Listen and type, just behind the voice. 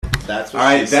That's what All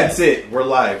right, that's it. We're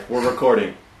live. We're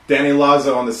recording. Danny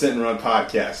Lazo on the Sit and Run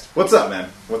podcast. What's up, man?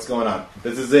 What's going on?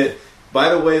 This is it. By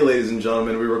the way, ladies and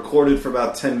gentlemen, we recorded for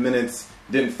about 10 minutes.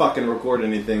 Didn't fucking record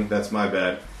anything. That's my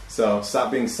bad. So,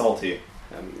 stop being salty.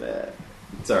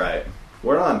 It's alright.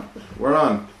 We're on.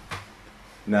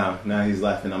 Now he's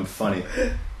laughing. I'm funny.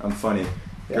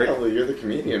 Yeah, well, you're the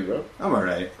comedian, bro. I'm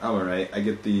alright. I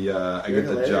get the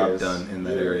job done in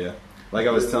that area. Like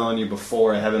I was telling you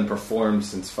before, I haven't performed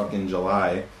since fucking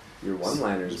July. Your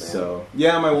one-liners, man. So,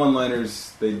 yeah, my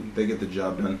one-liners, they get the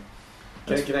job done.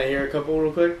 Can I hear a couple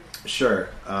real quick? Sure.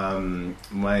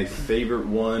 My favorite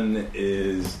one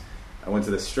is I went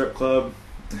to the strip club,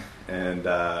 and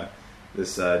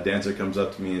this dancer comes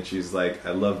up to me, and she's like,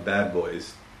 "I love Bad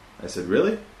Boys." I said,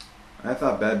 "Really? I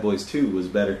thought Bad Boys 2 was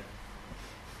better."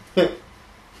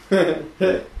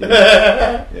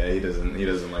 Yeah, he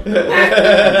doesn't like that.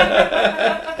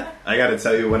 I gotta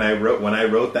tell you, when I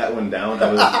wrote that one down,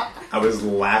 I was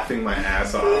laughing my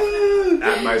ass off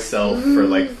at myself for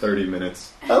like 30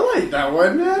 minutes. I like that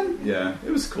one, man. Yeah,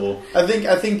 it was cool. I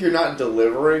think you're not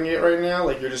delivering it right now.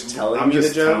 Like, you're just telling me the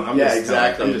joke.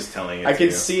 Exactly. I'm just telling it. I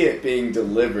can see it being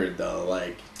delivered though.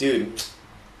 Like, dude.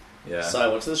 Yeah. So I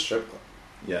went to the strip club.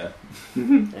 Yeah.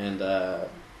 And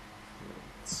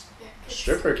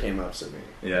stripper came up to me.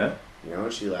 Yeah. You know,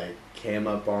 she like came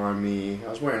up on me. I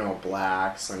was wearing all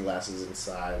black, sunglasses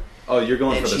inside. Oh, you're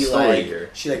going and for the story like, here.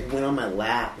 She like went on my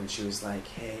lap and she was like,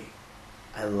 "Hey,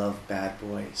 I love Bad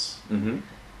Boys." Mm-hmm.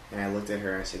 And I looked at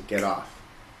her and I said, "Get off.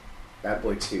 Bad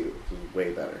Boy 2 is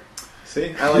way better."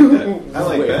 See, I like that. I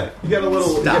like that. You got a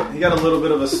little. Stop. You got a little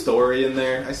bit of a story in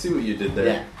there. I see what you did there.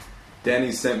 Yeah.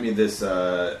 Danny sent me this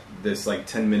like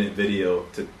 10-minute video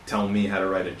to tell me how to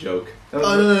write a joke.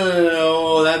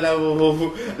 No, that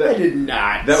I did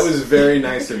not. That was very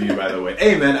nice of you, by the way.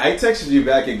 Hey, man, I texted you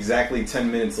back exactly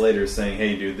 10 minutes later saying,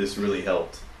 "Hey, dude, this really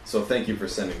helped." So thank you for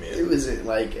sending me it. It was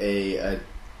like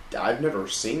I've never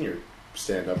seen your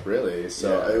stand-up, really.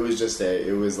 So Yeah. it was just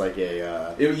it was like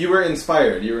a... You were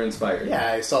inspired.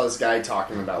 Yeah, I saw this guy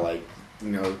talking about, like,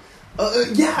 you know...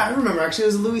 yeah, I remember, actually. It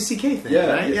was a Louis C.K. thing,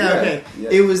 yeah, right? Yeah, okay. Yeah.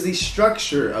 It was the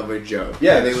structure of a joke.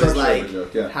 Yeah, and it was like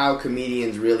joke, yeah. how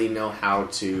comedians really know how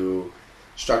to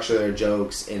structure their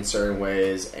jokes in certain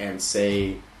ways and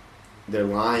say their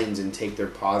lines and take their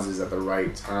pauses at the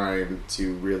right time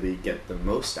to really get the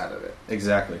most out of it.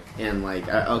 Exactly. And, like,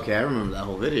 I remember that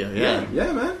whole video.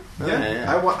 Yeah, man.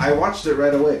 Yeah. I watched it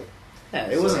right away. Yeah,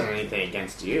 it wasn't anything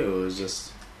against you. It was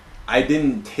just... I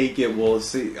didn't take it. Well,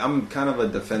 see, I'm kind of a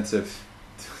defensive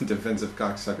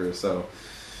cocksucker. So,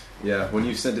 yeah, when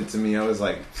you sent it to me, I was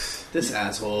like, "This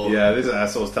asshole." Yeah, this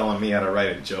asshole's telling me how to write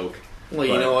a joke. Well,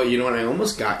 you know what? I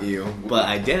almost got you, but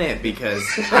I didn't because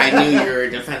I knew you were a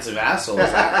defensive asshole.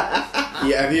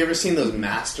 Yeah, have you ever seen those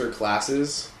master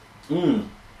classes? I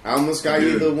almost got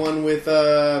you the one with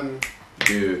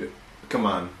Dude, come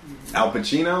on, Al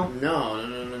Pacino?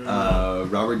 No.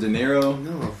 Robert De Niro?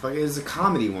 No, fuck, it was a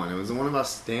comedy one. It was the one about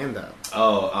stand-up.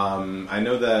 Oh, I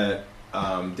know that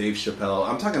Dave Chappelle.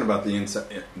 I'm talking about the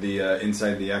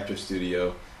inside the actor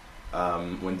studio.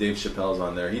 When Dave Chappelle's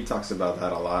on there, he talks about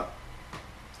that a lot.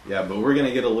 Yeah, but we're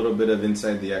gonna get a little bit of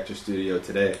inside the actor studio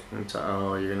today. You're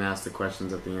gonna ask the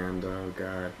questions at the end. Oh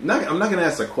god. I'm not gonna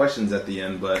ask the questions at the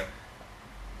end, but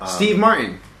Steve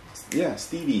Martin. Yeah,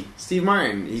 Stevie. Steve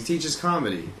Martin. He teaches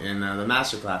comedy in the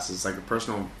master classes. It's like a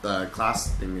personal class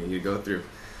thing that you go through.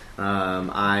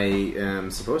 I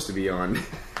am supposed to be on.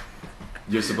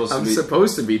 You're supposed to I'm be...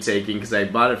 supposed to be taking because I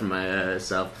bought it for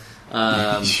myself.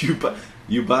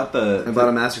 You bought the... I bought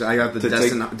a master. I got the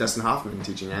Dustin Hoffman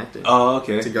teaching acting. Oh,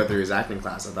 okay. To go through his acting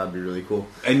class. I thought it'd be really cool.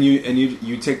 And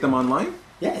you take them online?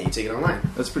 Yeah, you take it online.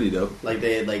 That's pretty dope. Like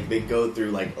they go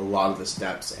through like a lot of the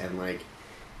steps and like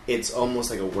it's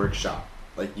almost like a workshop.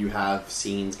 Like you have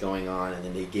scenes going on and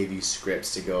then they give you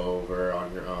scripts to go over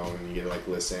on your own and you get to like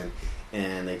listen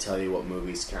and they tell you what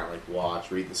movies to kind of like watch,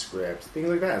 read the script, things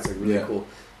like that. It's like really cool.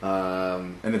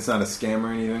 And it's not a scam or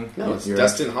anything? No, it's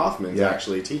Dustin Hoffman's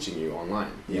actually teaching you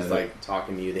online. He's like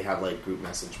talking to you. They have like group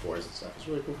message boards and stuff. It's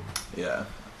really cool. Yeah,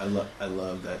 I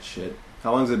love that shit.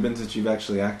 How long has it been since you've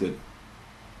actually acted?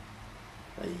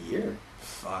 A year.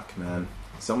 Fuck, man.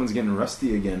 Someone's getting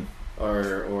rusty again.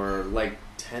 Or like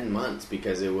 10 months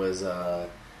because it was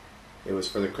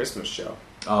for the Christmas show.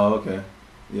 Oh, okay.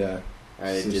 Yeah.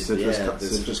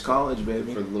 Citrus College,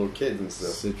 baby. For the little kids and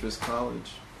stuff. Citrus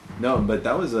College. No, but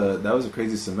that was a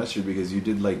crazy semester because you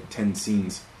did like 10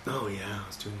 scenes. Oh yeah, I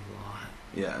was doing a lot.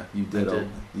 Yeah, you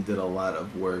did a lot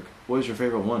of work. What was your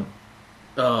favorite one?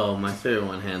 Oh, my favorite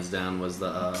one, hands down, was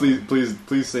the...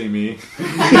 Please say me.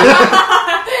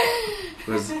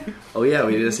 Oh yeah,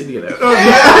 we did a scene together.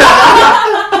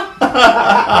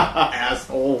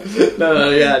 Asshole. No,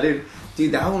 yeah, dude,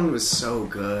 that one was so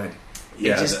good.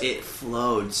 Yeah, It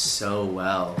flowed so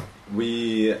well.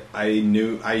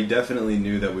 I definitely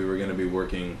knew that we were going to be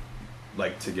working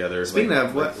like together. Speaking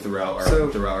of what, throughout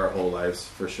our whole lives,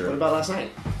 for sure. What about last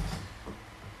night?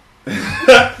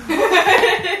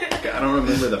 I don't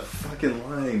remember the fucking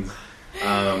lines.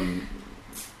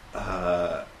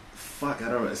 Fuck, I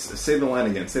don't know. Say the line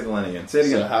again. Say it again.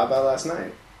 So how about last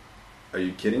night? Are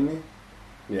you kidding me?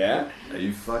 Yeah. Are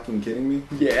you fucking kidding me?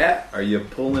 Yeah. Are you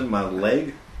pulling my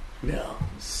leg? No.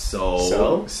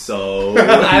 So.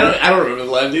 I don't remember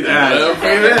the lines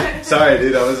either. Sorry,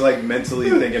 dude. I was like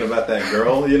mentally thinking about that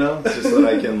girl, just so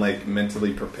that I can like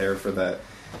mentally prepare for that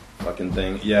fucking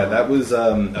thing. Yeah, that was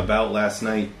about last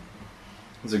night.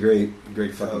 It was a great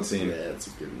fucking scene. Yeah, it's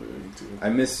a good movie too. I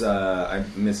miss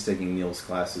taking Neil's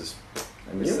classes.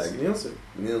 I miss that.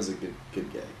 Neil's a good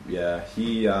guy. Yeah,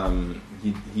 he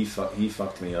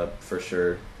fucked me up for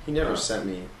sure. He never sent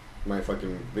me my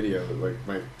fucking video, like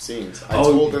my scenes. I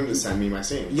told him to send me my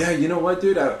scenes. Yeah, you know what,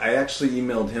 dude? I actually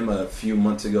emailed him a few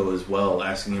months ago as well,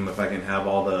 asking him if I can have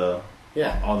all the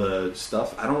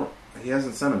stuff. He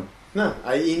hasn't sent them. No,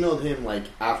 I emailed him like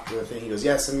after the thing. He goes,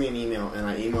 "Yeah, send me an email," and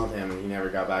I emailed him, and he never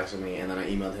got back to me. And then I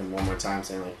emailed him one more time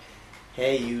saying like,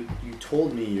 "Hey, you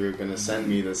told me you were gonna send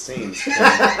me the scenes.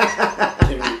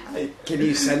 Can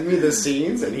you send me the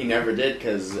scenes?" And he never did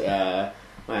because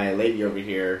my lady over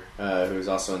here, who's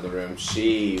also in the room,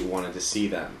 she wanted to see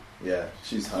them. Yeah,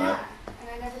 she's hot. Yeah,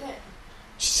 and I never did.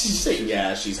 She's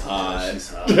hot. She's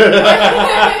hot.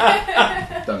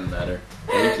 Doesn't matter.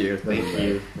 Thank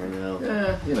you. I know.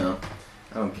 Yeah,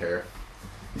 I don't care.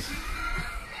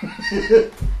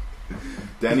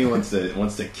 Danny wants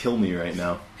to kill me right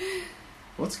now.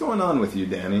 What's going on with you,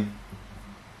 Danny?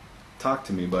 Talk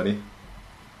to me, buddy.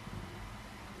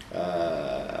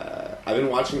 I've been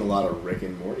watching a lot of Rick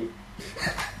and Morty.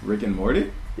 Rick and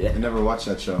Morty? Yeah. I never watched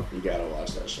that show. You gotta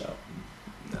watch that show.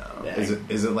 No. Yeah.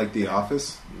 Is it like The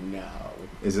Office? No.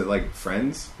 Is it like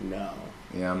Friends? No.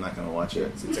 Yeah, I'm not gonna watch it.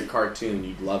 It's a cartoon.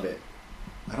 You'd love it.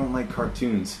 I don't like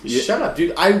cartoons. Shut up,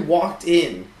 dude. I walked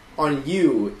in on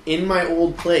you in my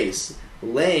old place,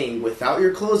 laying without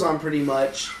your clothes on pretty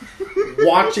much,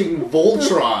 watching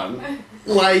Voltron.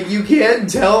 Like, you can't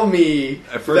tell me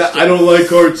that I don't like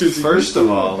cartoons. First of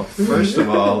all,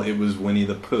 it was Winnie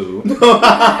the Pooh.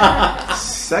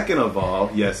 Second of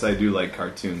all, yes, I do like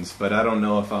cartoons, but I don't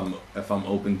know if I'm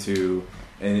open to.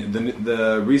 And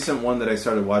the recent one that I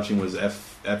started watching was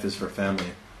F is for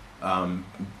Family.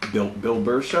 Bill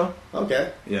Burr's show.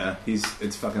 Okay. Yeah,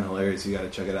 it's fucking hilarious. You got to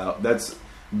check it out.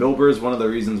 Bill Burr's one of the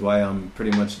reasons why I'm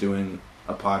pretty much doing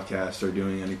a podcast or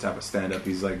doing any type of stand up.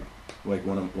 He's like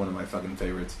one of my fucking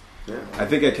favorites. Yeah. I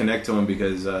think I connect to him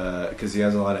because he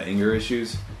has a lot of anger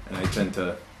issues, and I tend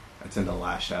to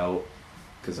lash out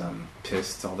because I'm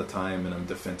pissed all the time and I'm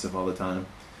defensive all the time.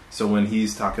 So when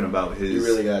he's talking about his... You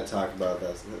really gotta talk about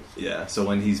that. Yeah, so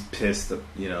when he's pissed,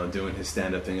 doing his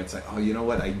stand-up thing, it's like, oh, you know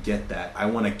what? I get that. I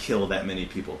want to kill that many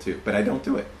people too, but I don't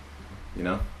do it.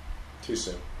 Too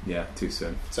soon. Yeah, too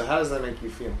soon. So how does that make you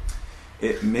feel?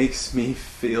 It makes me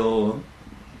feel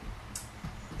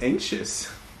anxious.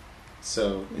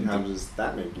 So how does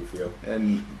that make you feel?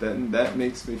 And then that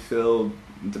makes me feel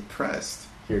depressed.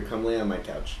 Here, come lay on my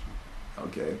couch.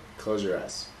 Okay. Close your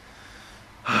eyes.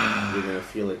 You're going to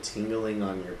feel a tingling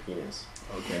on your penis.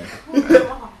 Okay.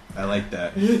 I like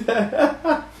that.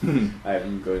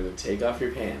 I'm going to take off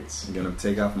your pants. I'm going to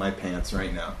take off my pants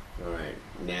right now. Alright.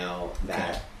 Now,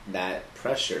 that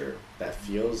pressure, that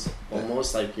feels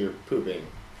almost like you're pooping.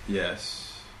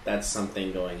 Yes. That's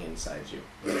something going inside you.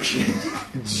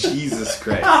 Jesus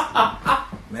Christ.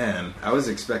 Man, I was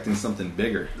expecting something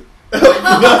bigger.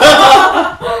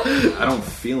 I don't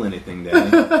feel anything,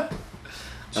 Danny.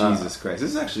 Jesus Christ!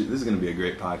 This is going to be a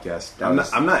great podcast. I'm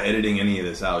not editing any of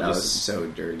this out. That was so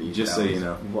dirty. Just so you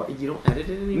know. What? You don't edit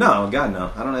it anymore? No, God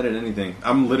no. I don't edit anything.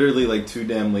 I'm literally like too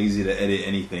damn lazy to edit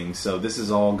anything. So this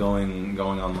is all going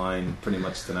online pretty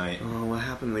much tonight. Oh, what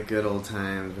happened the good old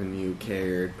times when you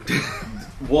cared?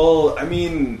 Well, I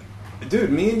mean,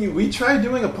 dude, me and you, we tried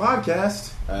doing a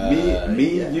podcast.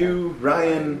 You,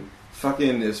 Ryan.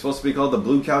 Fucking, it's supposed to be called the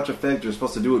Blue Couch Effect. You're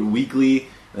supposed to do it weekly.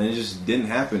 And it just didn't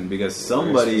happen because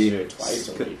somebody... We were supposed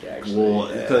to do it twice a week, actually. Well,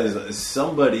 because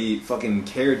somebody fucking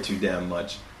cared too damn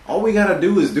much. All we gotta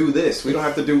do is do this. We don't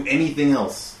have to do anything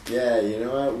else. Yeah, you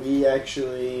know what? We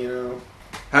actually,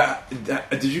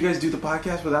 Did you guys do the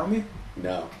podcast without me?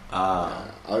 No.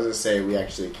 I was gonna say we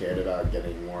actually cared about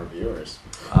getting more viewers.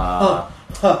 Yeah,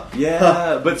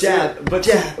 but see, I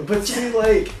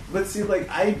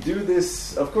do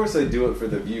this. Of course, I do it for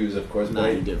the views. Of course, No,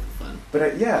 you do it for fun. But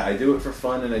I do it for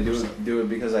fun, and I do it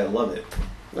because I love it.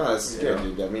 No, this is good,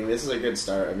 dude. I mean, this is a good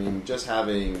start. I mean, just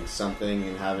having something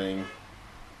and having.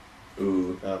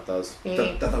 Ooh, that was.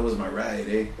 That was my ride,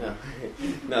 eh?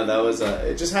 No, that was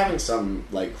just having some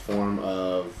like form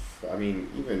of. I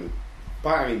mean,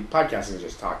 podcasting is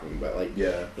just talking, but like,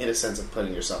 in a sense of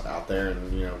putting yourself out there,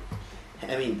 and you know,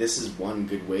 I mean, this is one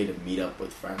good way to meet up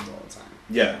with friends all the time.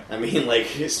 Yeah, I mean, like,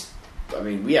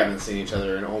 we haven't seen each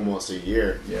other in almost a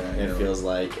year. Yeah, it feels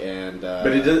like, and but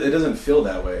it doesn't feel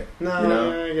that way. No, you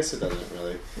know? I guess it doesn't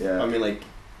really. Yeah, I mean, like,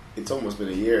 it's almost been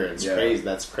a year. It's crazy.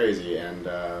 That's crazy, and.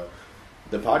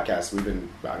 The podcast, we've been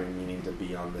meaning to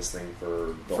be on this thing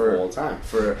for the whole time.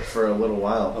 For a little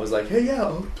while. I was like, hey, yeah,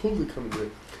 I'll totally come do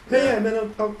it. Hey, yeah,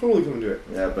 man, I'll totally come do it.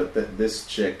 Yeah, but this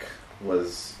chick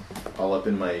was all up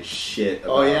in my shit.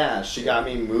 Oh, yeah, she got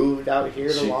me moved out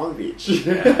here to Long Beach.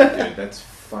 Yeah, dude, that's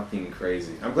fucking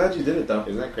crazy. I'm glad you did it, though.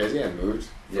 Isn't that crazy? I moved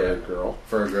for a girl.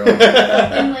 For a girl.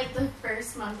 In, like, the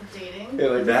first month of dating. Yeah,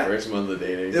 like the first month of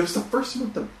dating. It was the first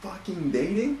month of fucking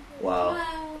dating? Wow.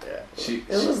 Yeah.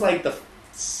 It was like the...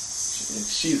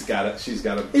 She's got it.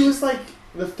 It was like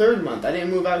the third month. I didn't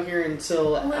move out here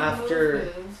until after.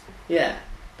 Yeah,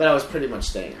 but I was pretty much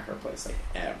staying at her place like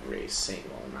every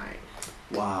single night.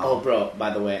 Wow. Oh, bro. By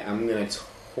the way, I'm gonna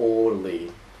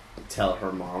totally tell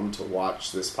her mom to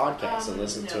watch this podcast and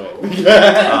listen to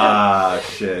it.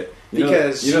 Shit.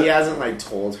 Because she hasn't like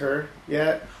told her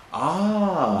yet.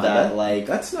 That like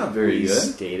that's not very good. We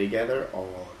stay together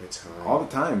all the time. All the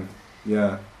time.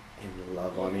 Yeah. And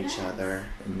love on each other.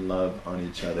 And love on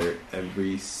each other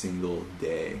every single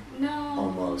day. No.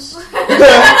 Almost.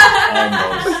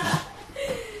 Almost.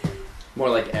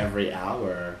 More like every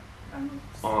hour.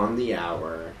 On the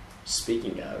hour.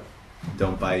 Speaking of.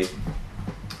 Don't bite.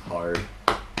 Hard.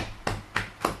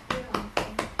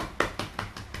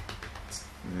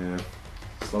 Yeah.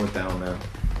 Slow it down, man.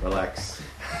 Relax.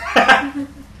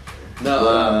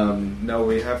 No,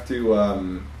 we have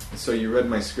to... so you read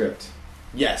my script.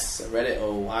 Yes, I read it a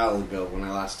while ago when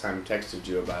I last time texted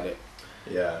you about it.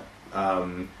 Yeah.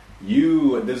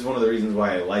 This is one of the reasons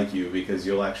why I like you, because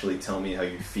you'll actually tell me how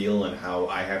you feel and how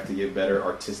I have to get better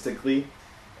artistically.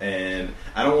 And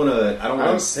I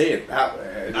don't say it that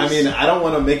way. I don't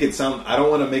want to make it sound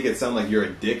like you're a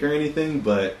dick or anything,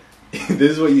 but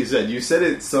this is what you said. You said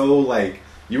it so like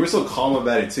you were so calm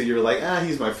about it too. You were like,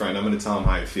 he's my friend. I'm going to tell him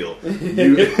how I feel.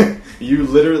 You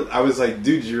literally, I was like,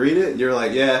 dude, did you read it? You're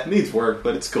like, yeah, it needs work,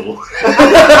 but it's cool.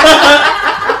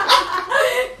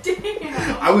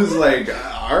 Damn. I was like,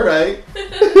 all right.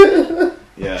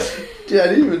 Yeah. Dude, I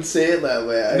didn't even say it that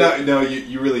way. No,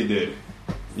 you really did.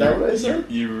 Is that what I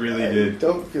said? You really did. I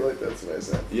don't feel like that's what I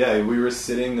said. Yeah, we were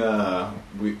sitting.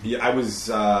 Let's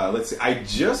see. I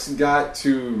just got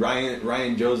to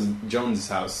Ryan Jones'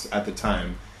 house at the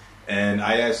time, and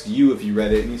I asked you if you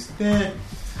read it, and you said,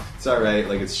 it's all right.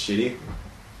 Like it's shitty.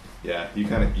 Yeah, you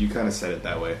kind of said it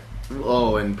that way.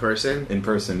 Oh, in person? In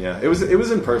person, yeah. It was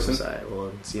in person. Sorry.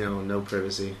 Well, it's no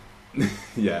privacy.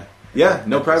 Yeah. Yeah,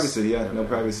 no privacy. Yeah, no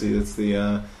privacy. That's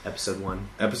the episode 1.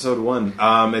 Episode 1. It's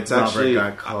Robert actually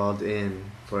got called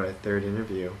in for a third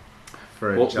interview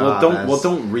for a job.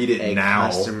 Don't read it now.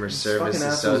 Customer service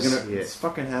associate. This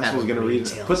fucking asshole's gonna read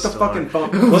it. Put the store. fucking phone.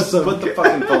 Put the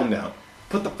fucking phone down.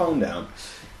 Put the phone down.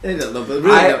 No, but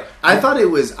really, I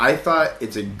thought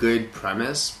it's a good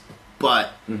premise,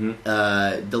 but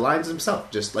the lines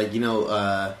themselves, just like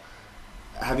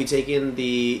have you taken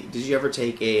did you ever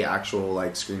take a actual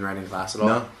like screenwriting class at all?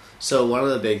 No. So one of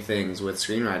the big things with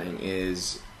screenwriting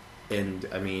is, and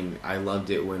I mean, I loved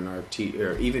it when or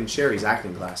even Sherry's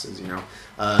acting classes,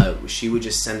 she would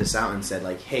just send us out and said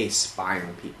like, hey, spy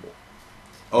on people.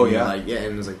 Oh, and yeah? Like, yeah,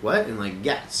 and it was like, what? And like,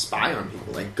 yeah, spy on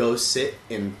people. Like, go sit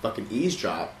and fucking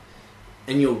eavesdrop,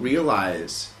 and you'll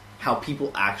realize how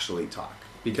people actually talk.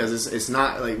 Because it's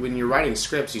not, like, when you're writing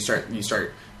scripts, you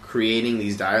start creating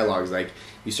these dialogues, like,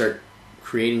 you start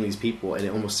creating these people, and it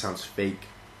almost sounds fake.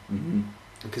 Mm-hmm.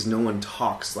 Because no one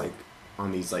talks, like,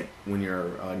 on these, like, when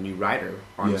you're a new writer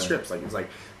on scripts. Like, it's like,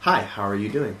 hi, how are you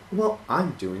doing? Well,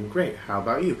 I'm doing great. How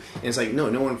about you? And it's like, no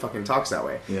one fucking talks that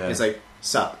way. Yeah. It's like,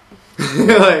 sup.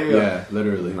 Yeah,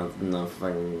 literally. No,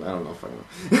 fucking, I don't know fucking.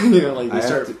 Like, they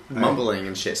start mumbling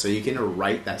and shit. So you can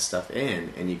write that stuff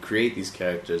in, and you create these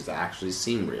characters that actually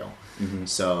seem real. Mm-hmm.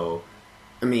 So,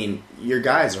 I mean,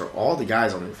 all the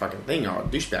guys on your fucking thing are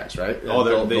douchebags, right? Oh,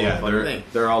 they're all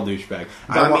douchebags.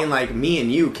 But I mean, like, me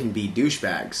and you can be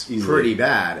douchebags pretty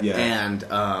bad. Yeah. And,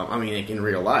 I mean, like, in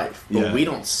real life. But we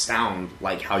don't sound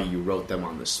like how you wrote them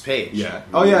on this page. Yeah.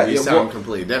 Oh, yeah. We sound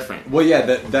completely different. Well,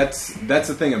 yeah, that's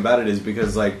the thing about it is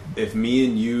because, like, if me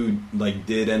and you, like,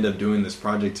 did end up doing this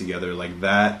project together, like,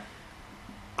 that...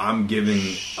 I'm giving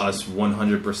us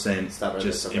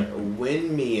 100%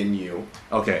 when me and you...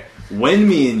 Okay, when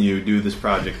me and you do this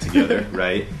project together,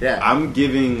 right? Yeah. I'm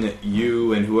giving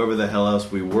you and whoever the hell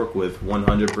else we work with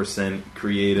 100%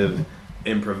 creative,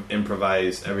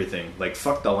 improvise everything. Like,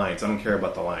 fuck the lines. I don't care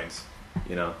about the lines.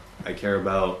 You know? I care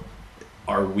about,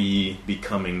 are we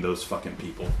becoming those fucking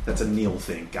people? That's a Neil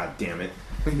thing, god damn it.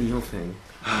 A Neil thing.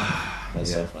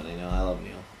 That's so funny. No, I love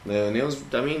Neil. I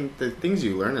mean, the things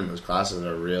you learn in those classes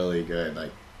are really good. Like,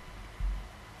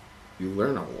 you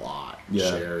learn a lot.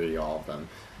 Sherry, all of them.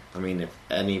 I mean, if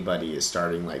anybody is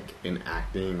starting, like, in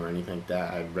acting or anything like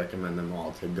that, I'd recommend them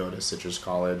all to go to Citrus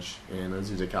College in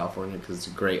Azusa, California, because it's a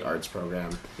great arts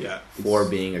program. Yeah. For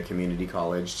being a community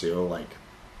college, too. Like,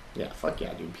 yeah, fuck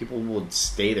yeah, dude. People will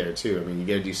stay there, too. I mean, you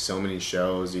gotta do so many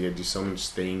shows. You gotta do so much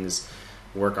things.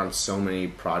 Work on so many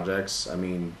projects. I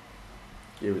mean...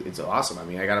 It's awesome. I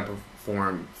mean, I got to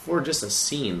perform for just a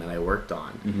scene that I worked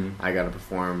on. Mm-hmm. I got to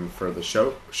perform for the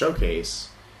showcase,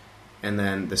 and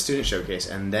then the student showcase,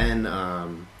 and then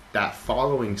that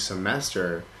following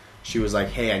semester, she was like,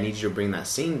 "Hey, I need you to bring that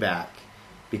scene back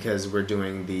because we're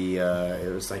doing the."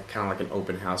 It was like kind of like an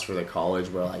open house for the college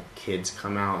where like kids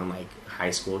come out and like high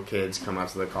school kids come out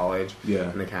to the college,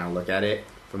 and they kind of look at it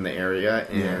from the area,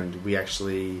 and we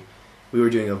were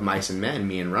doing Of Mice and Men,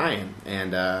 me and Ryan,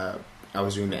 and. I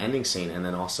was doing the ending scene, and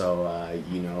then also, what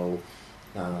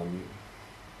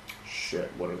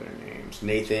are their names?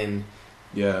 Nathan.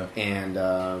 Yeah. And,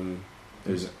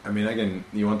 there's, I mean,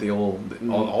 you want the all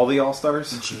the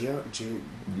All-Stars?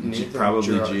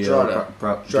 Probably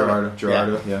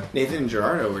Gerardo. Yeah. This and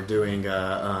Gerardo were doing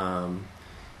the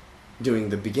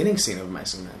beginning scene of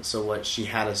Mice and Men. So what she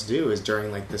had us do is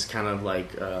during, like, this kind of,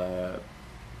 like, the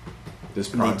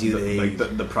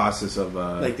process of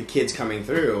like the kids coming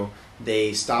through,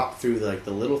 they stopped through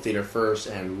the little theater first,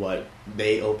 and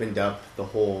they opened up the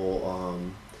whole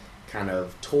kind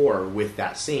of tour with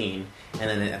that scene, and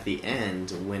then at the end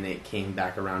when it came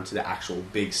back around to the actual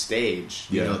big stage,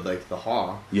 you know, like the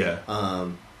hall,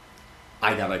 I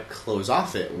gotta close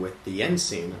off it with the end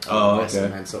scene of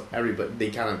okay. And so everybody, they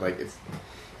kind of like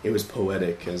it was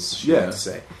poetic, as she would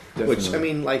say. Definitely. Which, I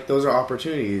mean, like, those are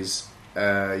opportunities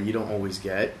you don't always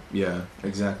get. Yeah,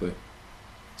 exactly.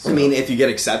 So, I mean, if you get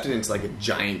accepted into like a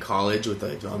giant college with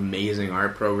an amazing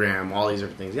art program, all these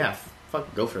different things,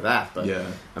 fuck, go for that. But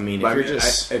I mean,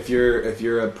 if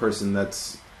you're a person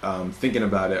that's thinking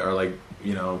about it, or like,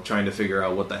 you know, trying to figure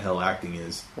out what the hell acting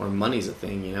is, or money's a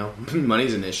thing, you know,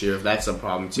 money's an issue. If that's a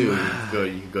problem too,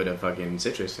 you could go to fucking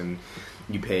Citrus and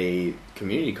you pay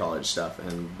community college stuff,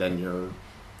 and then you're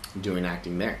doing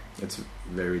acting there. It's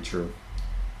very true.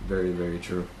 Very, very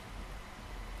true.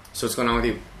 So what's going on with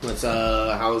you?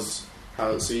 So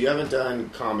you haven't done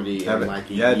comedy in like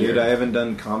a year? Yeah, dude, I haven't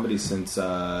done comedy since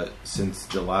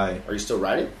July. Are you still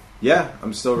writing? Yeah,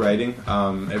 I'm still writing.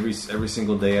 Every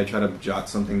single day I try to jot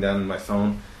something down in my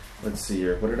phone. Let's see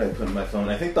here. What did I put in my phone?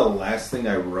 I think the last thing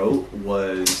I wrote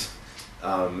was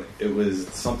it was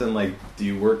something like, "Do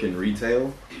you work in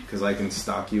retail? Because I can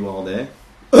stalk you all day."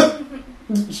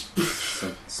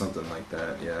 Something like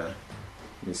that. Yeah.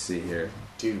 Let me see here.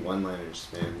 Dude, one-liners,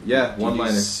 man. Yeah,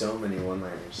 one-liners. So many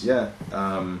one-liners. Yeah.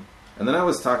 And then I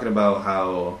was talking about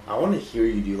how... I want to hear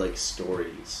you do, like,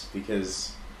 stories,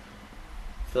 because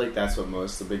I feel like that's what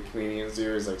most of the big comedians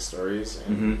do, is, like, stories.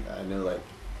 And I know, like,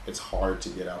 it's hard to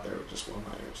get out there with just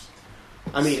one-liners.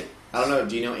 I mean, I don't know.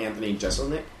 Do you know Anthony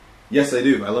Jeselnik? Yes, I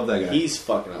do. I love that guy. He's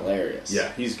fucking hilarious.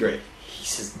 Yeah, he's great. He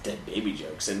says dead baby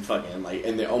jokes, and fucking, like,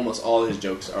 and almost all his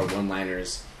jokes are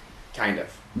one-liners, kind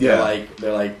of. Yeah,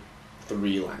 they're like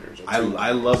 3-liners.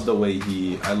 I love the way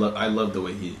he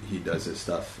does his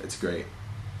stuff. It's great.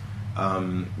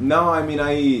 No, I mean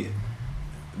I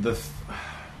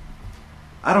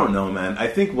don't know, man. I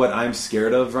think what I'm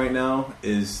scared of right now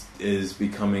is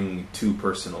becoming too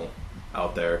personal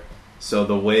out there. So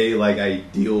the way like I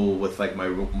deal with like my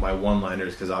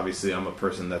one-liners, because obviously I'm a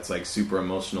person that's like super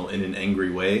emotional in an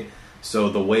angry way. So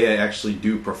the way I actually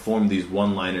do perform these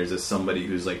one-liners is somebody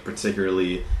who's like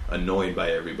particularly annoyed by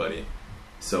everybody.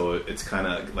 So it's kind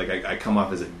of like I come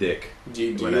off as a dick. Do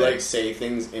you like say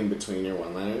things in between your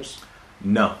one-liners?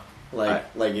 No. Like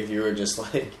if you were just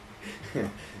like,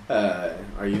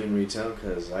 are you in retail?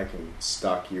 Because I can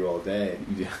stalk you all day.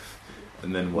 Yeah.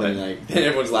 And then what? And like then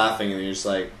everyone's laughing, and you're just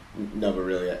like, no, but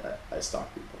really, I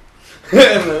stalk people.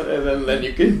 and then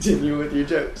you continue with your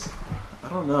jokes. I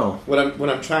don't know. What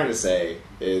I'm trying to say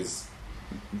is,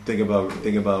 think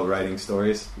about writing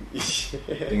stories.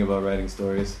 Think about writing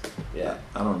stories. Yeah.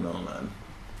 I don't know, man.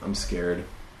 I'm scared.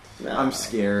 No. I'm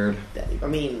scared. I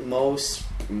mean, most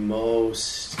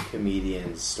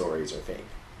comedians' stories are fake.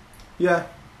 Yeah.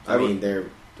 I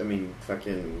mean,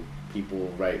 fucking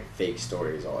people write fake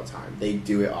stories all the time. They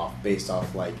do it based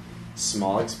off like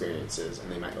small experiences, and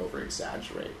they might over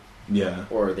exaggerate. Yeah.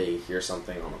 Or they hear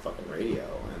something on the fucking radio,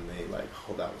 and they like,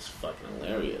 oh, that was fucking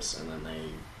hilarious, and then they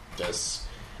just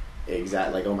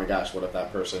like, oh my gosh, what if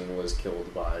that person was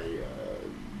killed by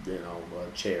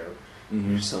a chair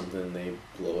or something? They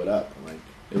blow it up. Like,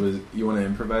 it was. You want to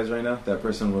improvise right now? That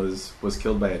person was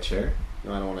killed by a chair.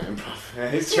 No, I don't want to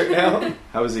improvise right now.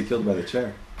 How was he killed by the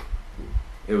chair?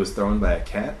 It was thrown by a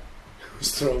cat? It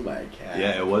was thrown by a cat.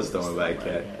 Yeah, it was thrown by a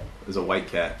cat. It was a white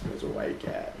cat. It was a white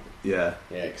cat. Yeah.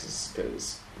 Yeah,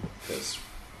 because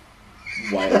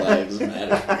white lives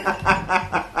matter.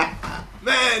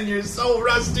 Man, you're so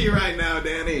rusty right now,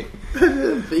 Danny.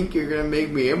 I think you're going to make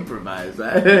me improvise.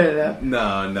 No,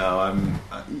 I'm...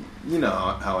 you know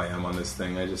how I am on this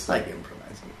thing. I just like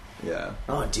improvising. Yeah.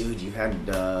 Oh, dude, you had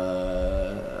the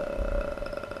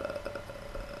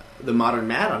Modern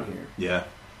Mad on here. Yeah.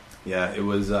 Yeah, it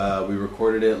was... we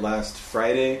recorded it last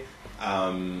Friday.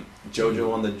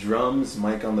 Jojo on the drums,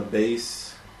 Mike on the bass.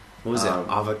 What was it?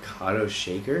 Avocado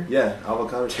shaker? Yeah,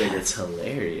 avocado shaker. That's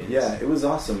hilarious. Yeah, it was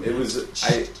awesome. It was.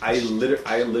 I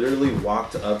literally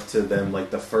walked up to them.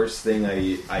 Like the first thing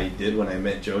I did when I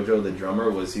met Jojo, the drummer,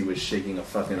 was he was shaking a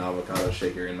fucking avocado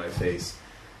shaker in my face,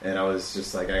 and I was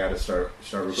just like, I got to start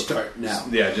now.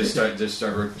 Yeah, just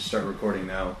start recording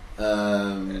now.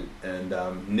 And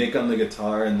Nick on the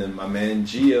guitar, and then my man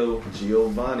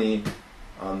Giovanni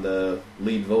on the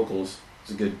lead vocals.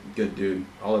 It's a good dude,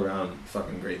 all around,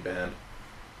 fucking great band.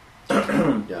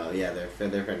 Yeah, they're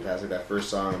fantastic. That first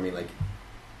song, I mean, like,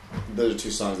 those are two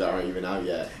songs that aren't even out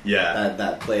yet. Yeah,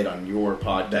 that played on your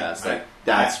podcast.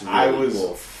 That's really I was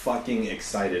cool. fucking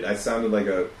excited. I sounded like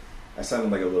a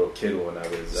little kid when I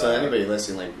was. So anybody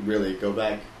listening, like, really go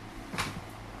back.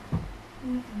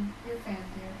 Your fan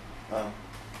here. Oh,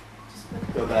 just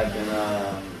go back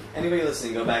and anybody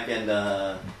listening, go back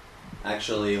and.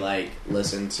 Actually, like,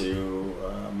 listen to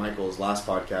Michael's last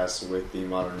podcast with the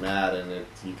Modern Mad, and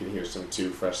you can hear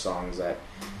two fresh songs that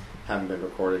haven't been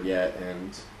recorded yet,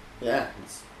 and yeah,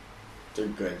 they're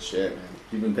good shit, man.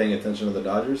 You've been paying attention to the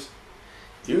Dodgers?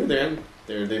 Dude, they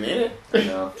made it.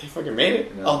 No. They fucking made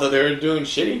it. No. Although they were doing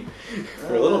shitty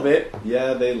for a little bit.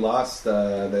 Yeah, they lost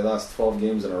 12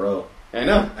 games in a row. I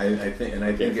know. I think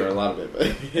for a lot of it, but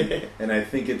and I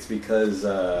think it's because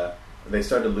they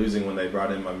started losing when they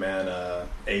brought in my man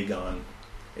Adrian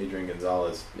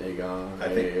Gonzalez.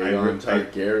 Aegon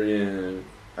Targaryen.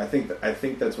 I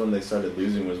think that's when they started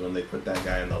losing, was when they put that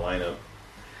guy in the lineup.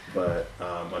 But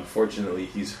unfortunately,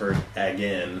 he's hurt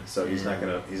again, so he's not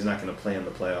gonna play in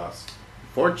the playoffs.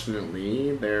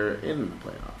 Fortunately, they're in the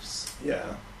playoffs.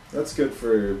 Yeah, that's good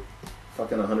for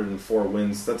fucking 104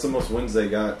 wins. That's the most wins they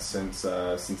got since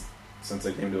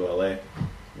they came to LA,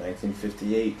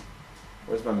 1958.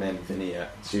 Where's my man Vinny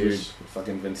at? Dude.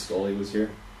 Fucking Vince Scully was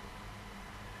here.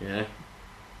 Yeah.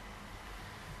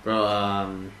 Bro,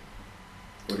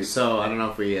 so I don't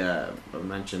know if we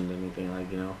mentioned anything, like,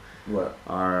 what?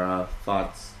 Our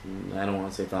thoughts. I don't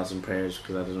want to say thoughts and prayers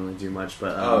because that doesn't really do much,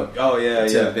 but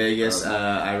to Vegas,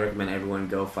 I recommend everyone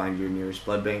go find your nearest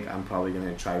blood bank. I'm probably going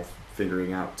to try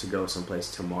figuring out to go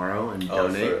someplace tomorrow and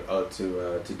donate.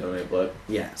 To donate blood?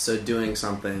 Yeah, so doing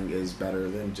something is better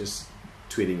than just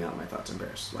tweeting out my thoughts and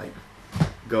prayers. Like,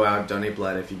 go out, donate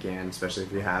blood if you can, especially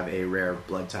if you have a rare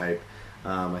blood type.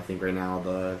 I think right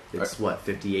now it's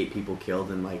 58 people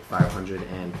killed and like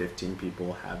 515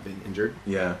 people have been injured.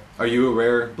 Yeah. Are you a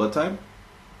rare blood type?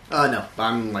 No,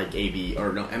 I'm like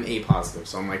I'm A positive,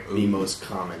 so I'm like the most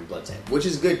common blood type, which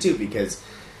is good too because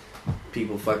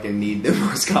people fucking need the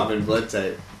most common blood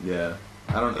type. Yeah.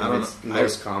 I don't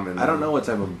common. I don't know what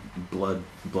type of blood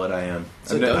I am.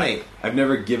 So donate. I've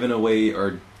never given away.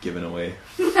 I've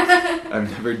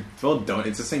never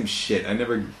it's the same shit. I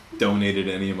never donated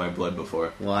any of my blood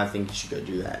before. Well, I think you should go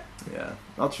do that. Yeah,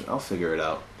 I'll figure it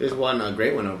out. There's a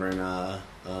great one over in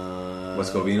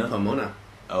West Covina? Pomona.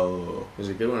 Oh, there's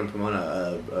a good one in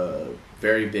Pomona. A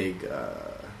very big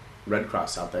Red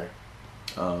Cross out there.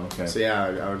 Oh, okay. So yeah,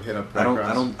 I would hit up Red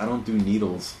Cross. I don't do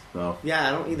needles though. Yeah,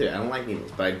 I don't either. I don't like needles,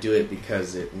 but I do it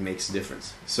because it makes a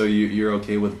difference. So you're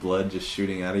okay with blood just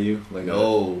shooting out of you? Like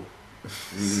no.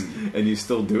 And you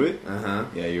still do it? Uh-huh.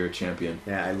 Yeah, you're a champion.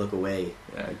 Yeah, I look away.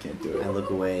 Yeah, I can't do it. I look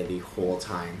away the whole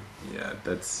time. Yeah,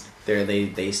 that's...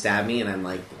 They stab me and I'm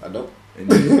like, nope.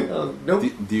 Nope.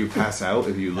 Do you pass out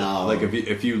if you look? No. Like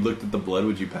if you looked at the blood,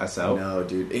 would you pass out? No,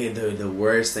 dude. The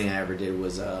worst thing I ever did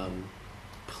was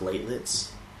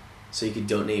platelets. So you could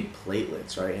donate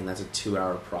platelets, right? And that's a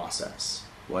 2-hour process.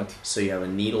 What? So you have a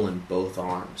needle in both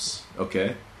arms.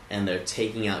 Okay. And they're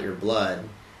taking out your blood,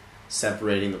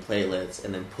 separating the platelets,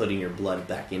 and then putting your blood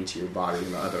back into your body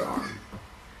in the other arm.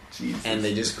 Jesus. And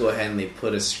they just go ahead and they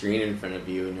put a screen in front of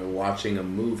you and you're watching a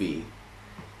movie.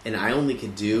 And I only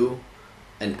could do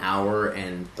an hour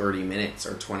and 30 minutes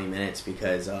or 20 minutes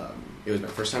because it was my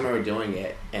first time ever doing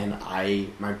it, and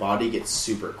my body gets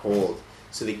super cold.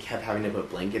 So they kept having to put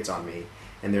blankets on me.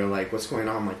 And they're like, what's going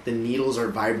on? I'm like, the needles are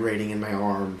vibrating in my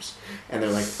arms. And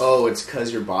they're like, oh, it's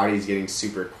because your body's getting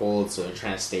super cold, so they're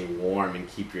trying to stay warm and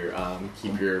keep your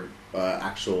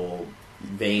actual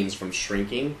veins from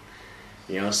shrinking.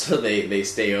 You know, so they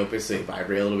stay open, so they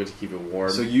vibrate a little bit to keep it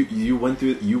warm. So you went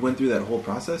through that whole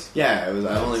process? Yeah, it was.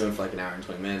 I only went for like an hour and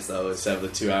 20 minutes though, instead of the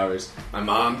 2 hours. My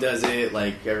mom does it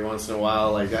like every once in a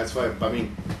while. Like that's why. I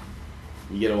mean,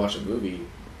 you get to watch a movie.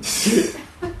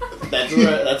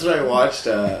 That's where I watched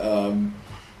Silver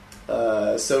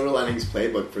Linings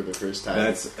Playbook for the first time.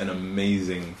 That's an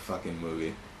amazing fucking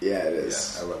movie. Yeah, it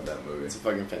is. Yeah, I love that movie. It's a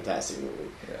fucking fantastic movie.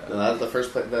 Yeah. No, that's the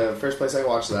first place I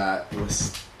watched that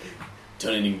was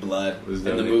donating blood, and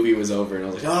the movie was over, and I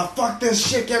was like, "Oh fuck this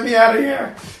shit, get me out of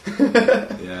here!"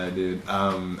 Yeah, dude.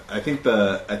 I think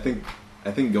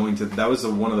going to that was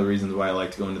one of the reasons why I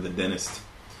liked going to the dentist,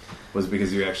 was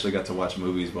because you actually got to watch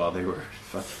movies while they were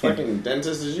fucking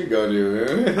dentist did you go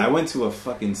to? I went to a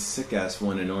fucking sick ass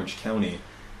one in Orange County,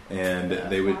 and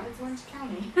they would. It's Orange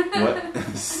County. What?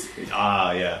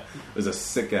 Yeah, it was a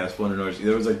sick ass one in Orange.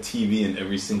 There was a TV in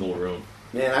every single room.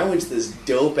 Man, I went to this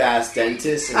dope ass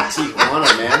dentist in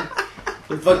Tijuana, man.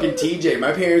 In fucking TJ.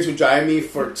 My parents would drive me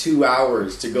for 2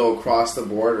 hours to go across the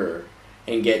border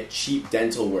and get cheap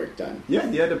dental work done. Yeah,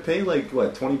 you had to pay like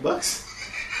what, $20?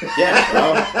 Yeah,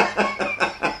 bro.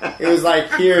 It was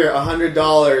like, here,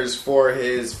 $100 for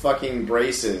his fucking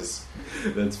braces.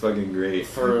 That's fucking great.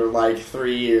 For like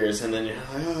 3 years, and then you're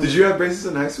like, oh. Did you have braces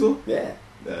in high school? Yeah.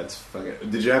 That's fucking.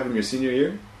 Did you have them your senior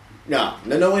year? No,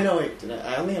 wait.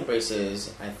 I only had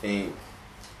braces, I think,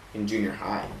 in junior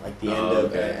high. Like the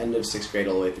end of 6th grade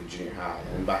all the way through junior high.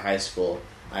 And by high school,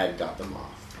 I had got them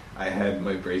off. I had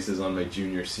my braces on my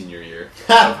senior year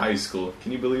of high school.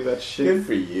 Can you believe that shit? Good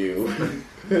for you.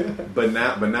 But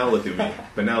now look at me.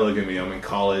 I'm in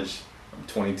college. I'm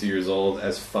 22 years old,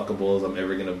 as fuckable as I'm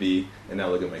ever gonna be, and now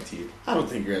look at my teeth. I don't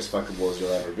think you're as fuckable as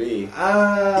you'll ever be.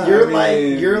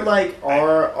 You're like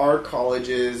our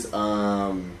college's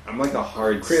I'm like a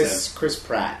hard Chris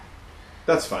Pratt.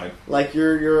 That's fine. Like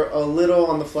you're a little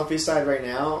on the fluffy side right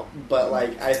now, but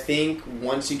like I think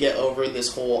once you get over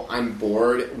this whole I'm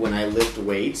bored when I lift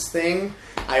weights thing,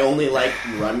 I only like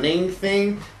running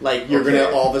thing, like you're gonna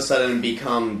all of a sudden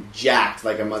become jacked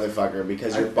like a motherfucker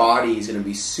because your body's gonna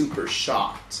be super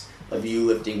shocked of you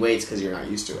lifting weights because you're not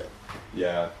used to it.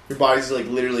 Yeah. Your body's like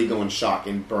literally going shock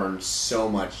and burn so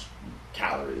much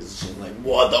calories. And like,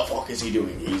 what the fuck is he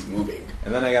doing? He's moving.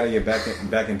 And then I gotta get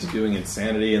back into doing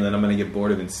insanity, and then I'm gonna get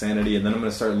bored of insanity, and then I'm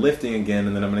gonna start lifting again,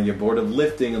 and then I'm gonna get bored of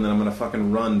lifting, and then I'm gonna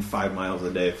fucking run 5 miles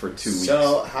a day for 2 weeks.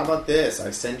 So, how about this?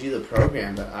 I send you the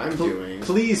program that I'm doing.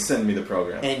 Please send me the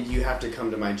program. And you have to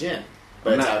come to my gym.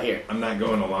 But it's out here. I'm not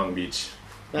going to Long Beach.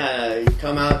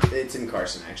 Come out. It's in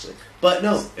Carson, actually. But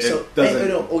no.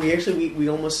 We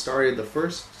almost started the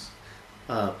first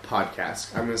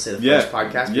podcast. I'm going to say the first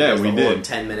podcast because we the whole did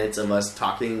 10 minutes of us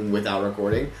talking without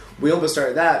recording. We almost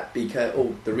started that because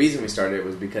the reason we started it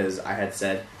was because I had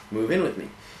said move in with me.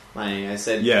 I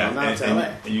said I'm out to LA.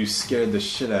 And you scared the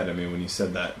shit out of me when you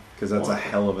said that because that's a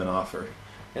hell of an offer.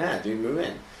 Yeah, dude, move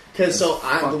in. Because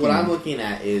what I'm looking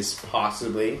at is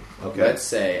possibly, let's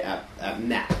say at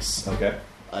max, a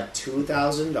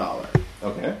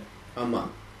 $2,000 a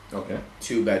month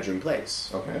 2-bedroom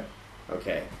place.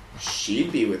 Okay.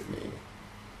 She'd be with me,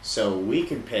 so we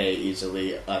can pay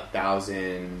easily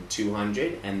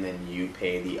 $1,200, and then you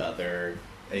pay the other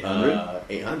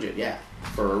 $800, yeah,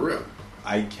 for a room.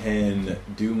 I can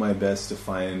do my best to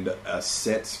find a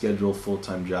set schedule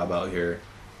full-time job out here,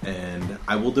 and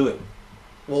I will do it.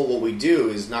 Well, what we do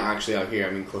is not actually out here.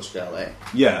 I mean, closer to LA.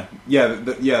 Yeah.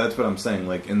 That's what I'm saying.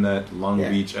 Like in that Long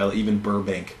Beach, LA, even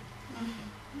Burbank.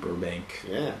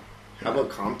 Yeah. How about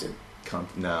Compton?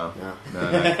 No,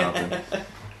 not Compton.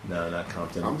 No, not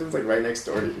Compton. Compton's like right next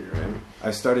door to here, man.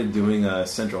 I started doing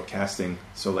central casting.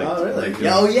 So like, oh really? like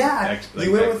Oh yeah.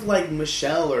 You went with like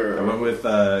Michelle or I went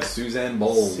with Suzanne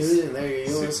Bowles. Susan, there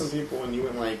you went with some people and you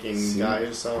went like and got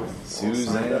yourself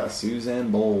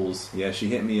Suzanne Bowles. Yeah, she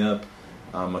hit me up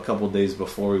a couple days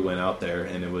before we went out there,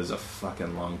 and it was a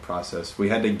fucking long process. We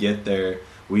had to get there.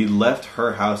 We left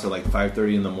her house at like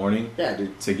 5:30 in the morning. Yeah,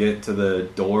 dude. To get to the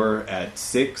door at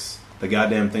 6. The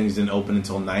goddamn things didn't open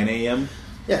until 9 a.m.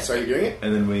 Yeah, so are you doing it?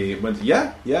 And then we went.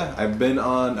 Yeah. I've been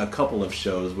on a couple of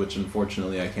shows, which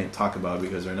unfortunately I can't talk about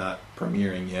because they're not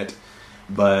premiering yet.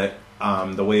 But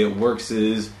the way it works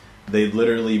is they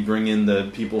literally bring in the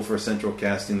people for central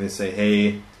casting. They say,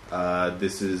 hey,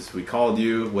 we called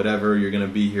you, whatever, you're going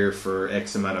to be here for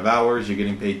X amount of hours, you're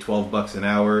getting paid $12 an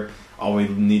hour, all we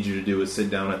need you to do is sit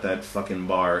down at that fucking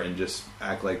bar and just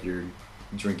act like you're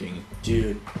drinking.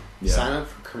 Dude, sign up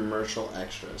for commercial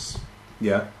extras.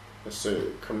 Yeah. So,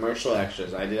 commercial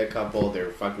extras, I did a couple, they're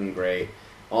fucking great.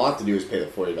 All I have to do is pay the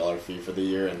 $40 fee for the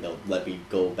year and they'll let me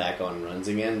go back on runs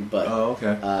again, but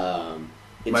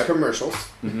it's commercials.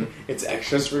 Mm-hmm. It's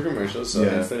extras for commercials, so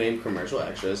hence the name commercial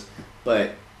extras.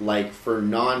 But like for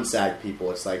non-SAG people,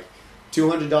 it's like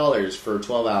 $200 for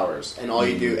 12 hours, and all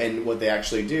you do, and what they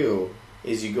actually do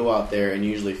is you go out there and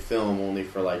usually film only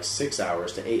for like 6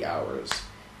 hours to 8 hours,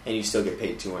 and you still get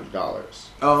paid $200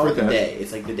 for the day.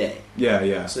 It's like the day.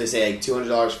 Yeah. So they say like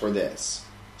 $200 for this.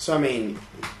 So I mean,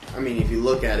 if you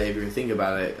look at it, if you think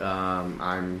about it,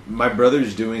 my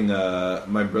brother's doing.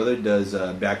 My brother does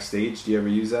Backstage. Do you ever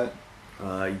use that?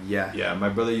 Yeah. Yeah, my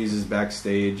brother uses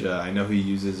Backstage. I know he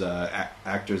uses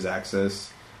Actors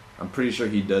Access. I'm pretty sure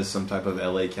he does some type of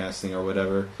LA casting or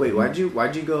whatever. Wait, why'd you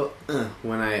go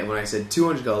when I said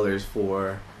 $200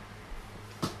 for?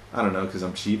 I don't know, because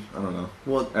I'm cheap. I don't know.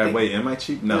 Well, wait, am I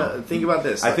cheap? No. Think about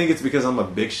this. I think it's because I'm a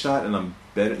big shot and I'm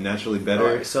naturally better.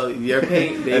 Right, so you're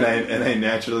paying, and I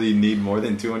naturally need more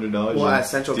than $200. Well, at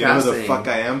Central Casting, Casting, you know who the fuck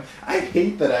I am? I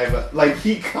hate that like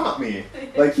he caught me.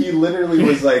 Like he literally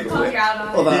was like,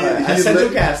 at Central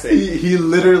Casting, he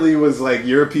literally was like,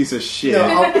 "You're a piece of shit." No,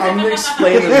 I'm gonna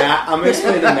explain the math. I'm gonna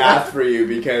explain the math for you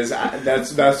because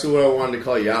that's what I wanted to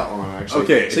call you out on. Actually,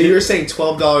 okay. So you were saying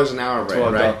 $12 an hour,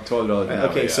 right? $12 an hour.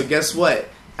 Okay, so guess what?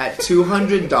 At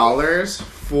 $200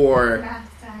 for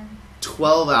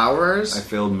 12 hours, I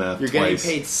failed math. You're twice.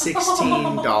 getting paid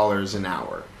 $16 an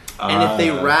hour, and if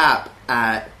they wrap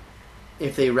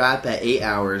at 8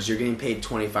 hours, you're getting paid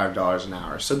 $25 an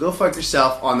hour. So go fuck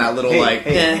yourself on that little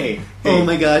hey. Oh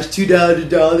my gosh,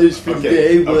 $200 for the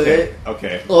day. What?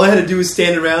 Okay. All I had to do was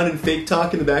stand around and fake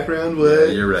talk in the background. What?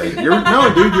 Yeah, you're right.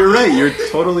 No, dude, you're right. You're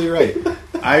totally right.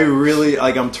 I really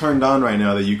I'm turned on right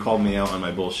now that you called me out on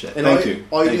my bullshit. And Thank you.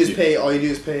 All you do is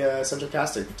pay Central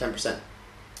Casting for 10%.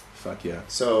 Fuck yeah.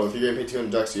 So if you're getting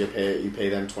paid $200, you pay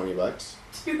them $20.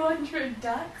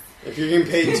 $200? If you're getting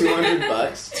paid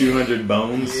 $200, 200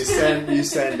 bones. You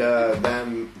send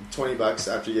them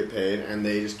 $20 after you get paid, and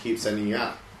they just keep sending you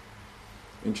out.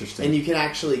 Interesting. And you can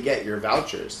actually get your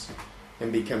vouchers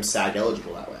and become SAG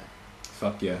eligible that way.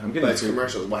 Fuck yeah. I'm getting But it's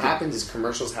commercials. What happens is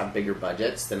commercials have bigger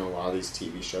budgets than a lot of these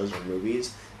TV shows or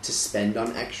movies to spend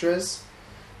on extras.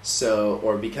 So,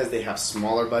 or because they have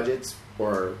smaller budgets,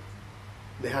 or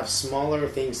they have smaller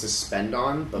things to spend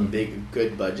on, but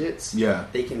good budgets. Yeah,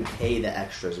 they can pay the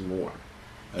extras more.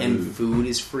 And food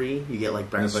is free. You get like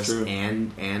breakfast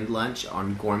and lunch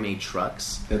on gourmet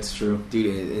trucks. That's true,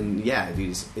 dude. And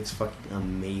it's fucking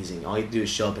amazing. All you do is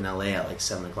show up in LA at like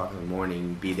 7 o'clock in the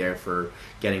morning, be there for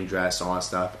getting dressed, all that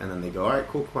stuff, and then they go, "All right,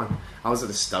 cool, come on." I was at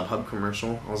a StubHub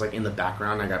commercial. I was like in the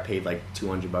background. I got paid like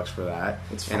 $200 for that.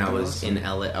 And I was awesome. in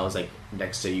LA. I was like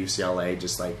next to UCLA,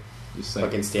 just like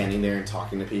fucking standing there and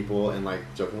talking to people and like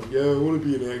joking, like, yeah, I want to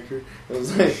be an actor. And I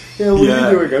was like, yeah, what are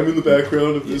you doing? I'm in the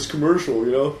background of this commercial,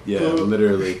 you know? Yeah,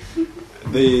 literally.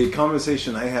 The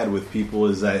conversation I had with people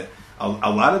is that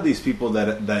a lot of these people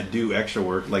that do extra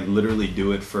work, like literally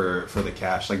do it for the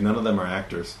cash. Like none of them are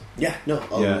actors. Yeah, no.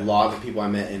 A lot of the people I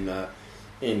met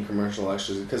in commercial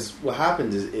extras, because what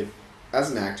happens is if, as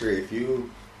an actor, if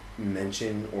you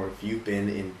mention or if you've been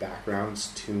in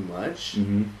backgrounds too much,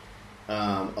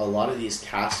 a lot of these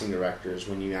casting directors,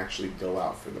 when you actually go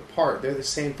out for the part, they're the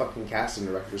same fucking casting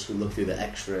directors who look through the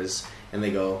extras and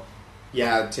they go,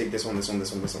 yeah, take this one, this one,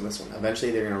 this one, this one, this one.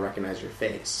 Eventually they're going to recognize your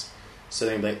face. So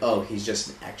they're going to be like, oh, he's just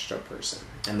an extra person.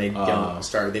 And they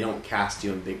don't cast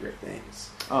you in bigger things.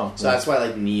 So that's why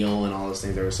like Neil and all those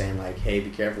things, they were saying like, hey, be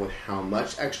careful with how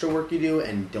much extra work you do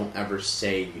and don't ever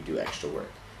say you do extra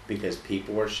work because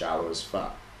people are shallow as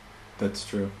fuck. That's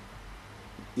true.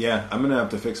 Yeah, I'm going to have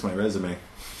to fix my resume.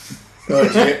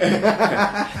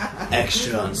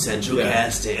 Extra on Central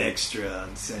Casting. Extra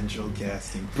on Central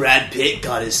Casting. Brad Pitt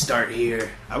got his start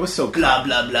here. I was so blah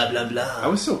blah blah blah blah. I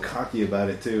was so cocky about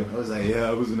it too. I was like, yeah,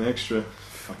 I was an extra.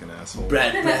 Fucking asshole.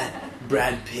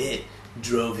 Brad Pitt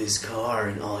drove his car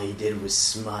and all he did was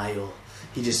smile.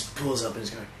 He just pulls up in his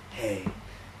car, hey.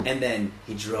 And then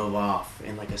he drove off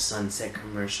in like a sunset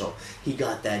commercial. He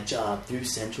got that job through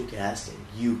Central Casting.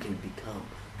 You can become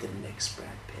the next Brad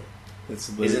Pitt.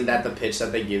 Isn't that the pitch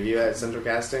that they give you at Central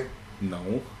Casting?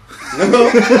 No.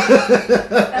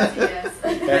 That's a yes.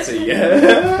 That's a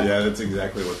yes. Yeah, that's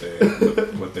exactly what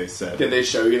they said. Did they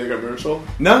show you the commercial?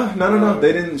 No.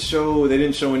 They didn't show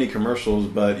any commercials,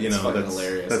 but you know that's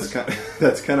hilarious.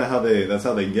 That's kind of how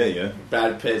they get you.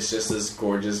 Brad Pitt's just this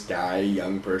gorgeous guy,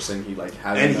 young person. He like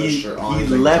has and no shirt on. He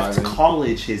left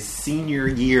college his senior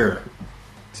year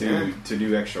to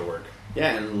do extra work.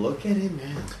 Yeah, and look at him,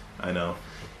 man. I know.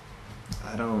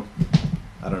 I don't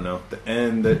know.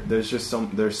 And there's just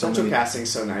there's so Central many... Casting's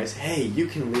so nice. Hey, you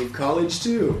can leave college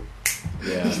too.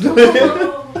 Yeah.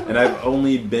 And I've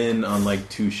only been on like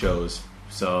 2 shows,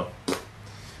 so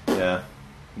yeah,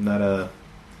 I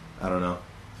don't know.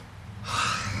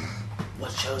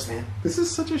 What shows, man? This is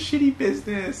such a shitty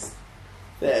business.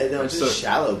 No, it's just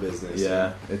shallow business.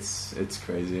 Yeah, it's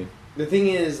crazy. The thing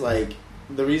is, like,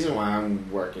 the reason why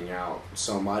I'm working out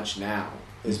so much now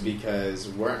is because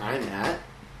where I'm at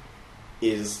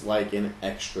is like an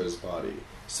extras body.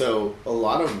 So a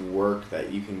lot of work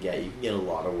that you can get a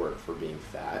lot of work for being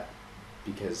fat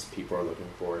because people are looking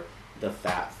for the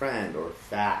fat friend or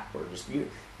fat or just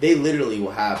they literally will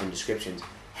have in descriptions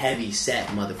heavy set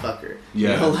motherfucker.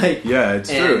 Yeah, you know, like it's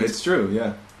true. It's true.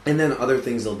 Yeah. And then other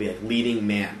things they'll be like leading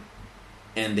man,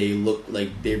 and they look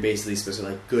like they're basically supposed to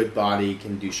like good body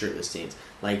can do shirtless scenes.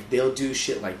 Like they'll do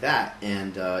shit like that,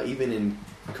 and even in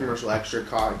commercial extra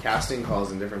casting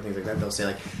calls and different things like that, they'll say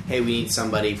like, "Hey, we need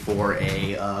somebody for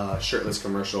a shirtless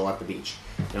commercial at the beach."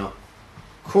 You know,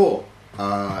 cool.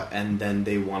 And then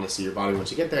they want to see your body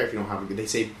once you get there. If you don't have they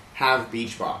say have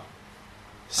beach bod.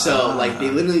 So like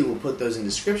they literally will put those in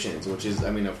descriptions, which is,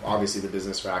 I mean, obviously the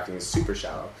business for acting is super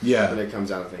shallow. Yeah. When it comes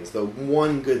down to things, the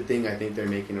one good thing I think they're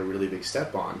making a really big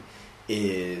step on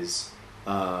is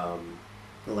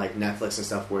like Netflix and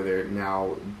stuff, where they're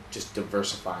now just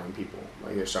diversifying people.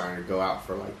 Like they're starting to go out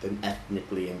for like the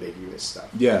ethnically ambiguous stuff.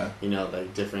 Yeah. You know,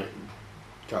 like different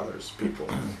colors, people.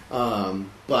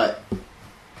 But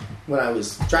what I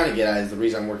was trying to get at is the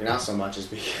reason I'm working out so much is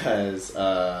because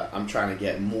I'm trying to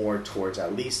get more towards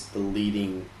at least the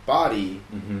leading body.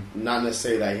 Mm-hmm. Not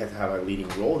necessarily that you have to have a leading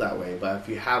role that way, but if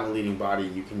you have a leading body,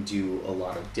 you can do a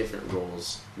lot of different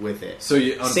roles with it. So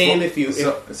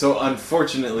So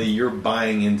unfortunately, you're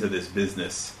buying into this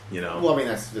business. You know. Well, I mean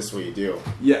that's what you do.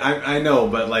 Yeah, I know,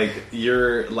 but like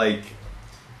you're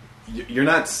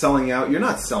not selling out. You're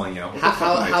not selling out.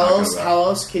 How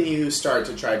else can you start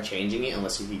to try changing it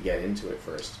unless you can get into it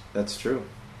first? That's true.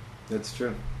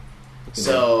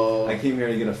 So I came here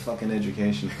to get a fucking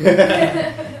education.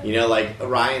 You know, like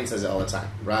Ryan says it all the time.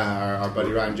 Our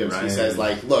buddy Ryan Jobs, he says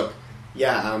like, "Look,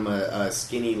 yeah, I'm a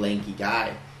skinny, lanky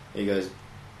guy." And he goes,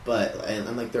 and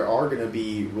I'm like, there are going to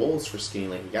be roles for skinny,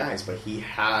 lanky guys, but he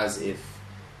has, if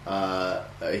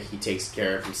he takes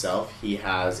care of himself, he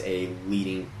has a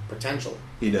leading potential.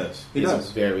 He does. He has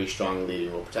a very strong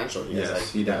leading role potential. He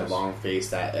has that long face,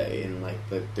 that in like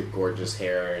the gorgeous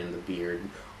hair and the beard,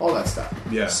 all that stuff.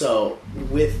 Yeah. So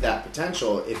with that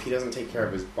potential, if he doesn't take care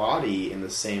of his body in the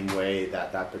same way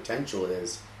that potential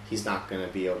is, he's not going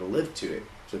to be able to live to it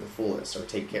to the fullest or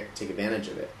take advantage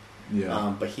of it.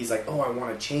 Yeah. But he's like, oh, I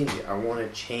want to change it. I want to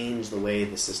change the way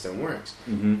the system works.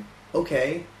 Mm-hmm.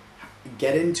 Okay,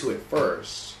 get into it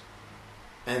first.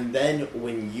 And then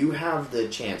when you have the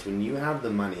chance, when you have the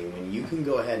money, when you can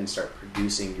go ahead and start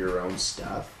producing your own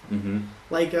stuff, mm-hmm.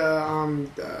 like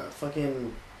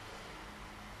fucking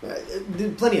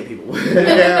plenty of people.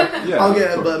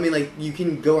 But I mean, like, you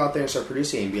can go out there and start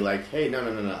producing and be like, hey, no.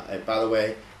 By the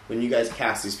way, when you guys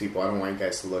cast these people, I don't want you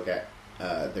guys to look at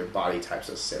their body types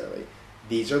necessarily.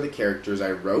 These are the characters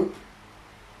I wrote.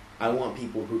 I want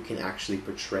people who can actually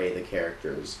portray the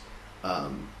characters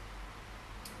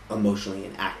emotionally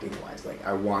and acting wise. Like,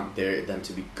 I want them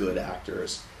to be good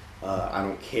actors. I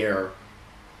don't care.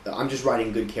 I'm just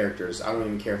writing good characters. I don't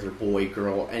even care if they're boy,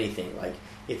 girl, anything. Like,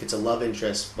 if it's a love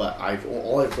interest, but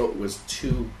all I wrote was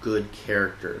 2 good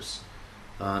characters.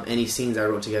 Any scenes I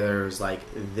wrote together was like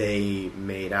they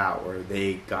made out or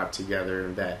they got together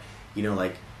in bed. You know,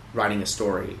 like writing a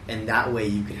story, and that way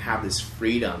you can have this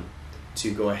freedom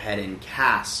to go ahead and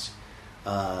cast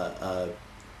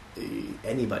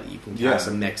anybody. You can cast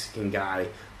a Mexican guy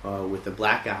with a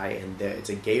black guy, and it's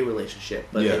a gay relationship.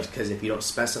 But because if you don't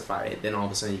specify it, then all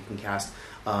of a sudden you can cast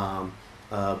a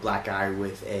black guy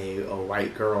with a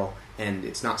white girl, and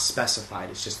it's not specified.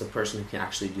 It's just the person who can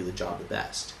actually do the job the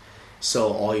best.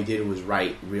 So all you did was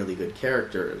write really good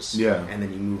characters, and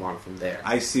then you move on from there.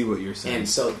 I see what you're saying. And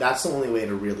so that's the only way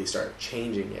to really start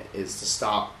changing it, is to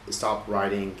stop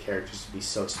writing characters to be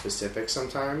so specific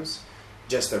sometimes.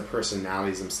 Just their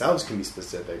personalities themselves can be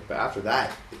specific, but after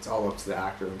that, it's all up to the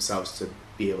actor themselves to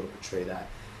be able to portray that.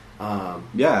 But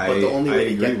the only way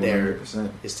to get there 100%.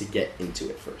 is to get into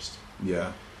it first.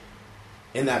 Yeah.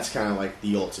 And that's kind of like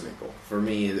the ultimate goal. For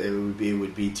me, it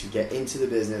would be to get into the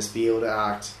business, be able to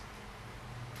act,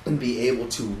 and be able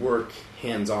to work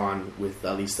hands-on with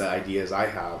at least the ideas I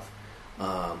have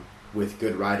with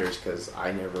good writers, because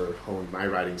I never honed my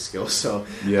writing skills. So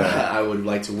I would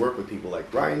like to work with people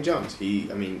like Ryan Jones.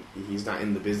 He's not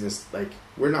in the business. Like,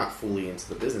 we're not fully into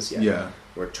the business yet. Yeah.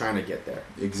 We're trying to get there.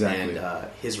 Exactly. And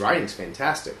his writing's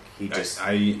fantastic.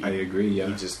 I agree, yeah.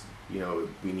 He just,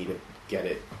 we need to get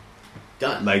it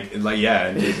done.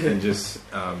 And just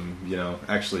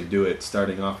actually do it,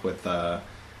 starting off with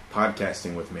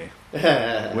podcasting with me,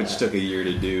 which took a year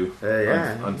to do.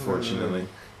 Unfortunately,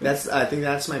 I think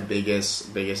that's my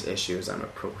biggest issue, is I'm a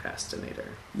procrastinator.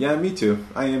 Yeah, me too.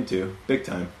 I am too, big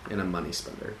time. And a money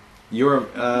spender. You're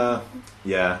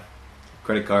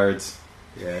credit cards.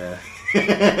 Yeah.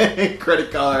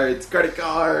 Credit cards are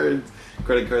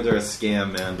a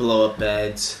scam, man. Blow up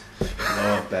beds.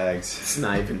 Blow up bags. It's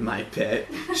not even my pet.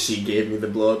 She gave me the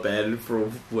blow up bed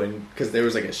because there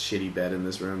was like a shitty bed in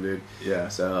this room, dude. Yeah.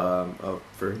 So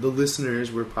for the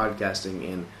listeners, we're podcasting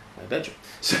in my bedroom.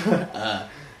 So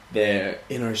they're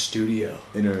in our studio.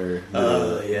 In our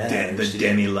the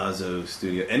Danny Lazo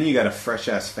studio, and you got a fresh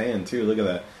ass fan too. Look at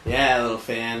that. Yeah, a little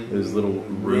fan. There's little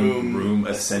room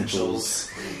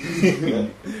essentials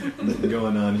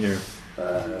going on here.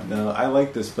 No, I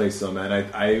like this place though, man.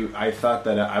 I thought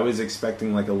that I was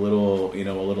expecting like a little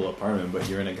apartment, but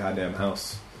you're in a goddamn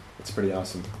house. It's pretty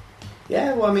awesome.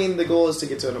 Yeah, well, the goal is to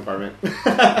get to an apartment.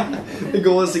 The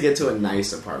goal is to get to a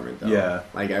nice apartment, though. Yeah.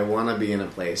 Like, I want to be in a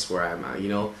place where I'm,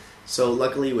 So,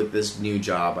 luckily, with this new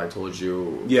job, I told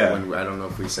you... Yeah. I don't know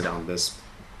if we sit down this...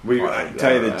 Tell you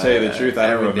the truth, I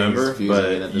don't remember,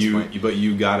 but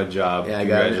you got a job. Yeah,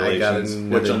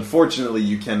 congratulations. Which, unfortunately,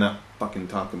 you cannot fucking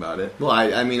talk about it. Well,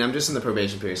 I'm just in the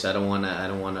probation period, so I don't want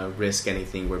to risk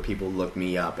anything where people look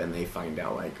me up and they find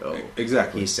out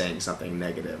exactly he's saying something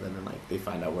negative, and then they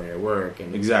find out where I work,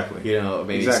 and exactly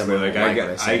maybe someone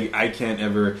I can't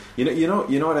ever you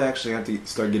know what I actually have to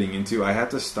start getting into. I have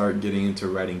to start getting into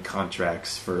writing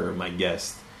contracts for my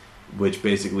guests, which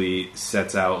basically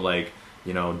sets out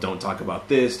don't talk about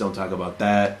this, don't talk about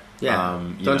that. Yeah,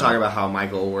 don't talk about how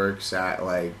Michael works at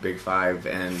Big Five,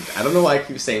 and I don't know why I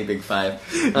keep saying Big Five.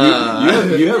 You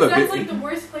have that's the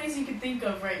worst place you could think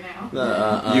of right now.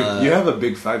 You have a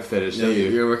Big Five fetish, don't you?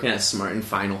 You're working at Smart and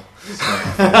Final.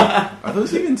 Are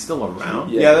those even still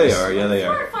around? Yeah, they are. Yeah, they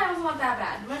are. Smart and Final's not that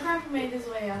bad. My grandpa made his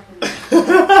way up.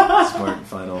 Smart and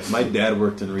Final. My dad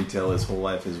worked in retail his whole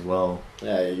life as well.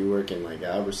 Yeah, you work in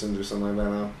Albertsons or something like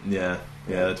that now?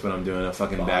 Yeah, that's what I'm doing. A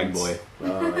fucking bag boy.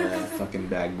 Oh, yeah. Fucking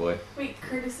bag boy. Wait,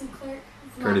 courtesy clerk?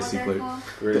 Courtesy clerk.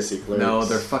 Courtesy clerks. No,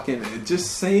 they're fucking...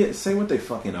 Just say what they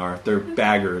fucking are. They're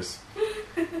baggers.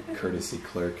 Courtesy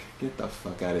clerk. Get the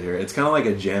fuck out of here. It's kind of like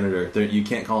a janitor. You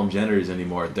can't call them janitors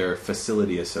anymore. They're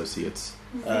facility associates.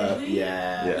 Really?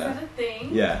 Yeah. Is that a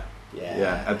thing? Yeah.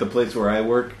 At the place where I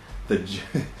work,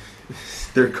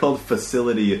 they're called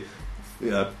facility...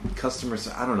 customers,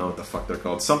 I don't know what the fuck they're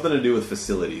called. Something to do with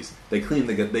facilities. They clean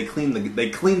the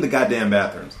goddamn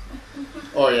bathrooms.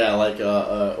 Oh yeah,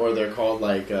 or they're called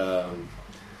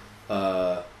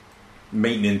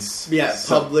maintenance. Yeah,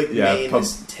 public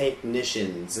maintenance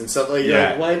technicians and stuff like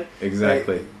that. What?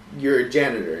 Exactly. You're a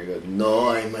janitor. You go, no,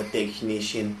 I'm a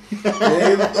technician.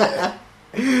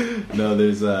 No,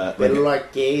 there's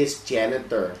like gay's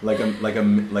janitor. Like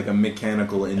a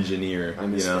mechanical engineer.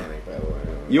 I'm Hispanic, by the way.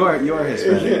 You are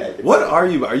Hispanic. What are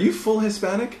you? Are you full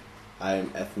Hispanic? I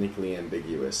am ethnically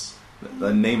ambiguous.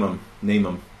 Name them.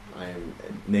 I am.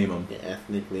 Name them.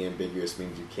 Ethnically ambiguous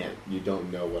means you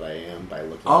don't know what I am by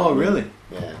looking. Oh, at me. really?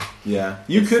 Yeah. Yeah.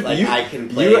 You could. I can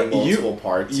play multiple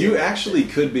parts. You actually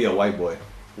could be a white boy.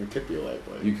 You could be a white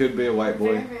boy. You could be a white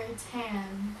boy. Very, very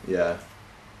tan. Yeah.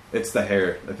 It's the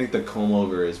hair. I think the comb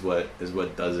over is what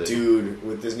does it. Dude,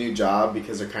 with this new job,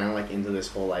 because they're kind of like into this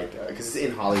whole like, because it's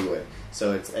in Hollywood,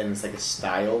 so it's like a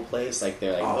style place. Like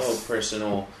they're like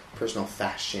personal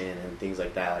fashion and things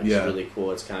like that. Like it's really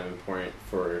cool. It's kind of important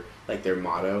for like their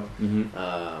motto.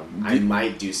 Mm-hmm. I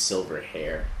might do silver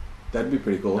hair. That'd be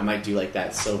pretty cool. I might do like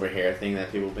that silver hair thing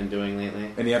that people have been doing lately.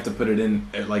 And you have to put it in,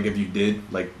 like if you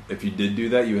did do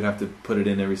that, you would have to put it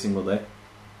in every single day.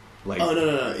 Like,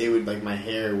 no! It would like my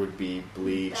hair would be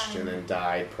bleached and then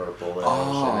dyed purple.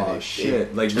 Oh and then shit!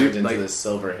 It like turns into this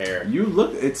silver hair. You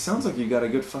look. It sounds like you got a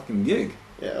good fucking gig.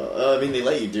 Yeah, I mean they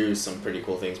let you do some pretty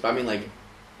cool things, but I mean like,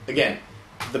 again,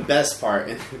 the best part.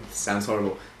 And it sounds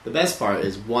horrible. The best part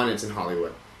is one, it's in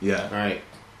Hollywood. Yeah. All right.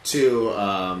 Two,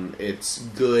 it's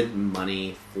good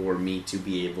money for me to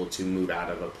be able to move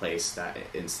out of a place that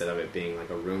instead of it being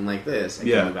like a room like this, I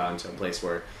can move out into a place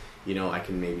where, you know, I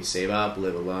can maybe save up,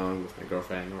 live alone with my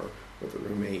girlfriend or with a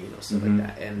roommate, you know, stuff like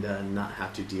that, and not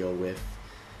have to deal with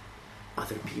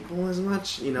other people as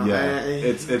much, you know. Yeah,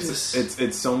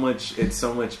 it's so much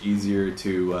easier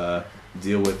to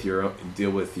deal with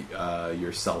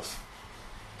yourself.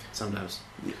 Sometimes.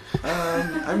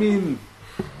 I mean,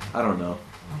 I don't know.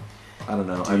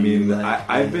 I mean,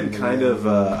 I've been kind of.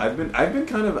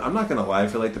 I'm not gonna lie.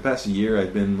 For like the past year,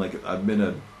 I've been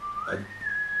a.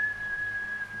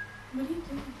 What are you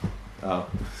doing? Oh,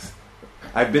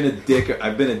 I've been a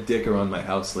dick around my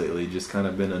house lately. Just kind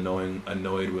of been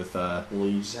annoyed with. Well,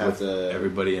 you just have to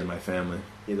everybody in my family.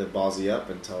 Either ballsy up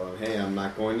and tell them, "Hey, I'm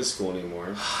not going to school anymore,"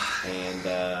 and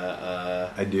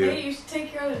I do. Hey, you should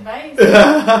take your own advice.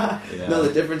 No,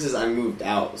 the difference is I moved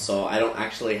out, so I don't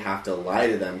actually have to lie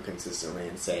to them consistently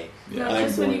and say. No,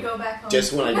 just when you go back home.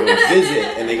 Just when I go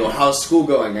visit, and they go, "How's school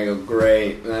going?" I go,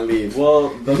 "Great," and I leave. Well,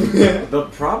 the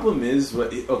problem is,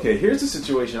 okay, here's the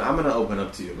situation. I'm going to open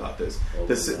up to you about this.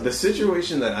 The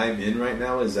situation that I'm in right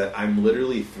now is that I'm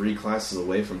literally 3 classes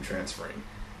away from transferring.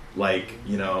 Like,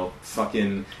 you know,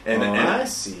 fucking... And I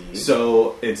see.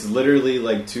 So, it's literally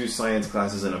like 2 science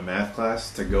classes and a math class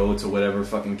to go to whatever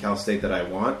fucking Cal State that I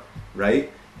want,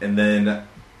 right? And then,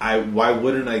 why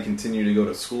wouldn't I continue to go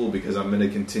to school? Because I'm going to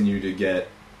continue to get,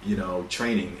 you know,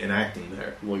 training and acting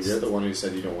there. Well, you're the one who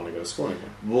said you don't want to go to school anymore.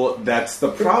 Well, that's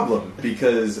the problem.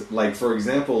 Because, like, for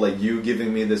example, like, you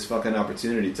giving me this fucking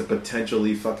opportunity to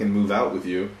potentially fucking move out with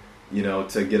you, you know,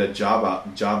 to get a job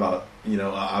out, you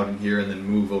know, out in here and then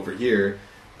move over here.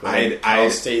 Cal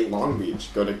State Long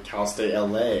Beach. Go to Cal State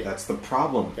LA. That's the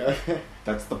problem.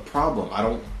 That's the problem. I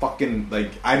don't fucking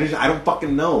I don't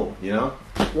fucking know, you know.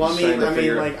 Well,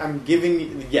 like I'm giving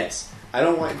you I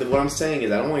don't want. What I'm saying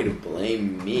is I don't want you to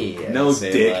blame me. No,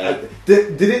 dick. Like,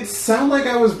 did it sound like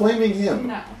I was blaming him?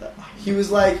 No. He was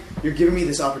like, "You're giving me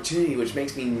this opportunity, which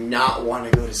makes me not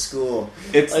want to go to school."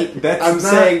 It's like, that's I'm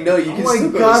not, saying no. You can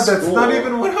still go to school. Oh my god, that's not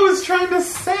even what I was trying to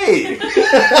say.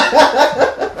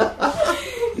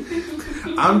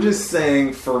 I'm just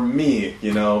saying, for me,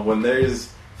 you know, when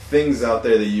there's things out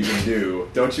there that you can do,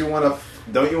 don't you want to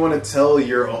tell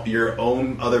your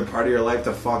own other part of your life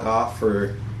to fuck off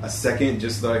for a second,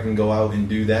 just so that I can go out and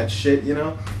do that shit? You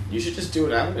know, you should just do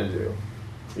what I'm gonna do.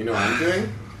 You know what I'm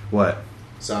doing? What?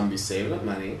 So I'm going to be saving up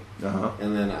money,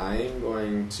 and then I am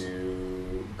going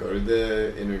to go to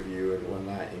the interview and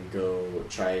whatnot and go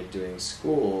try doing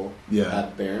school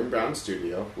at Baron Brown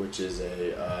Studio, which is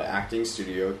a acting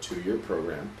studio 2-year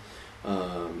program.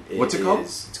 What's it called?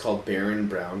 It's called Baron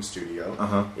Brown Studio.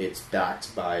 It's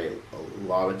backed by a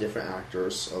lot of different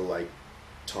actors, like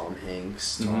Tom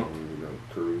Hanks, Tom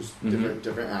Cruise,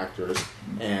 different actors,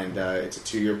 and it's a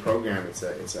 2-year program. It's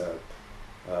a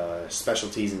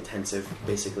specialties intensive,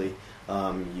 basically.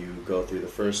 You go through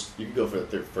you can go for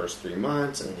the first 3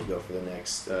 months, and then you go for the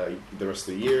rest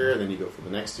of the year, and then you go for the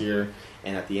next year,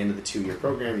 and at the end of the 2-year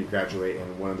program, you graduate,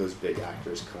 and one of those big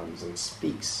actors comes and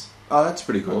speaks. Oh, that's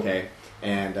pretty cool. Okay,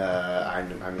 and I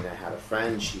had a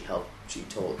friend. She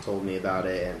told me about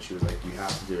it, and she was like, "You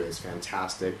have to do it. It's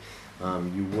fantastic."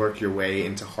 You work your way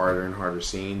into harder and harder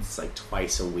scenes. It's like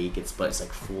twice a week. It's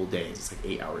like full days. It's like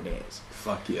 8-hour days.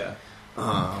 Fuck yeah.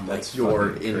 That's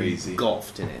you're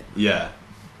engulfed in it. Yeah.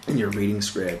 And you're reading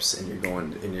scripts, and you're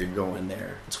going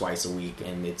there twice a week,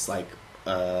 and it's like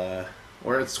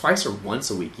or it's twice or once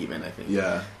a week even, I think.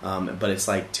 Yeah. But it's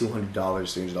like $200,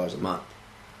 $300 a month.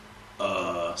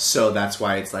 So that's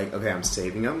why it's like, okay, I'm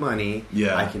saving up money.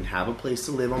 Yeah. I can have a place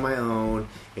to live on my own.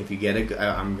 If you get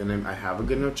I have a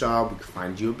good enough job. We can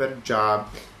find you a better job.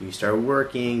 You start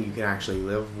working. You can actually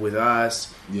live with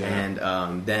us. Yeah.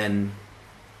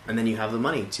 And then you have the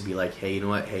money to be like, hey, you know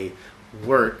what? Hey,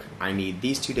 work. I need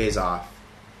these 2 days off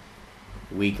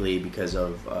weekly because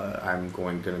of I'm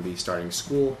going to be starting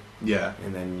school. Yeah.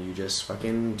 And then you just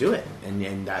fucking do it.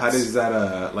 And that's... How does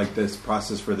that, like this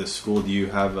process for this school, do you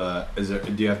have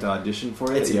do you have to audition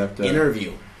for it? It's an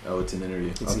interview. Oh, it's an interview.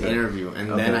 It's an interview. And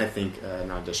then I think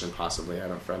an audition possibly.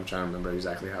 I'm trying to remember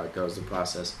exactly how it goes, the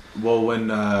process. Well,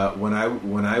 when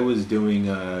I was doing,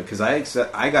 because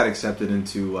I got accepted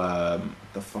into,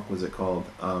 the fuck was it called?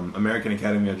 American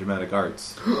Academy of Dramatic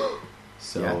Arts.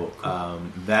 So,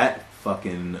 that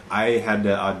fucking, I had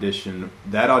to audition.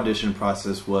 That audition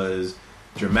process was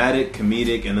dramatic,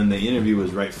 comedic, and then the interview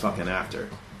was right fucking after.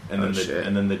 And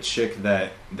then the chick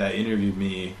that interviewed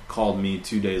me called me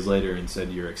 2 days later and said,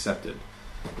 you're accepted.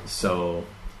 So,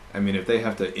 I mean, if they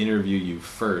have to interview you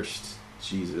first,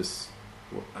 Jesus.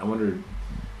 I wonder,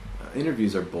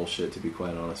 interviews are bullshit, to be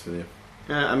quite honest with you.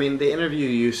 I mean, they interview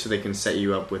you so they can set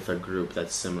you up with a group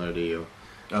that's similar to you.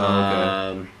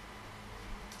 Oh, okay.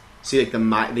 See, like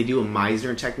they do a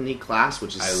Meisner technique class,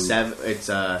 which is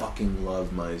fucking love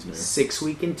Meisner.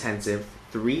 6-week intensive,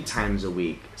 3 times a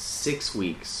week, 6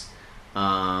 weeks.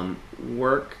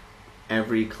 Work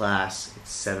every class.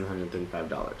 It's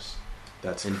 $735.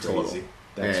 That's in crazy. Total.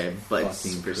 That's but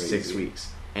fucking for crazy. 6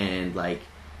 weeks, and like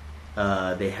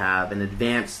they have an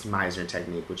advanced Meisner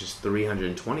technique, which is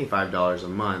 $325 a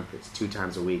month. It's 2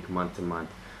 times a week, month to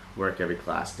month. Work every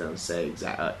class. Doesn't say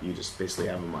exact. You just basically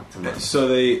have a month to month. So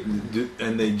they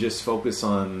just focus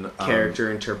on character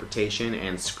interpretation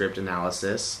and script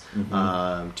analysis.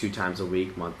 2 times a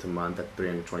week, month to month, at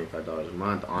 $325 a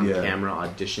month. On camera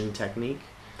audition technique.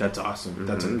 That's awesome.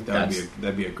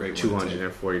 That'd be a great one.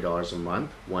 $240 a month,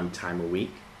 1 time a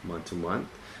week, month to month.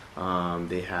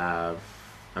 They have.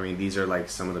 I mean, these are like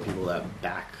some of the people that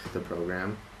back the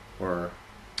program. Or.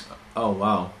 Oh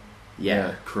wow.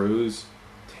 Yeah. Cruise.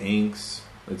 Hanks,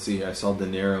 let's see, I saw De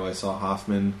Niro, I saw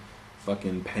Hoffman,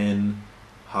 fucking Penn,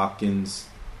 Hopkins,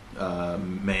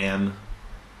 Mann,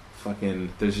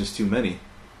 fucking, there's just too many.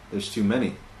 There's too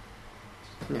many.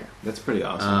 Yeah. That's pretty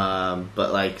awesome.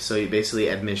 But like, so you basically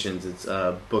admissions, it's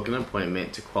book an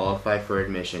appointment. To qualify for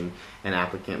admission, an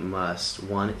applicant must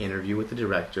 1, interview with the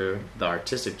director, the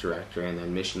artistic director, and the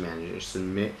admission manager,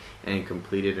 submit and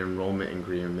completed enrollment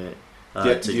agreement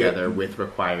together with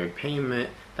required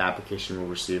payment. The application will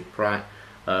receive prompt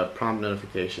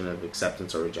notification of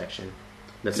acceptance or rejection.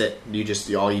 That's it.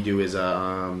 All you do is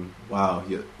wow.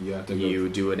 You have to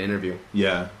do an interview.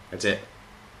 Yeah, that's it.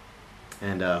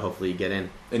 And hopefully you get in.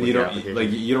 And you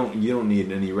don't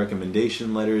need any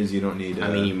recommendation letters. You don't need.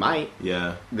 I mean, you might.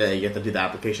 Yeah. You have to do the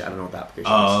application. I don't know what the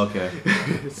application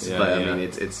is. Oh, okay. I mean,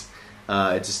 it's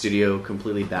a studio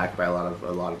completely backed by a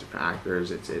lot of different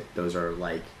actors.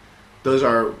 Those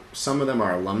are, some of them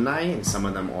are alumni, and some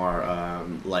of them are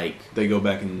they go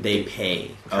back and they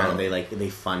pay. They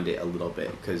fund it a little bit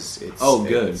because it's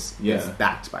it's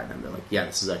backed by them. They're like, yeah,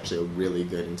 this is actually a really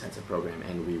good intensive program,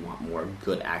 and we want more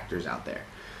good actors out there.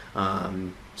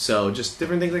 So just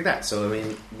different things like that. So I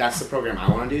mean, that's the program I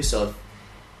want to do. So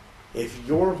if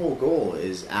your whole goal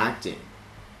is acting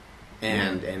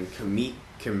and comedy,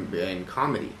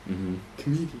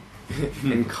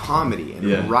 and comedy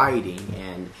and writing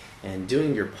and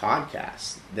doing your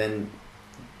podcast, then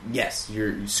yes,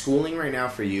 your schooling right now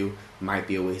for you might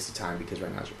be a waste of time because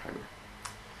right now is your primary.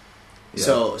 Yeah.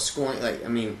 So schooling, like, I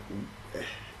mean,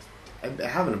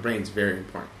 having a brain is very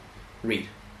important. Read.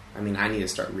 I mean, I need to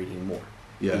start reading more.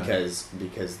 Yeah. Because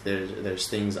there's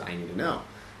things I need to know.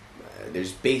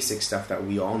 There's basic stuff that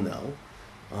we all know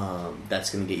that's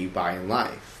going to get you by in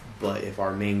life. But if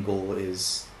our main goal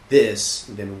is this,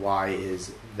 then why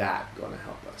is that going to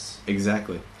help us?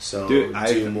 Exactly. So, dude,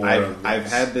 I've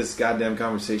had this goddamn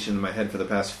conversation in my head for the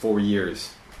past 4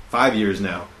 years. 5 years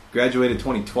now. Graduated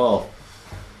 2012.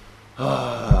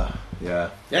 Yeah.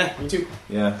 Yeah, me too.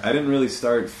 Yeah, I didn't really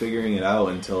start figuring it out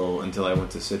until I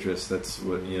went to Citrus. That's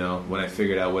what, when I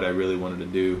figured out what I really wanted to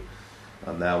do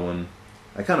on that one.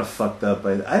 I kind of fucked up.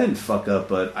 I didn't fuck up,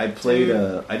 but I played.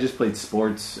 I just played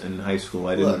sports in high school.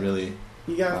 I didn't really.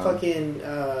 You got fucking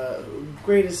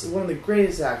one of the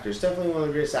greatest actors. Definitely one of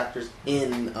the greatest actors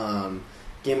in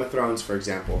Game of Thrones, for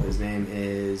example. His name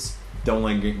is. Don't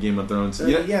like Game of Thrones.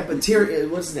 Yeah, but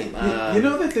what's his name? You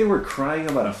know that they were crying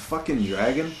about a fucking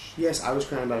dragon? Yes, I was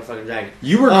crying about a fucking dragon.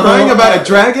 You were crying about a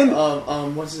dragon?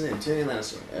 What's his name? Tyrion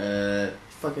Lannister.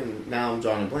 Fucking, now I'm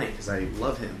drawing a blank because I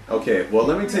love him. Okay, well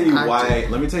let me tell you why.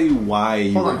 Let me tell you why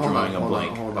you were drawing a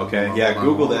blank. Okay,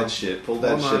 Google that shit. Pull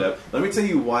that shit up. Let me tell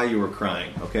you why you were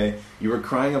crying. Okay, you were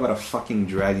crying about a fucking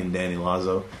dragon, Danny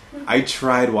Lazo. I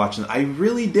tried watching. I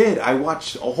really did. I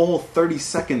watched a whole 30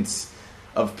 seconds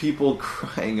of people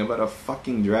crying about a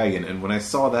fucking dragon, and when I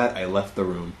saw that, I left the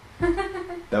room.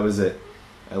 That was it.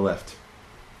 I left.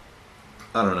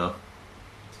 I don't know.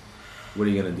 What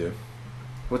are you gonna do?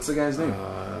 What's the guy's name?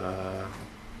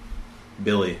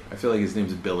 Billy. I feel like his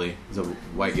name's Billy. He's a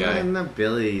white guy. Not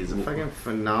Billy. He's a fucking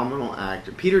phenomenal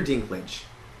actor. Peter Dinklage.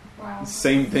 Wow.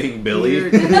 Same thing, Billy.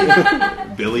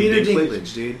 Peter Billy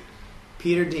Dinklage, dude.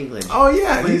 Peter Dinklage. Oh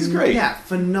yeah, he's great. Yeah,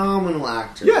 phenomenal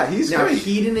actor. Yeah, he's now, great.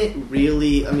 He didn't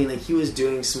really. I mean, like he was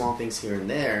doing small things here and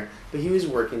there, but he was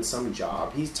working some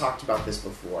job. He's talked about this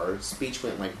before. His speech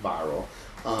went like viral,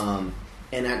 and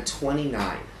at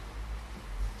 29,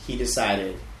 he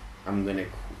decided, I'm gonna.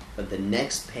 But the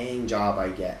next paying job I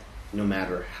get, no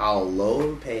matter how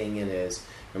low paying it is,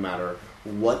 no matter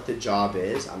what the job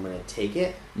is, I'm gonna take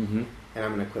it, and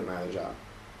I'm gonna quit my other job.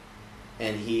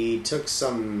 And he took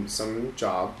some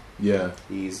job. Yeah.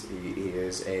 He is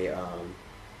a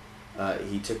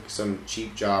he took some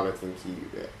cheap job. I think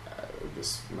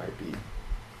this might be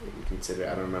considered.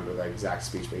 I don't remember the exact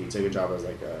speech, but he took a job as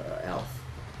like a elf.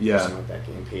 Yeah. Or something like that,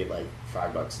 getting paid like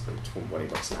 $5 or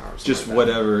 $20 an hour. Just like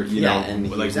whatever, you know, and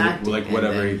he like was acting, like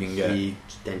whatever he can get.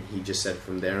 Then he just said,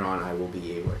 from there on, I will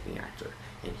be a working actor,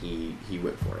 and he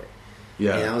went for it.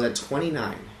 Yeah. And I was at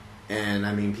 29, and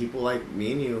I mean, people like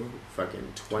me and you,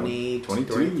 fucking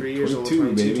 23 years old,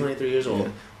 23 years old.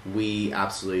 Yeah. We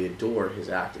absolutely adore his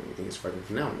acting. We think he's fucking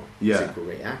phenomenal. Yeah. He's a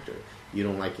great actor. You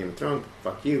don't like Game of Thrones?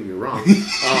 Fuck you. You're wrong.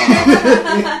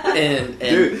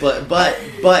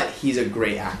 But he's a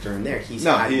great actor in there. He's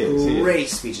had great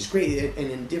speeches, great,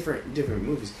 and in different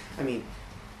movies. I mean,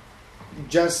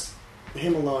 just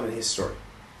him alone and his story.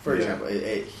 For example,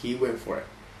 he went for it,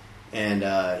 and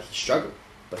he struggled,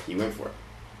 but he went for it.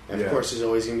 And of course, there's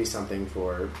always going to be something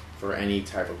for any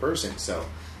type of person. So,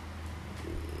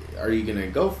 are you going to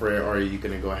go for it, or are you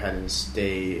going to go ahead and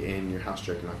stay in your house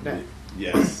jerking off dead?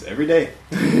 Yes, every day.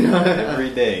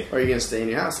 Every day. Or are you going to stay in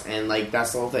your house? And, like,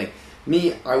 that's the whole thing.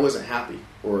 Me, I wasn't happy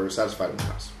or satisfied in my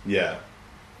house. Yeah.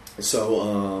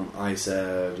 So, I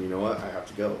said, you know what? I have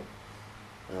to go.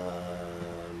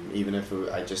 Even if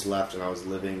I just left and I was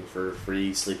living for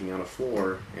free, sleeping on a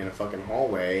floor in a fucking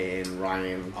hallway in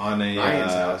Ryan's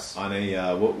house. On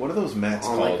a, what are those mats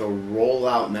called? On, like, a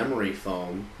roll-out memory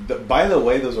foam. By the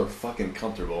way, those are fucking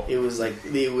comfortable. It was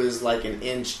like an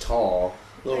inch tall.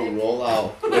 Little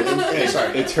rollout.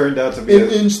 It turned out to be an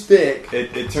inch thick.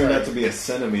 It turned out to be a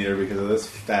centimeter because of this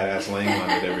fat ass laying on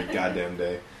it every goddamn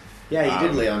day. Yeah, you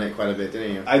did lay on it quite a bit,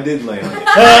 didn't you? I did lay on it.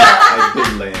 I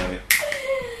did lay on it.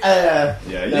 Yeah,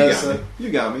 you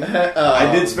got me.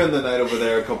 I did spend the night over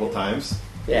there a couple times.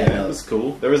 Yeah, it was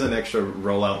cool. There was an extra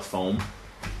rollout foam.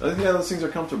 Yeah, those things are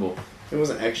comfortable. It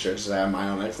wasn't extra, just I had mine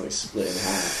on accidentally split in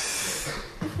half.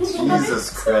 Jesus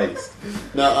Christ.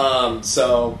 No,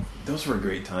 so those were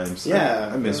great times. Yeah,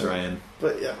 I miss Ryan.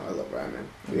 But yeah, I love Ryan, man.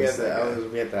 We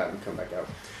had that and come back out.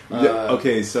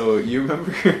 Okay, so you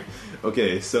remember?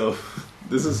 Okay, so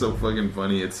this is so fucking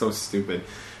funny. It's so stupid.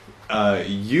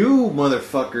 You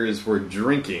motherfuckers were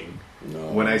drinking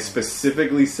when I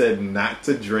specifically said not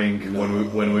to drink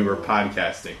when we were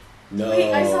podcasting. No.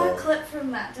 Wait, I saw a clip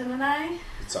from that, didn't I?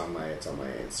 It's on my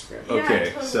Instagram. Okay,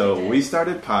 yeah, totally so we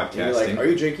started podcasting. You're like, are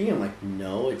you drinking? I'm like,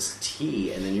 no, it's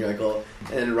tea. And then you're like, oh,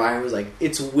 and then Ryan was like,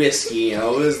 it's whiskey. And I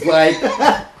was like,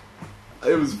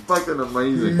 it was fucking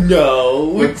amazing.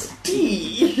 No, it's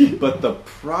tea. But the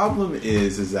problem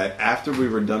is that after we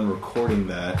were done recording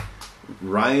that,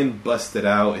 Ryan busted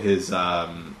out his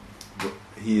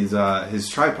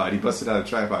tripod. He busted out a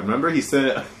tripod. Remember, he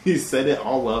set it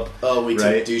all up. Oh, we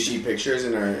took douchey pictures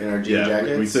in our jean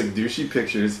jackets. We took douchey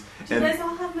pictures. Do you guys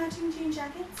all have matching jean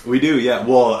jackets? We do, yeah.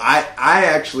 Well, I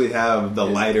actually have the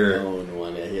lighter. Own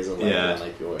one. Yeah, he has a lighter one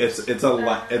like yours. It's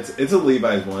a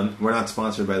Levi's one. We're not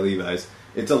sponsored by Levi's.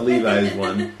 It's a Levi's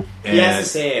one. And he has to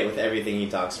say it with everything he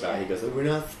talks about. He goes, we're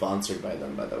not sponsored by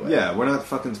them, by the way. Yeah, we're not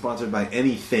fucking sponsored by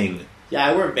anything. Yeah,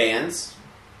 I wear Vans.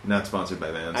 Not sponsored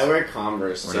by Vans. I wear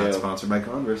Converse, We're not sponsored by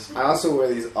Converse. I also wear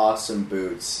these awesome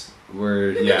boots.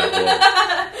 It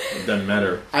doesn't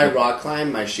matter. I rock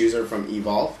climb. My shoes are from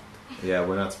Evolve. Yeah,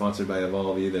 we're not sponsored by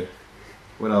Evolve either.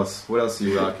 What else? What else do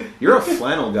you rock? You're a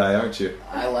flannel guy, aren't you?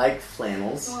 I like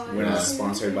flannels. We're not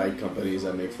sponsored by companies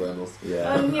that make flannels.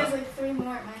 Yeah. He has like 3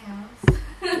 more at my house.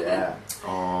 Yeah.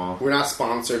 Aww. We're not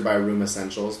sponsored by Room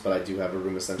Essentials, but I do have a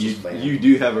Room Essentials fan. You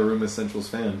do have a Room Essentials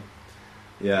fan.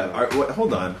 Yeah. All right,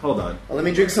 hold on. Oh, let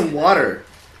me drink some water.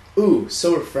 Ooh,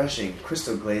 so refreshing.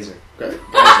 Crystal Glazer.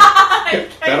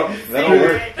 That'll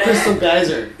work. Crystal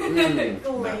Geyser.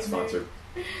 Not sponsored.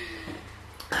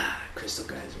 Crystal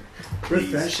Geyser.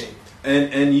 Refreshing.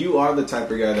 And you are the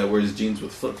type of guy that wears jeans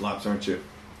with flip flops, aren't you?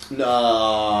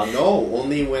 No.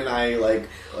 Only when I like.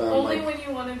 Only when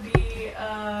you want to be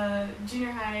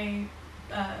junior high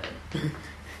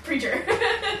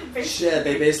preacher. Shit,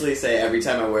 they basically say every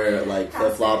time I wear like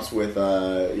flip flops with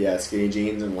skinny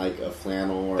jeans and like a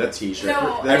flannel or a t-shirt.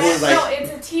 No,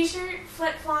 it's a t-shirt,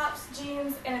 flip flops,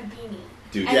 jeans, and a beanie.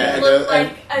 Dude, and you look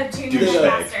like a junior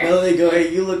high pastor. No, they go,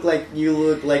 hey, you look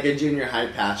like a junior high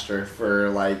pastor for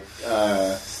like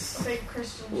big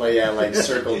Christian. Like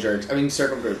circle jerks. I mean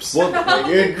circle groups. Well,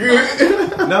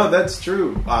 no, that's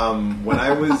true. When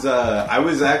I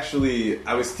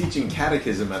was teaching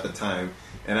catechism at the time,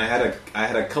 and I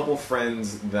had a couple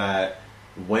friends that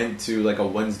went to like a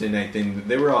Wednesday night thing.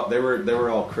 They were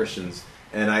all Christians.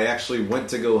 And I actually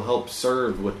went to go help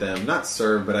serve with them. Not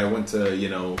serve, but I went to,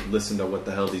 listen to what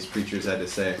the hell these preachers had to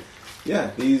say.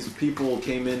 Yeah, these people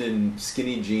came in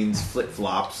skinny jeans,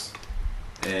 flip-flops,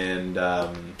 and,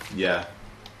 yeah.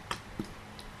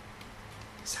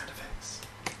 Sound effects.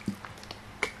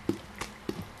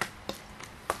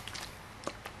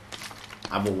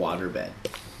 I have a waterbed.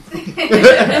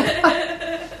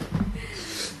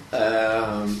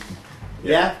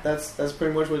 Yeah, that's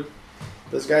pretty much what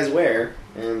those guys wear.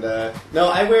 And no,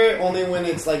 I wear it only when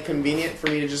it's like convenient for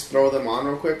me to just throw them on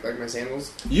real quick, like my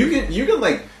sandals. You can do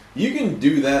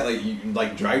that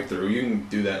like drive through. You can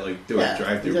do that like a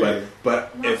drive through, exactly.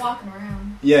 but I'm not walking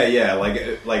around. Yeah, like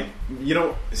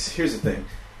here's the thing.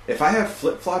 If I have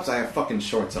flip flops, I have fucking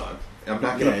shorts on. I'm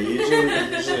not gonna.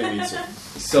 Usually me too.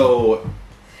 So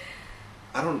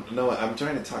I don't know. I'm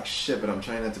trying to talk shit, but I'm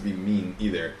trying not to be mean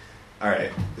either. All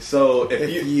right. So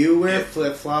if you wear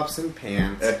flip flops and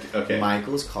pants, okay.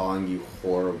 Michael's calling you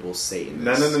horrible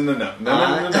Satanist. No.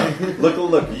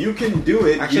 Look. You can do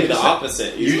it. Actually, the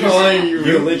opposite. He's calling you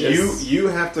religious. You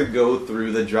have to go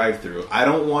through the drive-through. I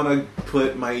don't want to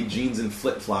put my jeans and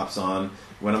flip flops on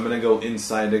when I'm going to go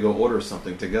inside to go order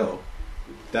something to go.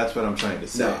 That's what I'm trying to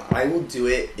say. No, I will do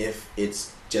it if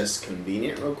it's just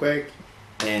convenient, real quick,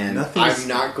 and I'm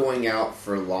not going out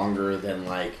for longer than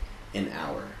like an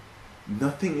hour.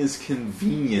 Nothing is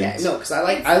convenient. Yeah, no, because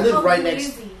I live right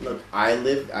next. Look, I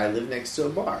live next to a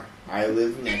bar. I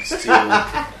live next to.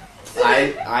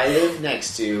 I live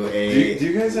next to a. Do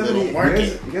you guys have any?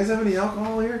 Market. You guys have any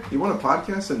alcohol here? You want a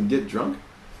podcast and get drunk?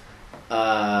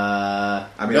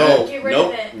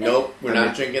 Nope. We're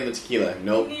not drinking the tequila.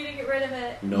 Nope. You need to get rid of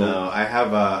it. Nope. No, I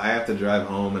have to drive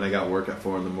home, and I got work at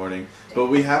 4 a.m. But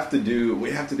we have to do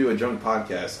a drunk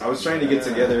podcast. I was trying to get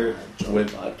together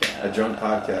with a drunk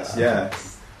podcast. Yeah,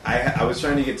 I was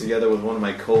trying to get together with one of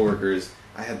my coworkers.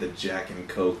 I had the Jack and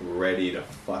Coke ready to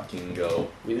fucking go.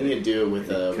 We need to do it with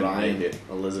Ryan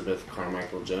Elizabeth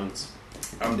Carmichael Jones.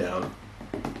 I'm down.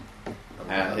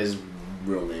 His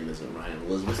real name isn't Ryan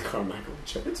Elizabeth Carmichael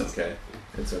Jones. It's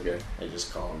okay. I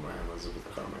just call him Ryan Elizabeth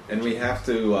Carmichael. And we have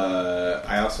to.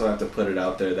 I also have to put it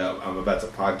out there that I'm about to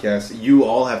podcast. You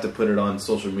all have to put it on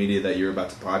social media that you're about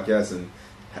to podcast, and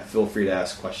feel free to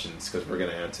ask questions because we're going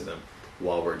to answer them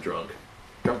while we're drunk.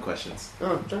 Drunk questions.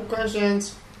 Oh, drunk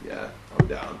questions. Yeah, I'm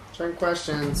down. Drunk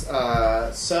questions.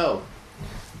 So.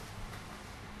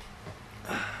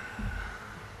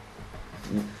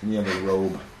 You have a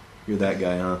robe. You're that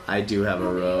guy, huh? I do have a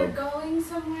robe. We were going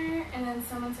somewhere, and then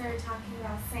someone started talking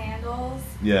about sandals.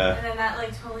 Yeah. And then that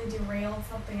totally derailed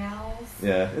something else.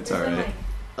 Yeah, it's alright.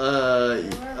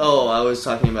 I was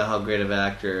talking about how great of an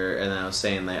actor, and I was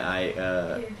saying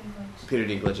that Peter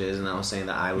Dinklage is, and I was saying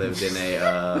that I lived in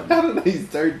a. How did he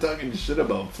start talking shit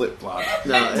about flip flops?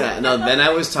 No. Then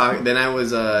I was talking. Then I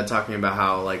was talking about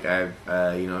how like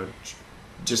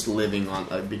just living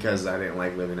on because I didn't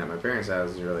like living at my parents'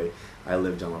 house. I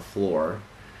lived on a floor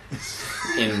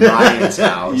in Ryan's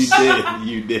house.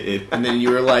 You did. And then you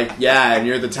were like, yeah, and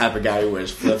you're the type of guy who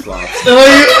wears flip-flops.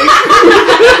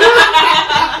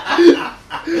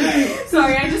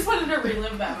 Sorry, I just wanted to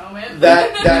relive that moment.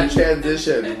 That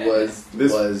transition was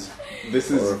this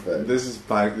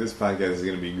podcast is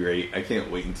going to be great. I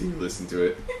can't wait until you listen to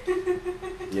it.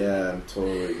 Yeah, I'm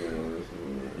totally going to listen to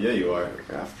it. Yeah, you are.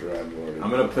 After I'm ordered. I'm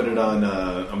going to put it on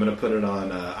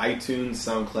iTunes,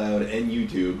 SoundCloud, and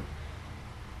YouTube.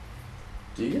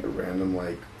 Do you get random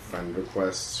friend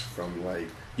requests from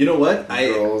you know what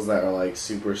girls that are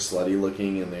super slutty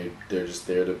looking and they're just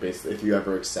there to basically, if you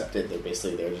ever accept it, they're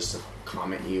basically there just to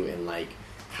comment you in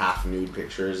half nude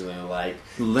pictures and they're like,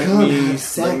 let me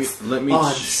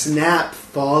on Snap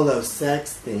follow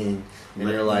sex thing. And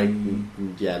you're like,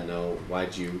 yeah, no,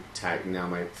 why'd you tag now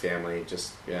my family?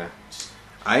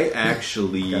 I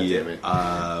actually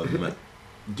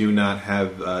do not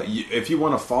have... if you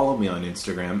want to follow me on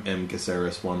Instagram,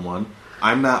 mcaceres11,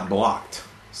 I'm not blocked.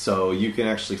 So you can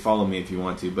actually follow me if you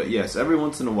want to. But yes, every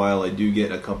once in a while I do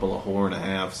get a couple of whore and a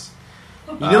halves.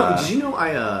 Did you know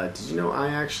I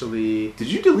actually... Did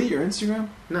you delete your Instagram?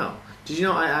 No. Did you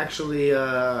know I actually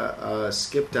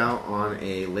skipped out on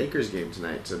a Lakers game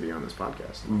tonight to be on this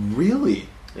podcast? Really?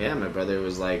 Yeah, my brother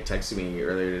was like texting me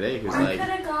earlier today. He was I like, could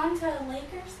have gone to a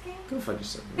Lakers game. "Go fuck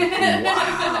yourself."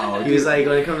 Wow. He was like,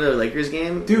 "Want to come to a Lakers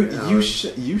game, Dude, you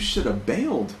should have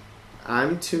bailed.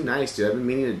 I'm too nice, dude. I've been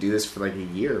meaning to do this for like a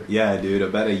year. Yeah, dude,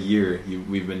 about a year.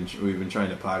 We've been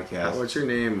trying to podcast. What's your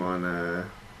name on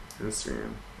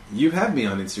Instagram? You have me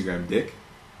on Instagram, Dick.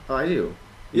 Oh, I do.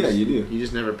 Yeah, you do. You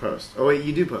just never post. Oh wait,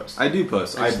 you do post. I do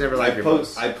post. I just never like your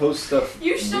posts. I post stuff.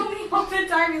 You show me all the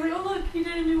time. You're like, oh look, you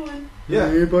did a new one.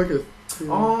 Yeah. Bucket.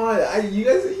 Oh, you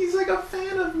guys. He's like a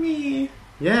fan of me.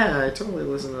 Yeah, I totally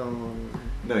listen to all.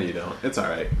 No, you don't. It's all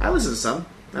right. I listen to some.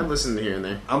 I've listened to here and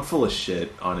there. I'm full of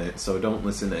shit on it, so don't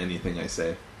listen to anything I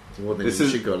say. Well, then you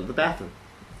should go to the bathroom.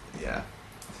 Yeah.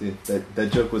 See,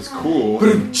 that joke was cool.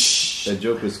 That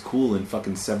joke was cool in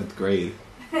fucking 7th grade.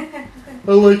 I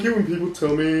like it when people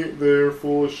tell me they're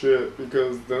full of shit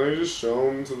because then I just show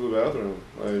them to the bathroom.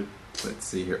 Like, let's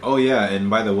see here. Oh yeah, and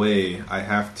by the way, I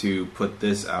have to put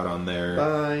this out on there.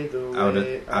 By the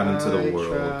way, out into the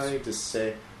world. I tried to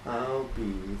say I'll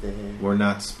be there. We're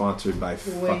not sponsored by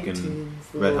fucking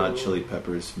Red Hot Chili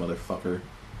Peppers, motherfucker.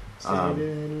 See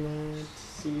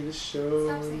the show.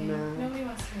 Stop singing. Nobody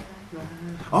wants to hear that.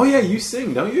 Oh yeah, you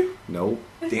sing, don't you? Nope.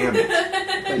 Damn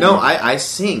it. No, I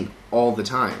sing all the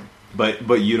time.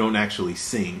 But you don't actually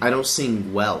sing. I don't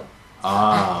sing well.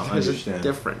 Ah, I There's understand. a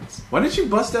difference. Why didn't you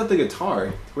bust out the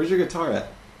guitar? Where's your guitar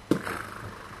at?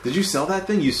 Did you sell that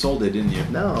thing? You sold it, didn't you?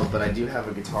 No, but I do have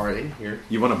a guitar in here.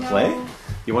 You want to play?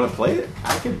 You want to play it?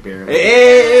 I can barely.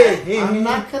 Hey! I'm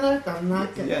not gonna.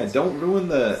 Yeah, don't ruin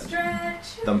the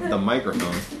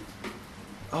microphone.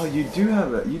 Oh, you do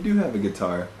have a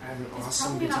guitar. I have an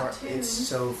awesome guitar. It's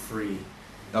so free.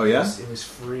 Oh yeah? It was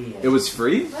free. It was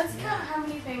free? Let's count how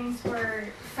many things were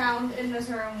found in this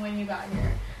room when you got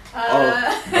here.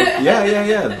 Yeah.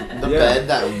 The bed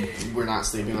that we're not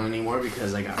sleeping on anymore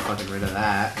because I got fucking rid of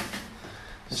that.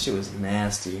 That shit was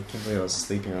nasty. I can't believe I was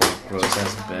sleeping on a gross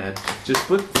ass bed. Just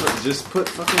put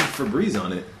fucking Febreze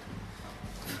on it.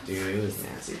 Dude, it was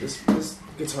nasty. This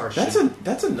guitar.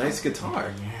 That's a nice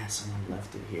guitar. Yeah, someone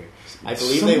left it here. I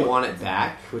believe they want it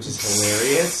back, which is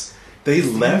hilarious. They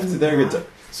left their guitar.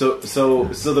 So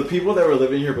the people that were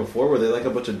living here before, were they like a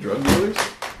bunch of drug dealers?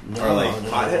 No, or like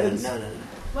potheads? No.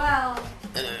 Well,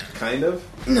 kind of.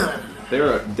 No.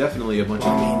 There are definitely a bunch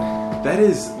of. That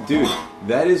is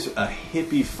a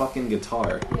hippie fucking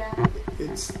guitar. yeah.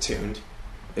 It's tuned.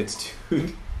 It's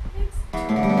tuned.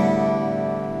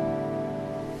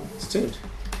 It's tuned.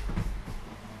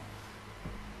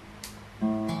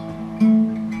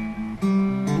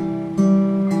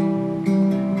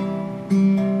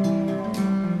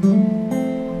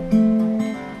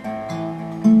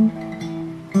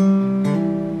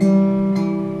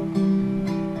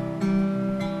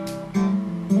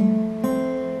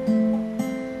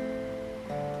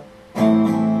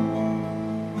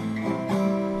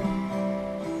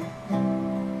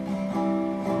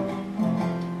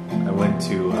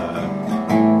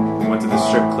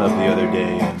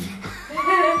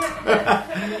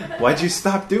 Why'd you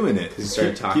stop doing it? Because you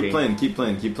started talking. Keep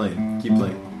playing.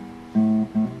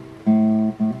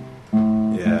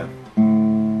 Yeah.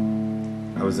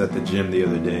 I was at the gym the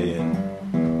other day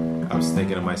and I was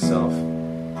thinking to myself,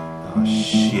 oh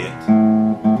shit,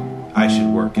 I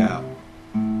should work out.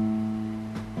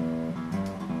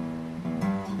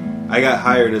 I got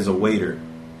hired as a waiter.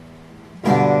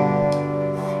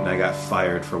 And I got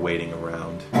fired for waiting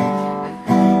around.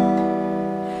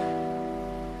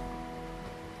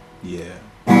 Yeah.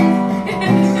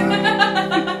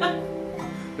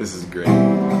 This is great. I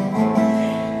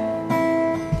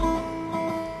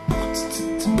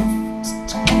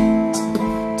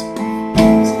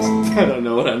don't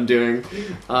know what I'm doing.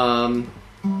 I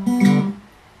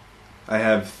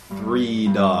have 3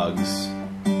 dogs,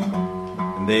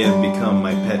 and they have become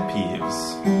my pet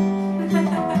peeves.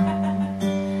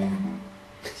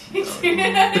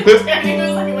 Jeremy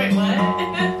was like, wait, what?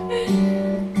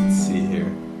 Let's see here.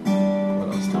 What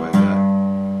else do I got?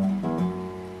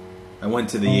 I went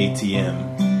to the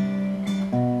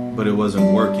ATM, but it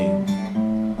wasn't working,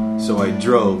 so I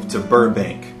drove to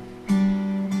Burbank.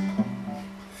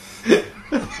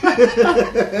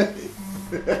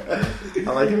 I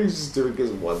like how he's just doing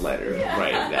his one-liner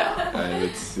right now. Alright,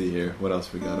 let's see here. What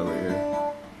else we got over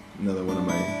here? Another one of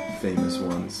my famous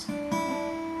ones.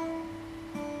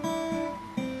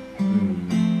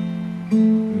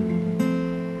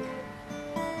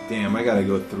 Damn, I gotta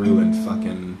go through and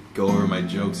fucking go over my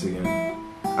jokes again.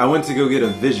 I went to go get a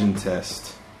vision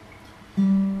test,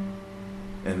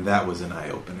 and that was an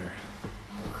eye-opener.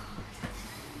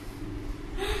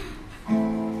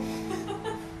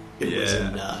 was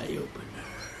an eye-opener.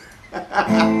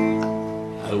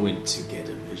 I went to get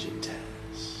a vision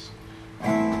test.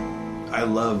 I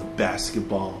love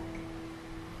basketball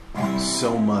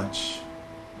so much.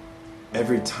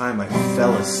 Every time I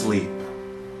fell asleep,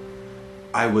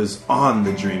 I was on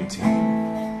the dream team.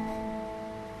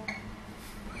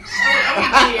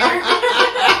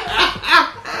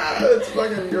 That's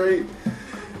fucking great.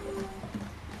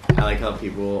 I like how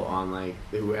people on like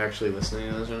who are actually listening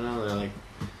to this right now, they're like,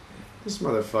 this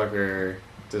motherfucker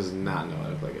does not know how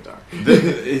to play guitar.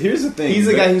 Here's the thing. He's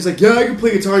the guy who's like, yeah, I can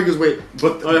play guitar. He goes, wait,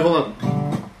 but hold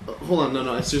on,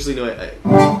 no, I seriously know.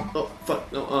 Oh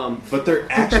fuck, no. But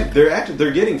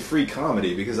they're getting free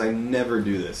comedy because I never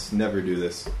do this.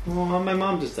 Well, my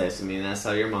mom just texted me, and that's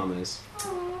how your mom is.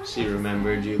 Aww. She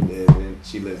remembered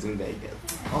she lives in Vegas.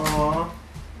 Aww.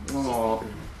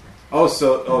 Oh,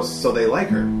 so they like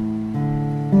her.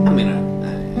 I mean,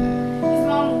 His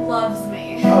mom loves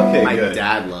me. Okay, my good.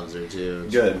 dad loves her too.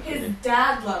 Good. His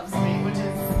dad loves me, which is,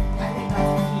 I think that's a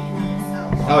key in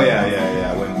itself. Oh yeah.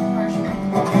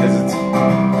 Because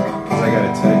I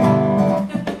gotta tell you.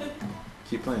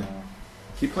 Keep playing.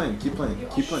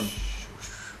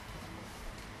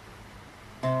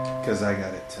 Because I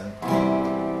gotta tell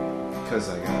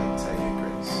you,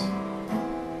 Grace.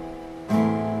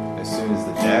 As soon as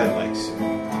the dad likes you,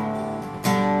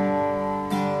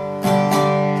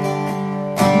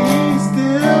 he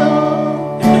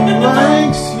still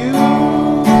likes you,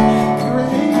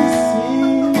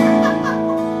 Gracie.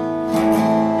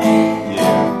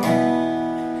 Yeah.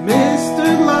 Mr.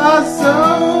 Lazo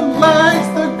likes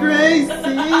the Gracie.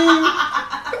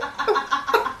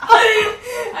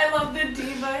 I love the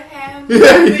diva hand.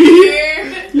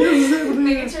 Yeah,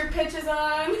 Making sure pitch is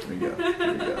on. Here we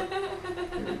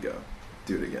go.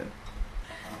 Do it again.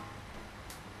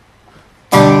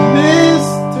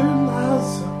 Mr.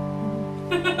 Lazo.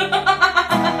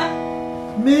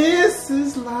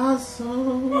 Mrs.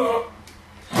 Lazo.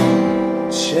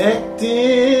 Checked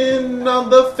in on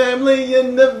the family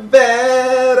in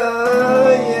Nevada.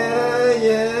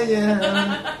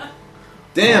 Yeah.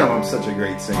 Damn, I'm such a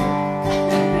great singer.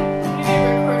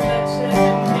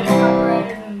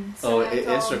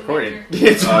 It's recorded.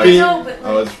 It's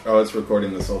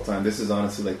recording this whole time. This is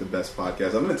honestly like the best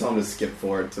podcast. I'm gonna tell them to skip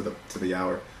forward to the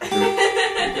hour.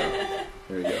 Here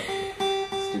we go.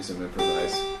 Let's do some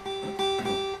improvise.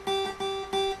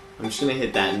 I'm just gonna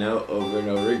hit that note over and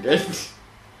over again.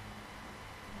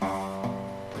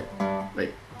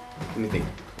 Wait, let me think.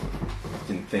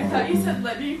 Didn't I think. thought you said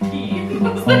let me pee. I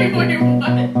was like, wait,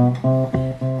 what?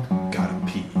 Gotta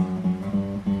pee.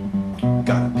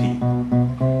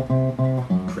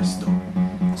 Crystal.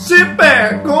 Sit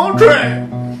back on track.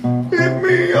 Hit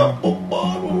me up a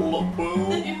bottle of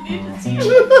booze. You need to see your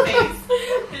face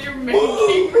that you're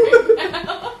making right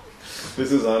now.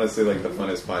 This is honestly like the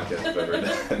funnest podcast I've ever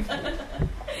done.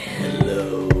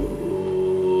 Hello.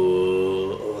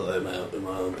 Oh, I'm out in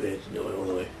my own pitch. No, all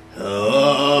the way.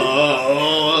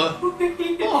 Oh.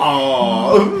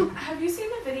 Have you seen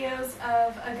the videos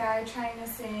of a guy trying to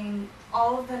sing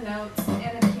all of the notes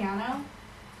in a piano?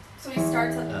 So he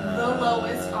starts at the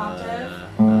lowest octave,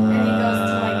 and he goes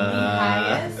to like the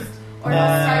highest, or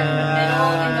he'll start in the middle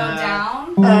and go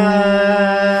down.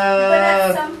 But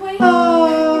at some point, you're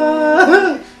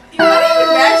not even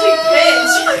matching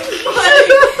pitch.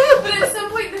 But at some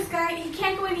point, this guy, he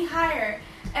can't go any higher,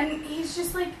 and he's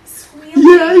just like squealing.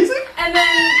 Yeah, he's like... And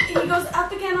then he goes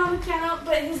up again on the piano,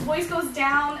 but his voice goes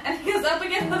down, and he goes up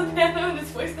again on the piano, and his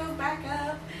voice goes back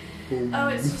up. Oh,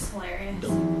 it's just hilarious.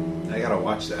 I gotta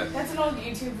watch that. That's an old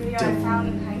YouTube video I found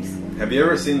in high school. Have you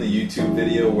ever seen the YouTube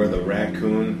video where the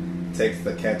raccoon takes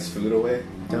the cat's food away?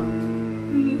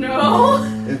 No.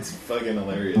 It's fucking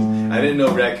hilarious. I didn't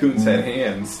know raccoons had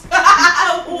hands.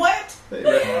 What?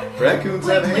 Raccoons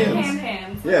have hands.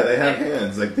 Hands. Yeah, they have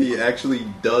hands. Like they actually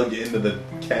dug into the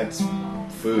cat's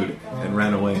food and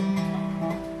ran away.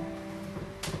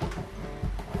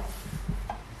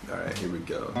 Alright, here we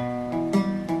go.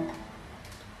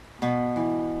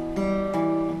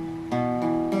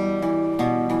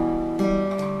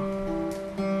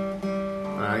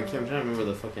 I'm trying to remember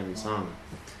the fucking song.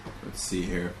 Let's see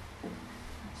here.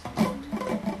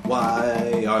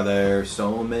 Why are there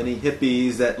so many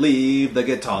hippies that leave the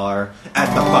guitar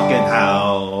at the fucking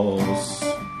house?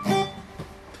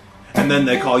 And then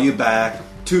they call you back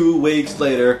 2 weeks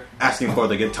later asking for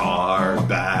the guitar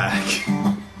back.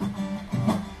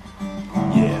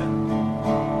 Yeah.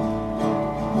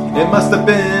 It must have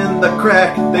been the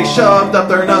crack they shoved up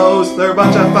their nose. They're a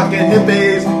bunch of fucking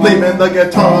hippies leaving the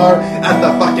guitar at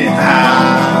the fucking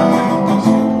house.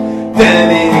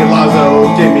 Danny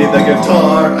Lazo gave me the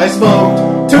guitar. I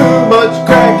smoked too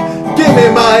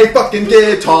my fucking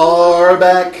guitar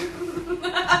back.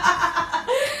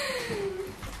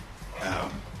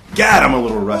 God, I'm a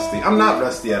little rusty. I'm not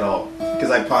rusty at all because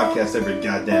I podcast every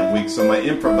goddamn week, so my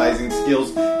improvising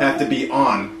skills have to be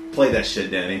on. Play that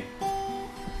shit, Danny.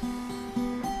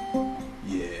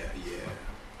 Yeah.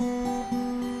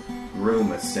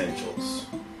 Room essentials.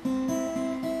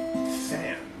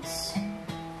 Fans.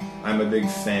 I'm a big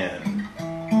fan.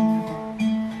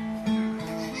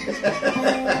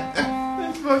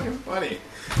 That's fucking funny.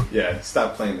 Yeah,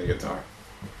 stop playing the guitar.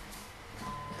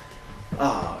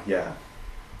 Oh, yeah.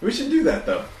 We should do that,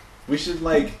 though. We should,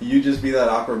 you just be that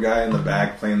awkward guy in the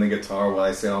back playing the guitar while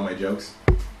I say all my jokes.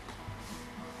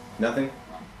 Nothing?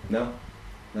 No?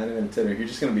 Not even a titter. You're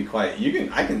just going to be quiet.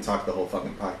 I can talk the whole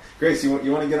fucking podcast. Grace, you want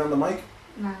to get on the mic?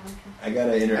 No, okay. I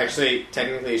gotta Actually,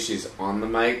 technically, she's on the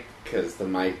mic because the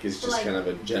mic is just kind of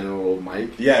a general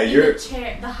mic. Yeah, you're... the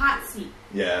chair, the hot seat.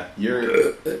 Yeah,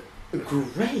 you're...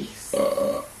 Grace.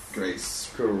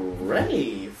 Grace.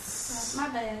 My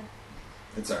bad.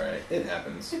 It's alright. It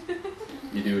happens.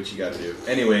 You do what you gotta do.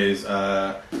 Anyways,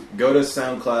 go to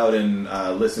SoundCloud and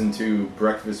listen to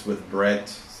Breakfast with Brett.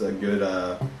 It's a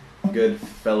good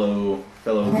fellow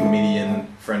comedian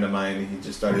friend of mine. He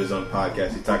just started his own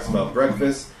podcast. He talks about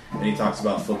breakfast and he talks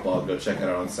about football. Go check it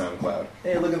out on SoundCloud.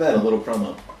 Hey, look at that. A little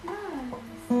promo.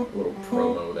 A little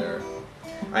promo there.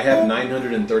 I have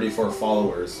 934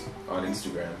 followers on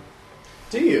Instagram.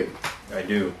 Do you? I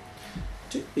do.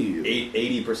 Do you?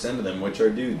 80% of them, which are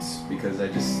dudes, because I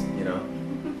just,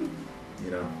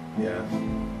 yeah.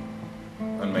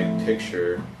 On my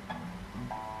picture,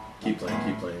 keep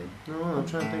playing. No, I'm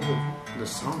trying to think of the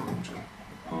song.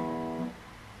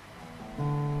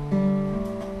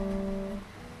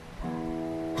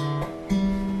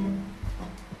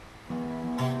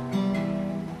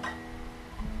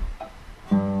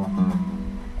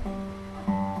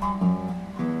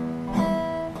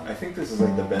 I think this is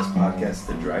the best podcast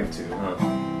to drive to, huh?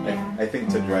 I think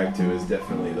To Drive To is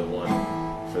definitely the one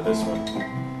for this one.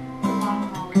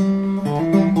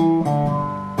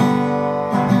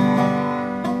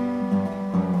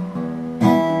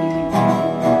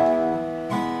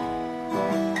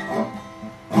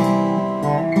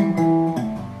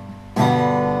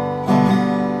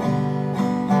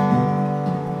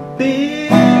 Big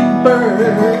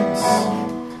birds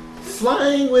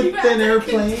flying with an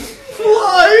airplane.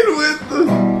 Flying with the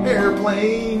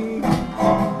airplane.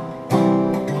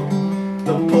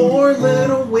 The poor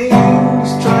little wings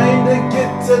trying to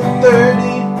get to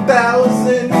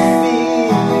 30,000 feet.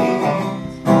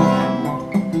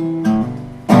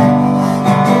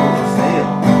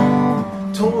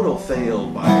 Total fail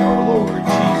by our Lord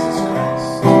Jesus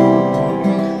Christ.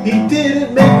 He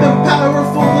didn't make them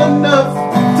powerful enough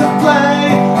to fly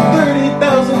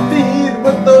 30,000 feet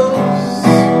with those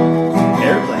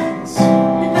airplanes.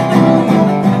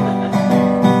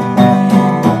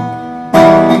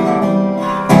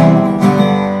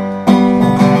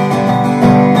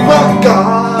 But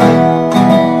God,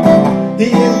 He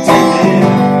intended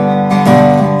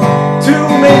to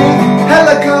make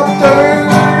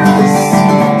helicopters.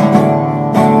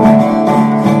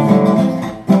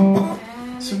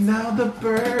 So now the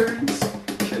birds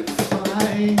can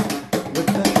fly with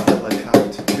the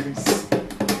helicopters.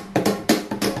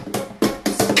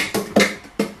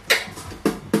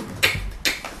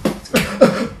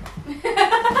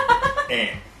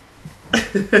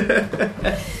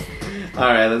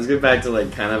 Alright, let's get back to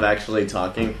kind of actually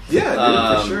talking. Yeah,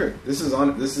 dude, for sure. This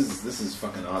is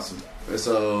fucking awesome.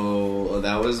 So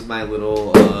that was my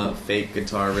little fake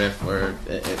guitar riff, where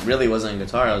it really wasn't a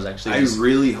guitar. I was actually just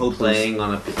really hope playing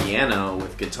on a piano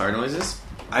with guitar noises.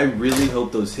 I really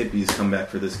hope those hippies come back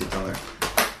for this guitar.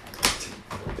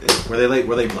 Were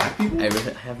they black people? I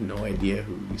have no idea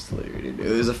who used to live here.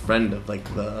 It was a friend of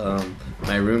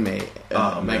my roommate,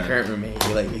 my current roommate.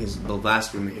 He's the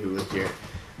last roommate who lived here,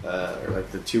 or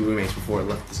the two roommates before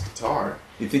left this guitar.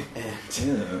 You think? And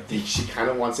she kind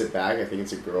of wants it back. I think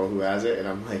it's a girl who has it, and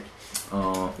I'm like,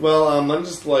 oh. Well, I'm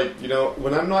just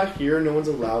when I'm not here, no one's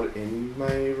allowed in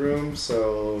my room,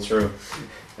 so True.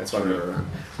 That's why I'm around.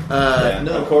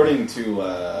 No. According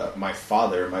to my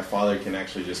father can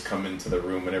actually just come into the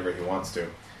room whenever he wants to.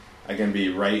 I can be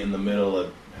right in the middle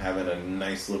of having a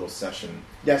nice little session.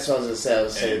 That's what I was gonna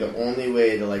say. The only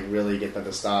way to really get that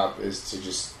to stop is to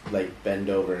just bend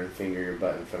over and finger your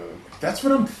butt in front of him. That's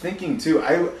what I'm thinking too.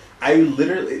 I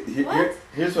literally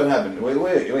here's what happened.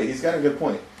 Wait. He's got a good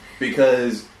point,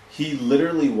 because he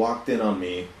literally walked in on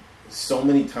me so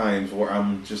many times where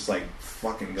I'm just like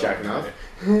fucking Jacking going off? at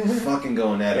it. Fucking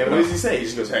going at it. Yeah, but what I'm- does he say? He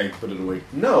just goes, "Hey, put it away."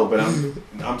 No, but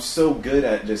I'm so good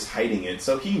at just hiding it.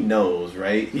 So he knows,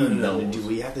 right? He knows. Dude,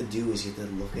 what you have to do is you have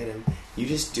to look at him. You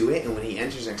just do it, and when he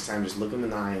enters next time, just look him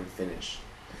in the eye and finish.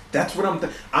 That's what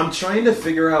I'm trying to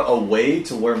figure out a way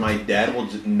to where my dad will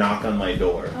just knock on my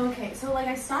door. Okay, so like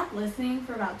I stopped listening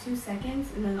for about 2 seconds,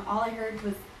 and then all I heard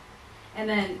was, and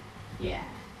then, yeah,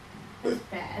 that's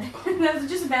bad. That was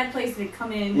just a bad place to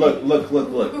come in. Look.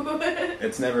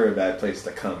 It's never a bad place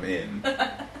to come in.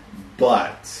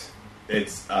 But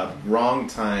it's a wrong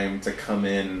time to come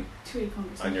in To a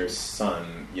conversation. on your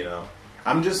son, you know.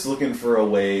 I'm just looking for a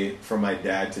way for my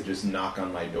dad to just knock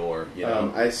on my door, you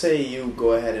know. I say you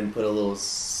go ahead and put a little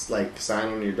sign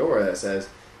on your door that says,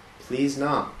 "Please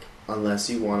knock unless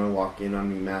you want to walk in on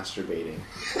me masturbating."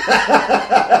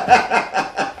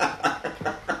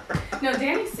 No,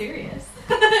 Danny's serious.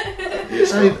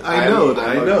 I know.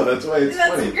 That's why it's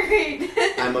That's funny. great.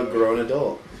 I'm a grown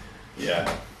adult.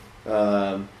 Yeah,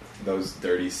 those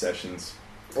dirty sessions.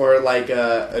 Or like,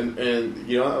 and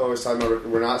you know what I was talking about?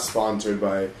 We're not sponsored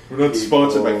by. We're not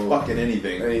sponsored by people- fucking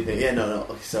anything. Yeah, no.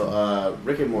 Okay, so,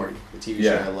 Rick and Morty, the TV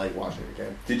show, Yeah. I like watching. Okay,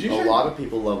 Did you? A lot of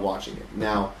people love watching it.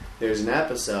 Now, there's an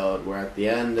episode where at the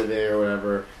end of it or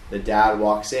whatever, the dad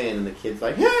walks in and the kid's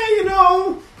like, "Hey, you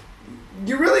know,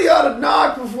 you really ought to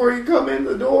knock before you come in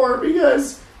the door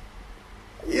because,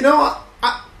 you know,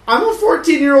 I'm a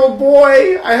 14-year-old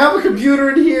boy. I have a computer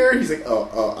in here." He's like,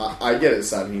 "Oh, I get it,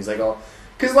 son." He's like, "Oh."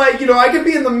 Because, like, you know, I could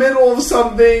be in the middle of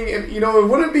something, and, you know, it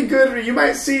wouldn't be good. You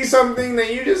might see something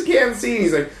that you just can't see. And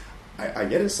he's like, I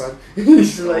get it, son.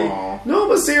 He's like, Aww. "No,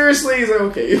 but seriously." He's like,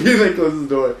 "Okay." He, like, closes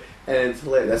the door. And it's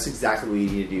hilarious. That's exactly what you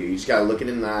need to do. You just gotta look it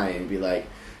in the eye and be like,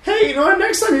 "Hey, you know what?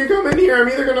 Next time you come in here, I'm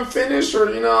either gonna finish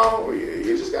or, you know,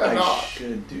 you just gotta I knock."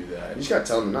 should do that. You just gotta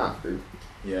tell him to knock, dude.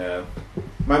 Yeah.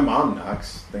 My mom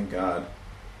knocks, thank God.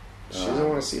 She doesn't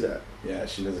want to see that. Yeah,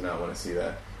 she does not want to see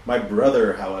that. My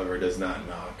brother, however, does not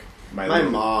knock. My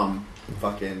little- mom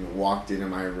fucking walked into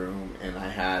my room and I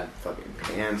had fucking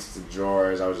pants to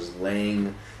drawers. I was just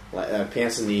laying,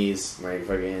 pants to knees, my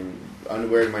fucking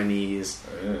underwear to my knees.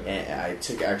 And I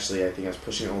think I was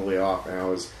pushing it all the way off and I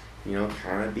was, you know,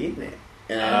 kind of beating it.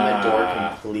 And I had my door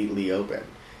completely open.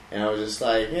 And I was just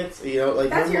like, it's, you know, like...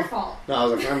 That's your fault. No, I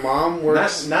was like, my mom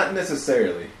works... Not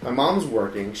necessarily. My mom's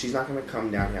working. She's not going to come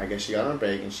down here. I guess she got on a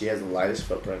break, and she has the lightest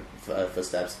footsteps. She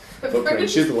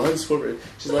has the lightest footprint.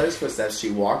 She's the lightest footsteps.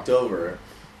 She walked over,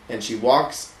 and she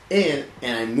walks in,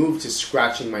 and I moved to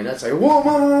scratching my nuts. I go,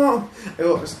 whoa. I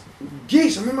go,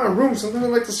 "Geesh, I'm in my room. Sometimes I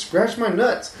like to scratch my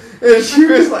nuts." And she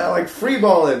was like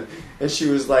free-balling. And she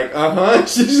was like, "Uh-huh."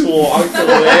 She just walked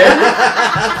away.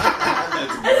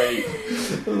 That's great.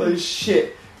 I was like,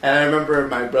 shit. And I remember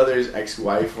my brother's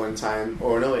ex-wife one time,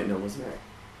 or no, it wasn't that.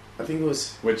 I think it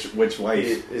was Which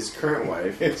wife? his current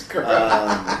wife. It's correct.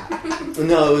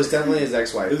 No, it was definitely his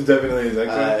ex-wife. It's definitely his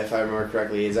ex-wife. If I remember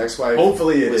correctly, his ex-wife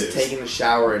Hopefully it was is. taking a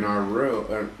shower in our room,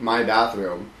 or my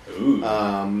bathroom. Ooh.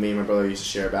 Me and my brother used to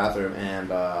share a bathroom, and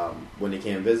when he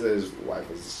came to visit, his wife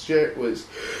was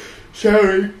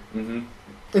showering. Mm-hmm.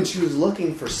 And she was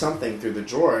looking for something through the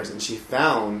drawers, and she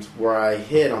found where I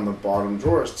hid on the bottom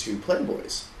drawers 2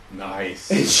 Playboys.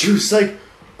 Nice. And she was like,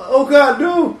 "Oh God,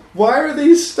 no! Why are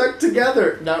these stuck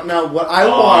together?" Now, what I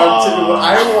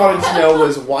wanted to know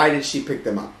was why did she pick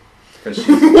them up?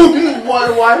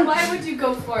 Why? Why would you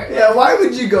go for it? Yeah, why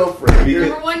would you go for it?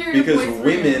 Number one, you're your Because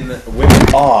boyfriend.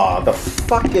 women. Aw, the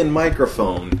fucking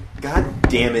microphone. God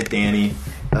damn it, Danny.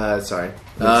 Sorry.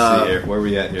 Let's see here. Where are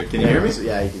we at here? Can you hear me?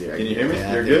 Yeah, you can hear me. Can you hear me?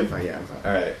 Yeah, You're I think good? I'm fine. Yeah, I'm fine.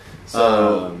 All right.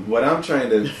 So what I'm trying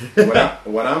to,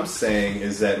 what I'm saying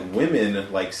is that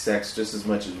women like sex just as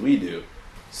much as we do.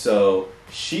 So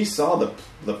she saw the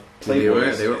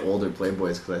Playboys. They were older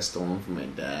Playboys because I stole them from my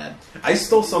dad. I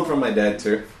stole some from my dad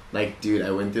too. Like, dude, I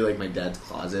went through like my dad's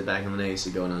closet back in the day. I used to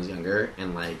go when I was younger,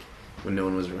 and like when no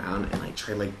one was around, and I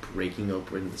tried like breaking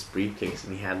open this briefcase,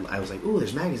 and I was like, "Ooh,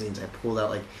 there's magazines." I pulled out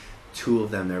like 2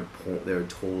 of them. They were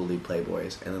totally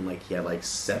Playboys, and then like he had like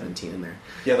 17 in there.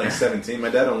 He had like 17. My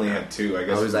dad only had 2. I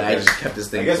guess. I just kept this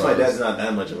thing. I guess closed. my dad's not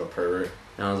that much of a pervert.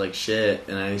 And I was like, shit.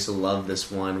 And I used to love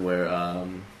this one where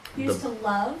You used to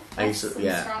love? I used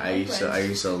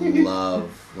to love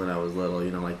when I was little,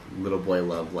 you know, like little boy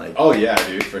love, like. Oh yeah,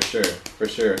 dude, for sure.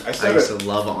 I used to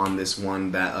love on this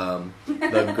one that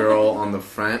the girl on the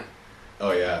front.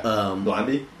 Oh yeah.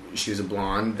 Blondie. She was a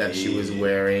blonde that she was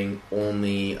wearing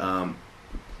only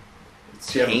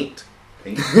paint.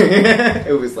 Paint?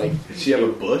 It was like. Did she have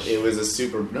a bush? It was a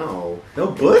super no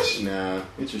bush. Nah.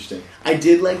 Interesting. I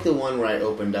did like the one where I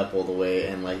opened up all the way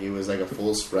and like it was like a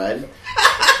full spread.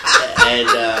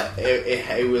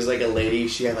 it was like a lady.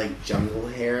 She had like jungle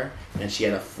hair, and she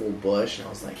had a full bush. And I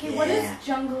was like, Okay, what does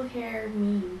jungle hair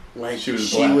mean? Like she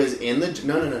was in the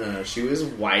no. She was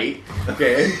white.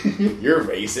 Okay, you're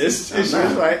racist. She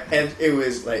was white, and it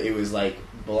was like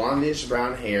blondish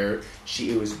brown hair.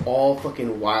 It was all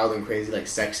fucking wild and crazy, like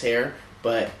sex hair,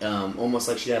 but almost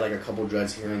like she had like a couple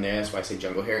dreads here and there. That's why I say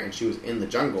jungle hair. And she was in the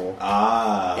jungle.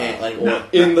 And like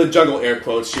in the jungle, air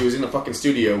quotes. She was in a fucking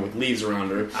studio with leaves around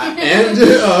her, and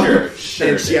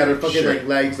and she had her fucking like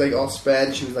legs like all spread.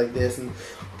 And she was like this, and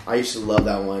I used to love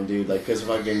that one, dude. Like, cause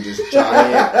fucking just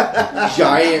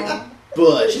giant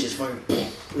bush, just fucking.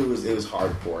 It was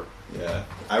hardcore. Yeah,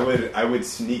 I would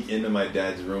sneak into my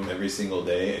dad's room every single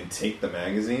day and take the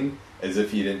magazine as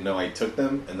if he didn't know I took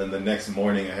them, and then the next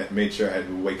morning I had made sure I had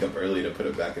to wake up early to put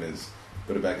it back in his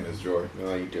drawer.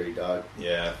 Oh, you dirty dog.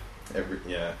 Yeah, I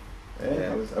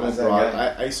was that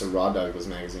I guy. used to raw dog those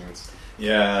magazines.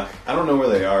 Yeah, I don't know where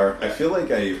they are. I feel like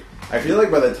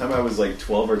by the time I was like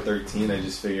 12 or 13, I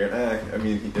just figured, I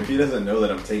mean, if he doesn't know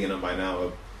that I'm taking them by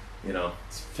now, you know.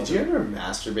 Did you ever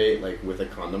masturbate like with a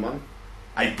condom on?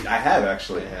 I have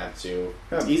actually. I have to.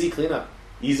 Yeah. It's easy cleanup.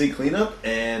 Easy cleanup,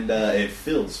 and it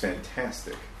feels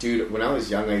fantastic. Dude, when I was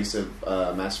young, I used to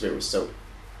masturbate with soap.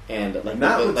 And like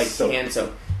Not with like soap. hand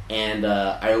soap. And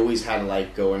I always had to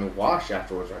like go and wash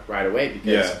afterwards right away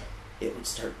because it would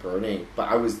start burning. But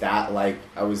I was that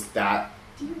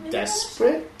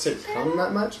desperate to come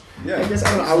that much. Yeah. I guess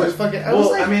I don't know. I was fucking.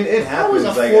 I mean, it happens. I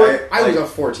was a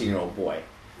 14-year-old boy.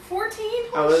 14?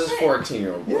 I was a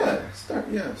 14-year-old boy.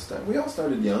 Yeah, we all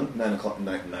started young. 9 o'clock.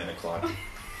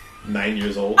 9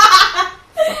 years old.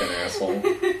 Fucking asshole.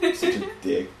 Such a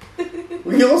dick.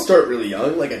 We all start really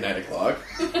young, like at 9 o'clock.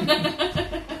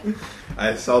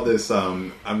 I saw this.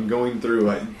 I'm going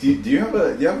through. Do you have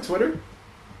a Twitter?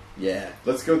 Yeah.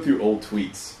 Let's go through old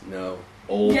tweets. No.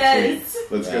 Old Yes.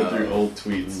 tweets. Let's go through old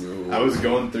tweets. No. I was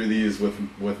going through these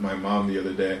with my mom the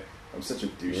other day. I'm such a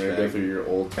You're gonna go douchebag. through your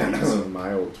old tweets and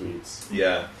my old tweets.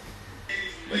 Yeah.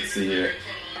 Let's see here.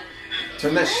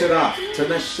 Turn that shit off.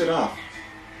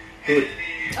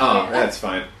 Oh, that's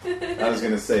fine. I was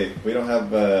gonna say we don't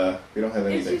have It's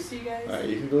anything. just you guys. Alright,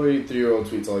 you can go through your old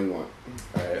tweets all you want.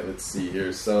 All right, let's see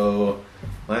here. So,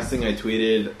 last thing I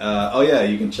tweeted.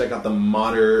 You can check out the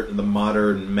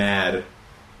modern Mad.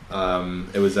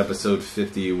 It was episode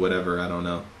 50, whatever. I don't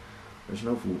know. There's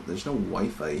no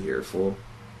Wi-Fi here, fool.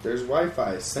 There's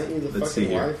Wi-Fi. I sent you the Let's see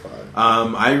fucking here.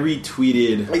 Wi-Fi. I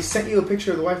retweeted. I sent you a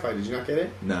picture of the Wi-Fi. Did you not get it?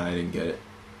 No, I didn't get it.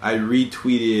 I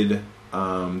retweeted.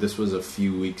 This was a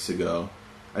few weeks ago.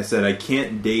 I said I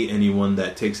can't date anyone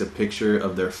that takes a picture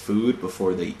of their food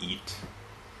before they eat.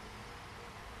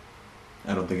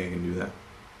 I don't think I can do that.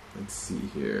 Let's see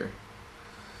here.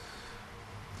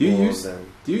 Do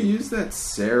you use that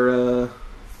Sarah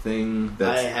thing?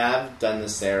 I have done the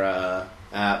Sarah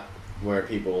app where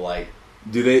people like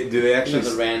Do they actually?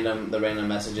 the random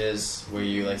messages where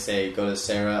you like say go to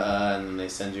Sarah and then they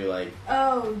send you like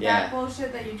Oh, Yeah. that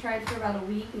bullshit that you tried for about a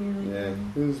week and you're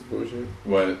like, this is bullshit.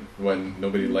 What, when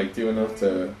nobody liked you enough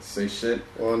to say shit?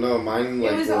 Well, no, mine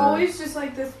like It was were- always just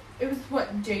like this. It was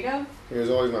what, Jacob? It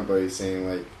was always my buddy saying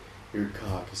like your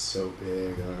cock is so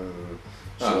big,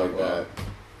 shit like that.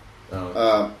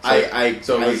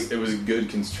 It was good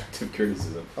constructive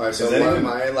criticism. Alright, so Is that one of even-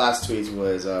 my last tweets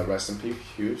was rest in peace,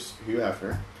 Hugh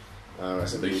Hefner.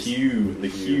 Rest in The peace.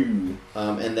 Hugh.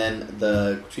 And then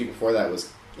the tweet before that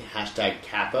was hashtag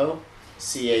Capo,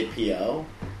 CAPO,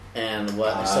 and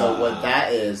what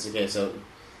that is. Okay, so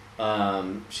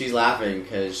she's laughing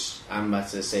because I'm about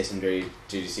to say some dirty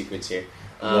secrets here.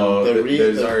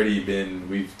 There's already been.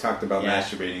 We've talked about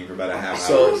masturbating for about a half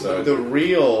hour. So the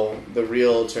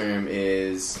real term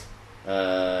is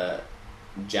Japo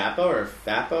or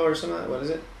Fapo or something. What is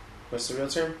it? What's the real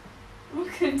term? I'm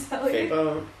gonna tell you.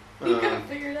 Fapo. You gotta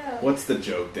figure it out. what's the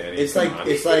joke, Danny? It's Come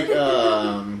like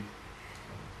on.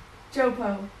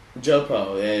 Jopo.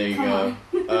 Jopo. There you Come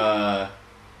go.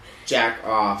 Jack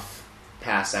off,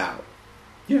 pass out.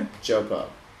 Yeah. Jopo.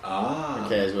 Ah.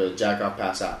 Okay, is what jack off,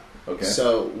 pass out. Okay.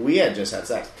 So we had just had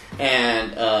sex,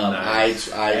 and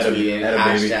Nice. I Atta- tweeted atta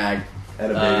baby. hashtag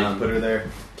Had a baby. Put her there.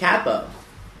 Capo,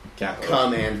 Capo.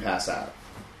 come and pass out.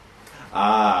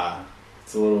 Ah.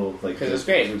 It's a little like. Because it was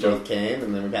great. We both came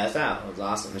and then we passed out. It was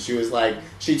awesome. And she was like,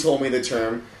 she told me the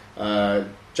term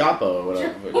Jopo or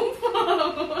whatever.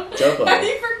 Jopo. How do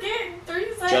you forget in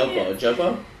 3 seconds?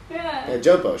 Jopo? Yeah. Yeah,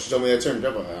 Jopo. She told me the term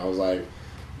Jopo. And I was like,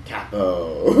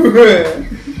 Capo.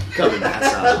 Come and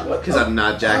pass out. Because I'm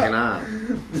not jacking off.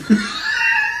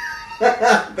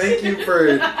 Thank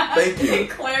you.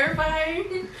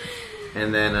 Clarifying.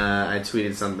 And then I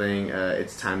tweeted something,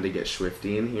 it's time to get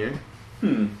swifty in here.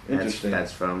 Interesting.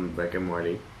 That's from Rick and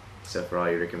Morty. Except for all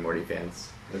you Rick and Morty fans.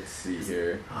 Let's see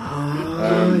here.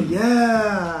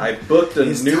 Yeah. I booked a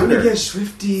It's neuter. time to get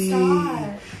swifty.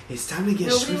 Stop. It's time to get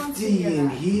Nobody wants to swifty hear in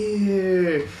that.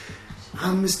 here.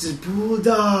 I'm Mr.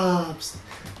 Bulldogs.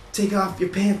 Take off your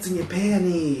pants and your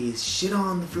panties. Shit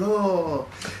on the floor.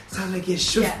 It's time to get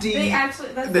swifty. Yeah, they actually.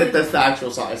 That's That's the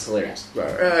actual song. It's hilarious.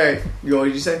 Alright. What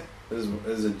did you say? This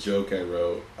is a joke I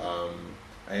wrote.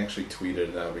 I actually tweeted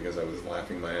it out because I was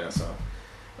laughing my ass off.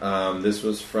 This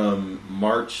was from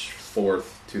March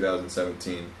 4th,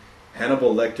 2017.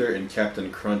 Hannibal Lecter and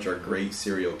Captain Crunch are great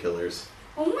serial killers.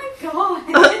 Oh my god.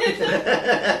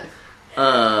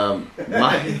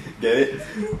 Get it?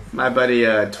 My buddy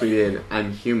tweeted,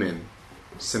 "I'm human."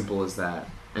 Simple as that.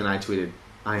 And I tweeted,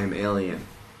 "I am alien."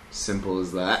 Simple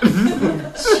as that.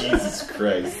 Jesus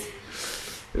Christ.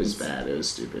 It was bad. It was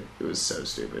stupid. It was so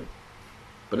stupid.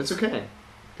 But it's okay.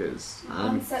 Because I'm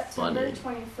On September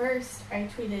funny. 21st, I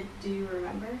tweeted, "Do you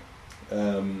remember?"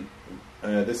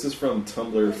 This is from The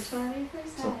Tumblr.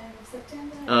 21st time of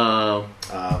September. Oh.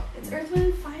 It's Earth, Wind,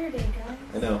 and Fire Day, guys.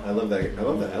 I know. I love that. I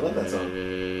love that song.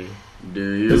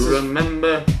 Do you This is-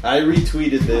 remember? I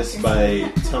retweeted this by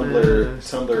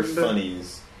Tumblr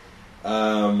Funnies.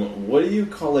 What do you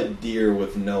call a deer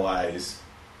with no eyes?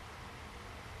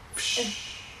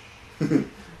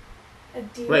 A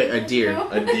deer. Wait, a deer. No.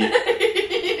 A deer.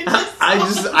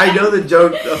 I know the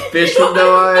joke of fish with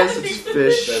no eyes. It's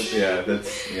fish.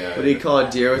 That's What do you call a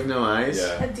deer with no eyes?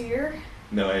 Yeah. A deer?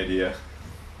 No idea.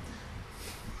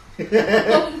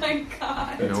 Oh my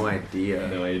god. No idea.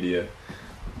 No idea.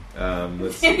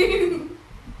 Let's see.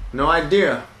 No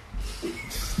idea.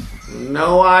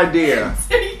 No idea.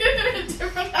 So you did a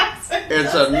different accent.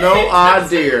 It's a no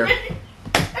idea.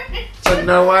 It's a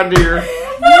no idea.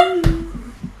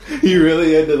 He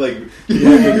really had to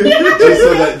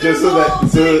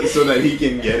so that he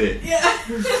can get it. Yeah.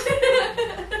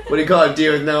 What do you call a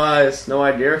deer with no eyes? No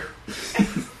idea.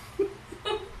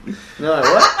 No,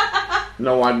 what?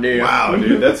 No idea. Wow,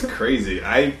 dude, that's crazy.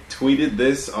 I tweeted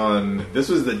this on. This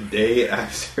was the day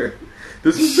after.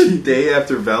 This was the day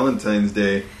after Valentine's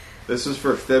Day. This was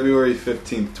for February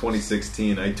 15th,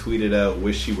 2016. I tweeted out,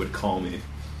 "Wish he would call me."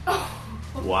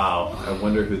 Wow, I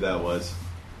wonder who that was.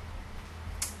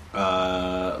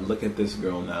 Look at this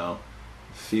girl now.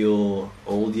 Feel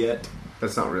old yet?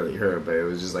 That's not really her, but it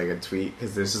was just like a tweet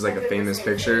because this is like a famous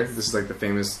Famous picture. face. This is like the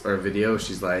famous or video.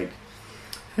 She's like,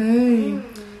 "Hey,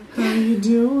 how you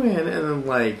doing?" And then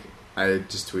like I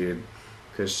just tweeted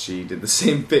because she did the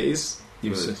same face.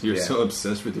 You're Yeah. so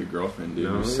obsessed with your girlfriend, dude.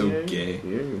 You're so yeah, gay.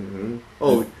 yeah, mhm.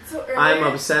 Oh, So earlier, I'm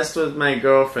obsessed with my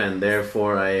girlfriend,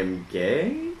 therefore I am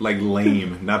gay. Like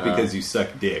lame, not because you suck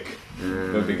dick,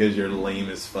 Mm. but because you're lame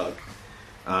as fuck.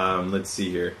 Let's see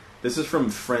here. This is from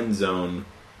Friendzone.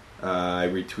 I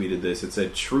retweeted this. It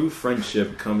said, "True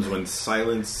friendship comes when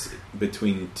silence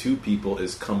between two people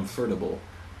is comfortable."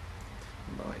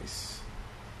 Nice.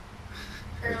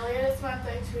 Earlier this month,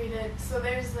 I tweeted, so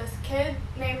there's this kid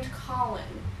named Colin,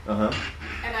 Uh-huh.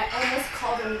 and I almost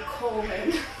called him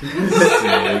Coleman.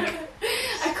 Sick.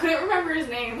 I couldn't remember his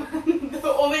name.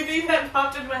 The only thing that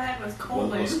popped in my head was What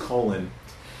Coleman. was Colin?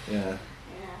 Yeah.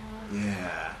 Yeah.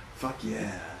 Yeah. Fuck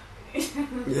yeah.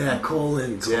 Yeah,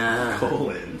 colons. Yeah.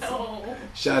 Colins. No.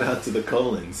 Shout out to the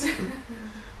Colins.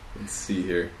 Let's see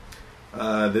here.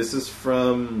 This is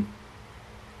from...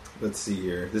 Let's see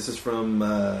here. This is from...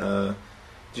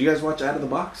 did you guys watch Out of the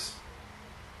Box?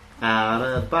 Out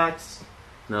of the box.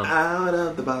 No. Out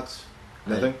of the Box.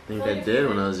 Nothing? I think I did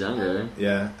when I was younger.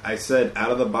 Yeah. I said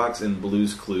Out of the Box and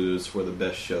Blue's Clues were the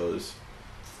best shows.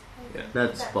 Yeah.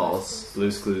 That's false.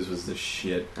 Blue's Clues was the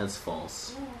shit. That's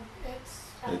false. No, it's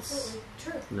It's- absolutely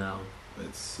true. No.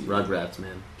 Let's see. Rugrats,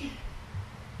 man.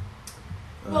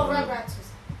 Well, Rugrats was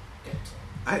good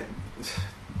too.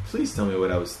 Please tell me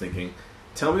what I was thinking.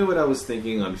 Tell me what I was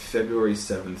thinking on February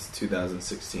 7th,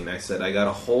 2016. I said I got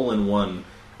a hole-in-one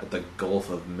at the Gulf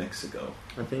of Mexico.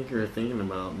 I think you were thinking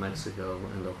about Mexico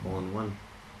and a hole-in-one.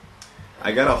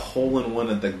 I got a hole-in-one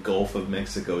at the Gulf of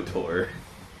Mexico tour.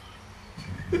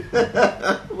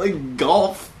 Like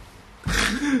golf.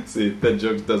 See, that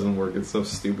joke doesn't work. It's so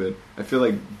stupid. I feel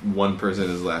like one person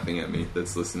is laughing at me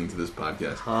that's listening to this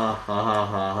podcast. Ha ha ha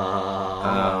ha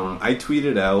ha. I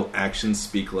tweeted out, "Actions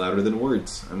speak louder than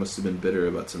words." I must have been bitter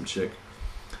about some chick.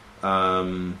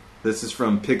 This is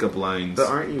from Pickup Lines. But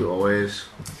aren't you always?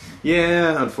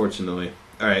 Yeah, unfortunately.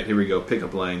 Alright, here we go.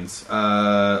 Pickup lines.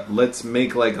 Let's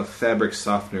make like a fabric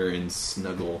softener and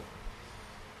snuggle.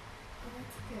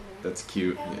 Oh, That's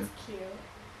cute. that's good. That Yeah. was cute.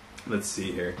 Let's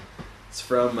see here. It's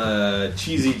from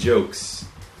Cheesy Jokes.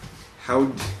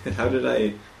 How did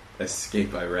I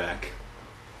escape Iraq?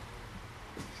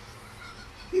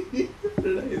 How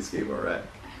did I escape Iraq?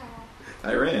 How?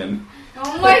 Iran.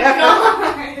 Oh my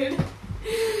god!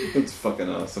 That's fucking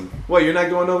awesome. What, you're not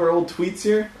going over old tweets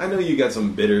here? I know you got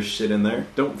some bitter shit in there.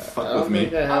 Don't fuck with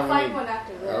me. I'll find one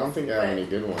after this. I don't think I have any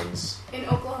good ones. In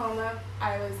Oklahoma,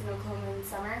 I was in Oklahoma in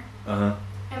summer. Uh-huh.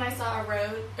 And I saw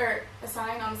a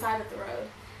sign on the side of the road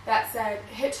that said,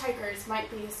 hitchhikers might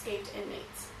be escaped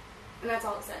inmates. And that's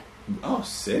all it said. Oh,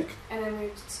 sick. And then we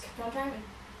just kept on driving.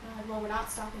 Well, we're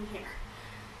not stopping here.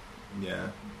 Yeah.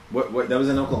 What? That was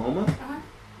in Oklahoma? Uh-huh.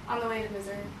 On the way to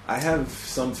Missouri. I have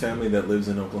some family that lives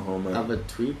in I Oklahoma. have a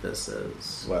tweet that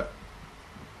says... What?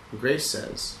 Grace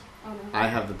says, Oh no. I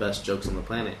have the best jokes on the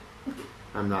planet.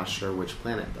 I'm not sure which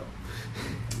planet, though.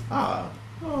 Oh,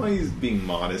 he's being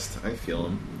modest. I feel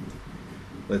him.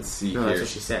 Let's see No, here. that's what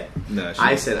she said. No,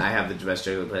 I said I have the best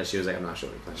jokes on the planet. She was like, I'm not sure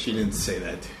which planet. She didn't say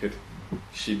that, dude.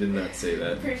 She did not say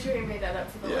that. Pretty sure he made that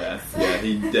up for the Yeah, likes. yeah,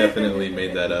 he definitely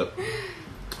made that up.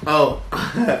 Oh,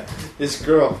 this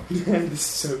girl. This is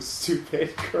so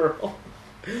stupid, girl.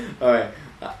 Alright,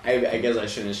 I guess I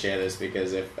shouldn't share this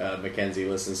because if Mackenzie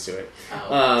listens to it.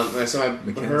 Oh. So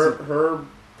her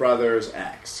brother's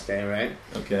ex, okay, right?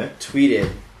 Okay.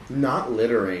 Tweeted, not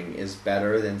littering is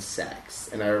better than sex.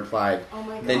 And I replied, Oh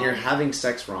my god. then you're having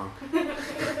sex wrong.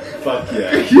 Fuck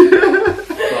yeah.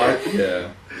 Fuck yeah.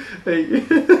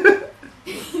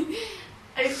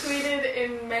 I tweeted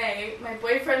in May, my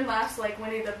boyfriend laughs like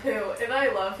Winnie the Pooh, and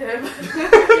I love him.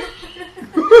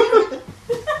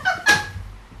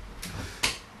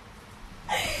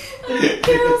 It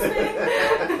kills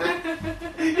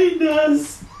me. He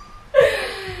does.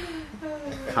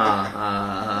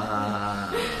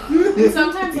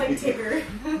 Sometimes like Tigger.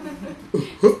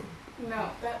 No,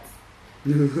 that's...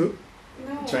 No.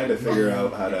 I'm trying to figure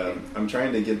out how to... I'm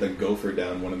trying to get the gopher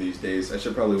down one of these days. I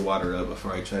should probably water up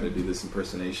before I try to do this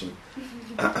impersonation.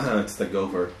 It's the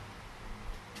gopher.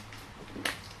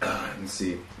 Let's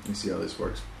see how this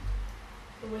works.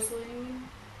 The whistling.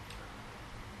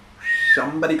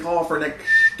 Somebody call for an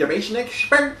excavation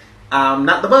expert.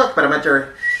 Not the book, but I'm at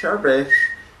your service.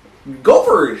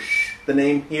 Gophers. The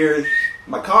name here's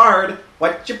my card.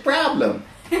 What's your problem?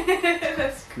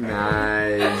 That's great.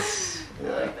 Nice. I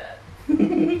like that.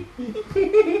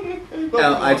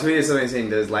 I tweeted something saying,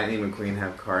 does Lightning McQueen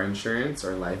have car insurance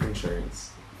or life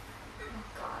insurance? Oh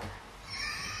god.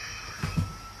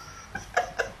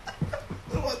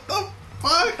 What the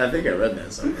fuck? I think I read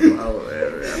that somewhere.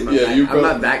 I'm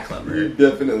not that clever. You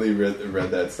definitely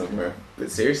read that somewhere. But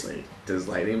seriously, does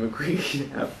Lightning McQueen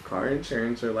have car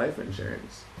insurance or life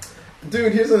insurance?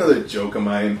 Dude, here's another joke of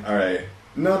mine. All right.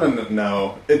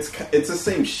 No. It's the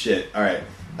same shit. All right.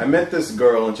 I met this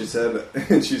girl and she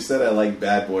said I like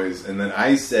bad boys, and then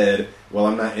I said, well,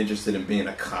 I'm not interested in being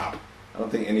a cop. I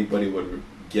don't think anybody would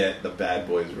get the Bad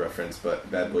Boys reference, but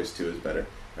Bad Boys 2 is better.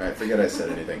 All right, forget I said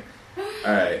anything.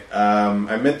 All right.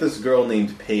 I met this girl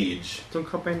named Paige. Don't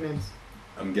call my names.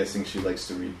 I'm guessing she likes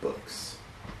to read books.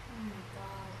 Oh my god.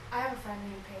 I have a friend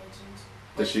named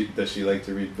Paige. Does she like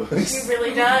to read books? She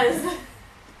really does.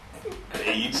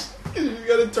 Page. You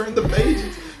gotta turn the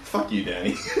pages. Fuck you,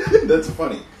 Danny. That's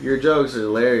funny. Your jokes are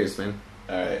hilarious, man.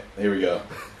 Alright, here we go.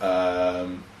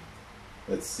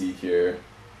 Let's see here.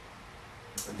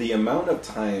 The amount of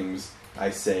times I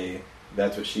say,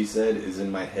 that's what she said, is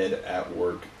in my head at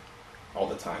work all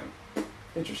the time.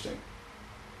 Interesting.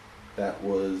 That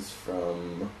was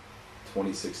from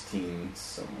 2016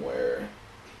 somewhere.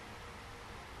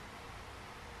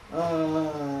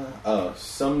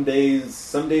 Some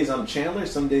days I'm Chandler,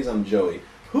 some days I'm Joey.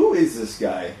 Who is this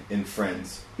guy in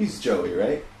Friends? He's Joey,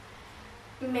 right?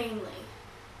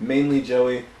 Mainly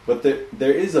Joey, but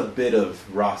there is a bit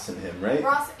of Ross in him, right?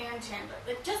 Ross and Chandler.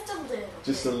 Like, just a little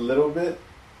Just bit. a little bit?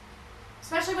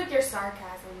 Especially with your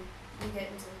sarcasm. You get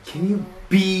into Can you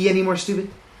be any more stupid?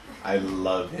 I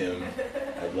love him.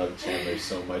 I love Chandler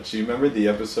so much. You remember the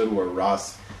episode where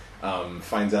Ross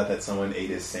finds out that someone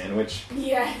ate his sandwich?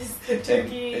 Yes, the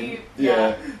turkey.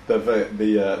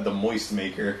 The moist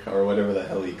maker, or whatever the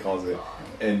hell he calls it.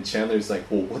 And Chandler's like,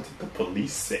 well, what did the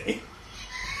police say?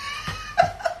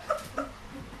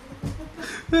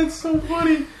 That's so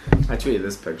funny. I tweeted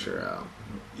this picture out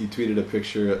You tweeted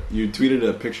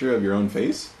a picture of your own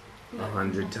face?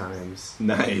 100 times.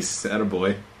 Nice.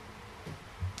 Attaboy.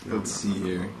 Let's see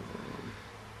here.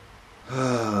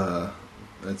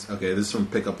 That's okay. This is from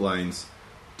Pickup Lines.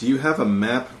 Do you have a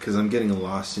map? Because I'm getting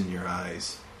lost in your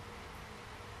eyes.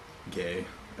 Gay.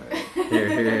 Right.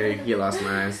 Here, you get lost in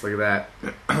my eyes. Look at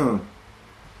that.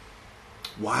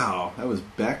 Wow, that was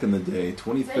back in the day.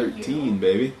 2013, Is that you?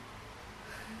 baby.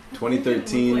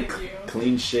 2013, Looks like you.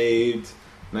 clean shaved,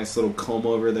 nice little comb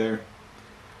over there.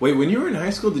 Wait, when you were in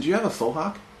high school, did you have a faux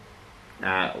hawk?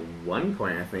 At one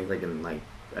point, I think,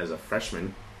 as a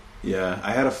freshman. Yeah,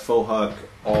 I had a faux hawk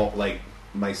all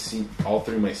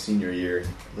through my senior year.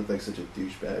 I looked like such a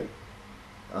douchebag.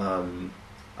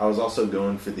 I was also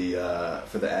going for the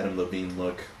Adam Levine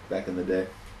look back in the day.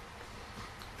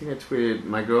 I think I tweeted,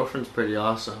 my girlfriend's pretty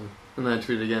awesome. And then I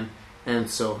tweeted again, and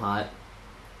so hot.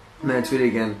 And then I tweeted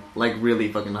again, like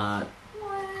really fucking hot.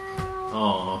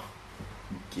 Aw.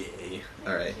 Gay.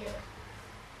 Alright.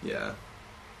 Yeah.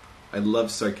 I love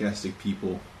sarcastic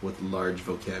people with large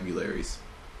vocabularies.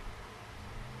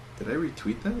 Did I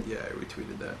retweet that? Yeah, I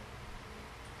retweeted that.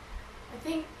 I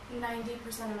think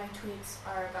 90% of my tweets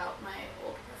are about my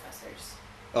old professors.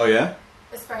 Oh, yeah?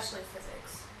 Especially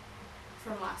physics.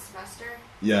 From last semester.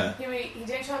 Yeah. He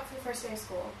didn't show up for the first day of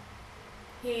school.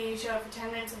 He showed up for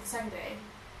 10 minutes on the second day.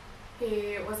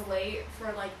 He was late for,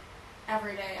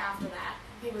 every day after that.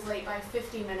 He was late by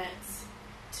 50 minutes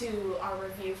to our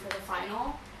review for the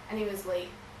final. And he was late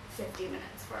 50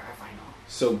 minutes for our final.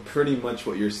 So pretty much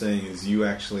what you're saying is you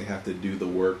actually have to do the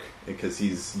work because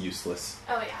he's useless.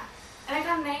 Oh, yeah. And I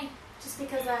got an A just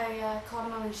because I called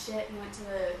him on his shit and went to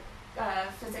the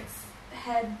physics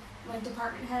head,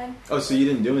 department head. Oh, so you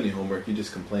didn't do any homework, you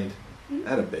just complained. Mm-hmm.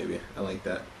 Atta baby. I like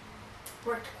that.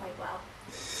 Worked quite well.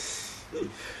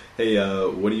 Hey,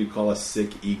 what do you call a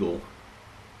sick eagle?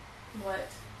 What?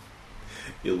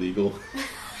 Illegal.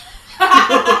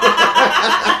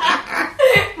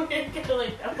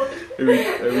 I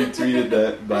retweeted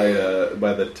that by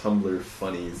the Tumblr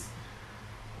funnies.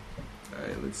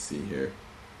 Alright, let's see here.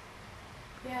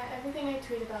 Yeah, everything I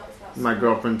tweet about is about My school.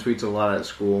 girlfriend tweets a lot at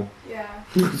school. Yeah.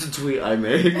 It's a tweet I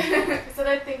made. So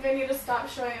I think I need to stop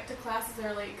showing up to classes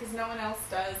early because no one else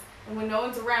does. And when no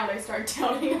one's around, I start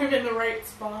telling I'm in the right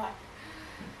spot.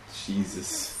 Jesus.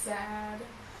 It's sad.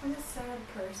 I'm a sad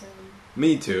person.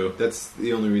 Me too. That's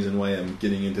the only reason why I'm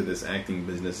getting into this acting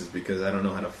business is because I don't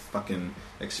know how to fucking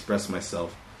express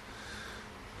myself.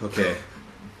 Okay.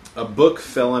 A book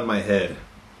fell on my head.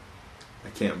 I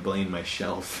can't blame my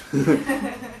shelf.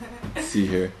 Let's see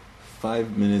here.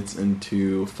 5 minutes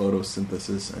into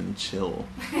photosynthesis and chill.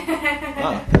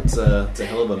 Wow, that's a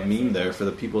hell of a meme there for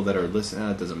the people that are listening.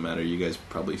 It doesn't matter. You guys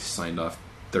probably signed off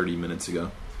 30 minutes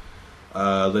ago.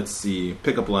 Let's see.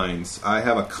 Pickup lines. I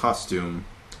have a costume.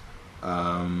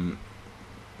 I'm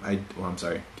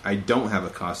sorry. I don't have a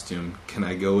costume. Can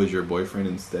I go as your boyfriend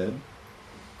instead?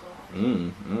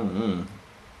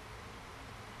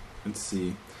 Let's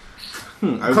see.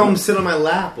 Come sit on my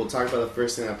lap. We'll talk about the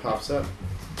first thing that pops up.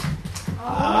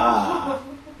 Ah,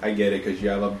 I get it because you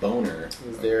have a boner.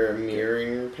 Is there a mirror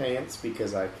in your pants?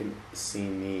 Because I can see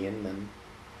me in them.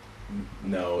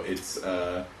 No, it's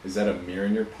is that a mirror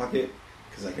in your pocket?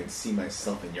 Because I can see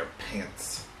myself in your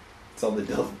pants. It's all the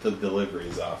delivery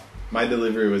is off. My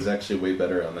delivery was actually way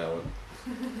better on that one.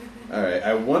 Alright,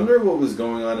 I wonder what was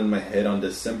going on in my head on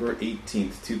December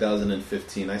 18th,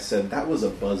 2015. I said, that was a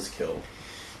buzzkill.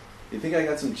 You think I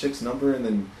got some chick's number and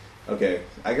then... Okay,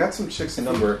 I got some chick's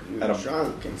number You were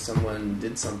drunk and someone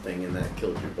did something and that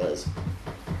killed your buzz.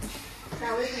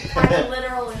 That was quite a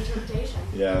literal interpretation.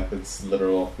 Yeah, it's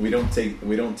literal. We don't take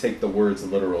the words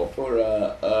literal. Or,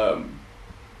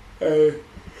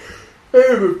 I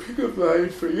have a pickup line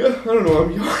for you. I don't know,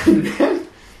 I'm yawning, man.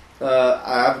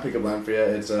 I have a pickup line for you.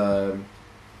 It's,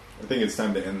 I think it's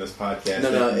time to end this podcast.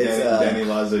 No, it's, Danny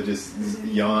Lazo just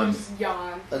yawned. Just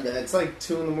yawn. It's like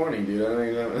 2 a.m, dude. I don't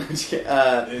even know.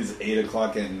 It's 8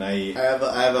 o'clock at night. I have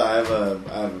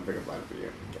a pickup line for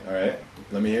you. Okay. Alright,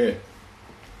 let me hear it.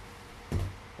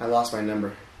 I lost my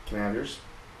number. Can I have yours?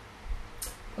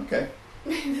 Okay.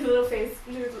 The little face,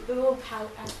 the little pout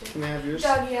after. Can I have yours?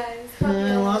 Doggy eyes.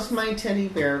 I lost my teddy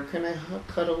bear. Can I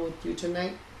cuddle with you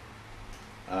tonight?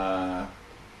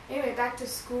 Anyway, back to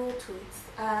school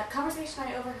tweets. Conversation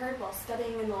I overheard while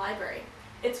studying in the library.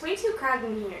 It's way too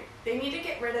crowded in here. They need to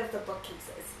get rid of the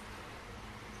bookcases.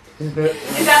 And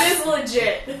that is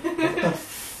legit. What the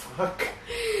fuck?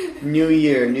 New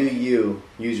year, new you.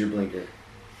 Use your blinker.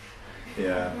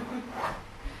 Yeah.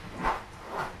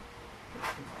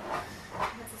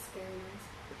 That's a scary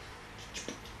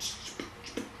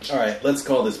noise. Alright, let's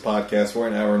call this podcast. We're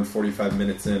an hour and 45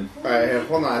 minutes in. Alright,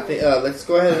 hold on. I think let's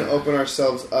go ahead and open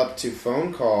ourselves up to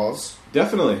phone calls.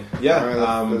 Definitely, yeah. All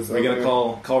right, let's we're gonna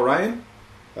call Ryan?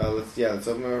 Let's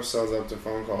open ourselves up to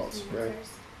phone calls. Right?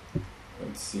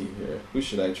 Let's see here. Who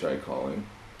should I try calling?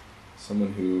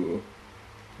 Someone who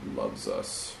loves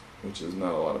us, which is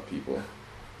not a lot of people.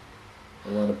 A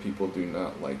lot of people do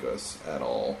not like us at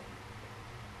all.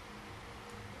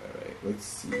 Alright, let's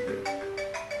see here.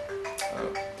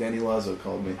 Danny Lazo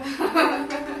called me.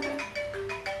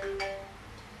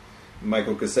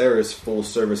 Michael Caceres,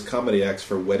 full-service comedy acts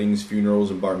for weddings,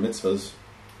 funerals, and bar mitzvahs.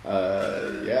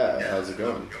 Yeah, how's it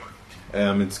going?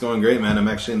 It's going great, man. I'm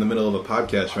actually in the middle of a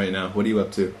podcast right now. What are you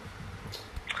up to?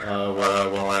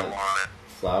 Well, I want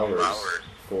flowers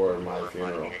for my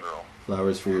funeral.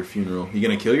 Flowers for your funeral. You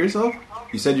gonna kill yourself?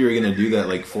 You said you were gonna do that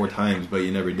like 4 times, but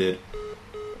you never did.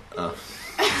 That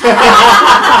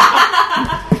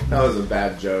was a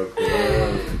bad joke.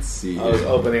 Let's see. I was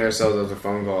opening ourselves up to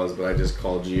phone calls, but I just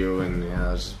called you, and yeah,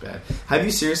 that was just bad. Have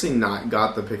you seriously not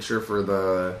got the picture for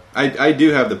the... I do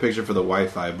have the picture for the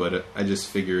Wi-Fi, but I just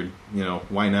figured,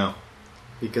 why now?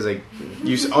 Because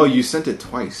you sent it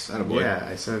twice. Attaboy. Yeah,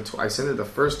 I sent it the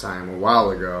first time a while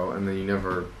ago, and then you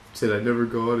never said I never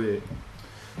got it.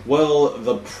 Well,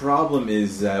 the problem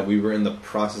is that we were in the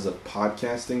process of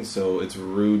podcasting, so it's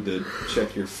rude to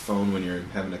check your phone when you're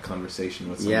having a conversation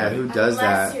with somebody. Yeah, who does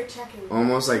that?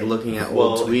 Almost like looking at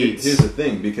old tweets. Here's the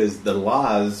thing, because the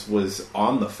Lazo was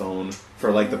on the phone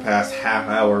for like the past half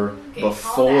hour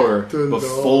before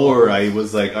I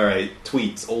was like, all right,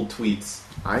 tweets, old tweets.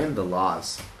 I am the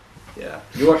Lazo. Yeah,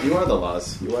 you are the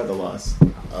Lazo. You are the Lazo.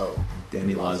 Oh,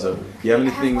 Danny Lazo. You have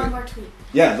anything? I have one more tweet.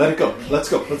 Yeah, let it go. Let's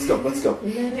go.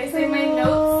 They say my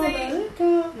notes say...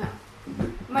 No.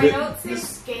 My notes say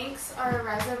skanks are a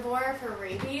reservoir for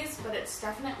rabies, but it's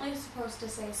definitely supposed to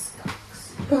say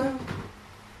skunks.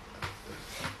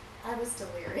 I was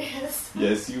delirious.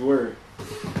 Yes, you were.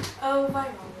 Oh,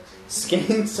 biology.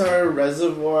 Skanks are a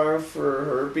reservoir for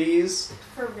herpes.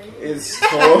 For rabies. It's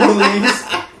totally...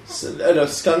 No,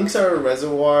 skunks are a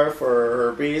reservoir for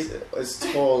herpes. It's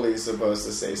totally supposed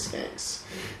to say skanks.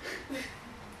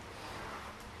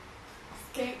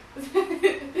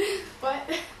 What?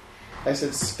 I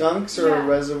said skunks are a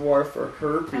reservoir for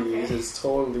herpes. Okay. It's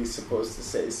totally supposed to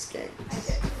say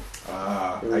skanks.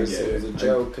 I did. I get It was it. a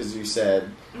joke because you said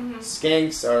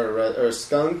skanks are or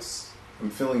skunks.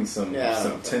 I'm feeling some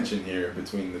tension here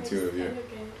between the two of you.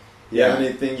 You have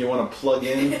anything you want to plug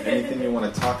in? Anything you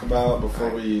want to talk about before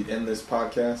we end this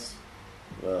podcast?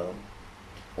 Well,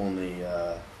 only...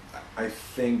 I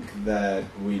think that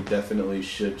we definitely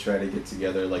should try to get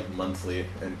together like monthly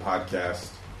and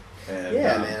podcast. And,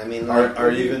 man. I mean,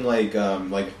 or even like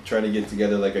try to get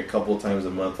together like a couple times a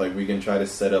month. Like we can try to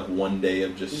set up one day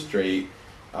of just straight,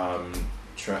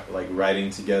 writing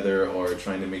together or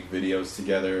trying to make videos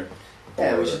together.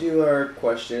 Yeah, we should do our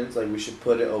questions. Like we should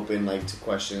put it open to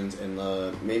questions, and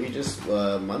maybe just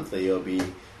monthly. It'll be.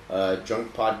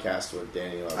 Drunk podcast with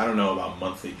Danny Lazo. I don't know about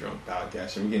monthly drunk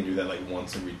podcast. We can do that like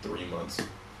once every 3 months.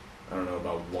 I don't know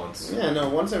about once. Yeah, no,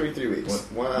 once every 3 weeks.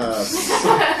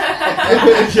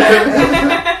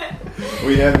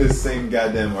 We have this same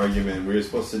goddamn argument. We were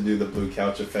supposed to do the Blue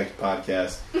Couch Effect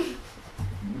podcast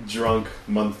drunk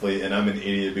monthly, and I'm an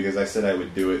idiot because I said I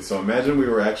would do it. So imagine we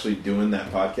were actually doing that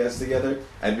podcast together.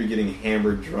 I'd be getting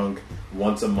hammered drunk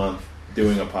once a month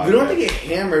doing a podcast. We don't have to get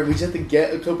hammered. We just have to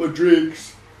get a couple of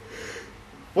drinks.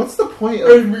 What's the point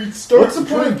of What's the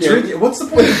point of drinking? What's the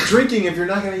point of drinking if you're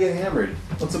not going to get hammered?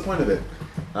 What's the point of it?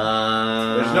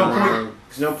 There's no point.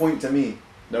 There's no point to me.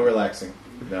 No relaxing.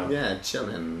 No. Yeah,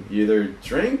 chilling. You either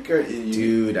drink or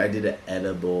dude, I did an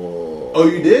edible. Oh,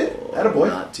 you did? Attaboy.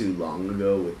 Not too long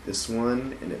ago with this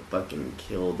one, and it fucking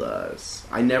killed us.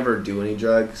 I never do any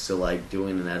drugs, so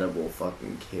doing an edible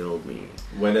fucking killed me.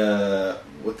 What the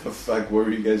fuck? What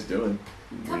were you guys doing?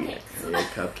 Cupcakes. Yeah,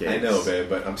 cupcakes. I know, babe,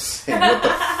 but I'm saying, what the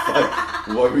fuck?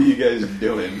 What were you guys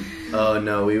doing? Oh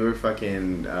no, we were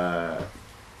fucking. No.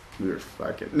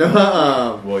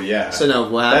 Well, yeah. So no,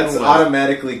 what that's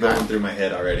automatically going through my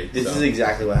head already. This is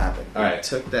exactly what happened. All right, we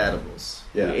took the edibles.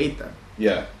 Yeah. We ate them.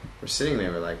 Yeah. We're sitting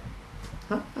there. We're like,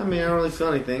 huh? I mean, I don't really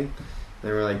feel anything.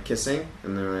 Then we're kissing,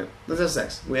 and then we're like, let's have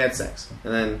sex. We had sex,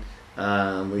 and then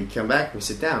we come back. We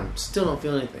sit down. Still don't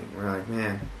feel anything. We're like,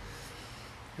 man.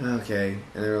 Okay,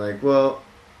 and they were like, well,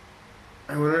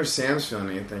 I wonder if Sam's feeling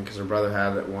anything because her brother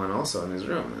had that one also in his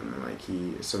room, and then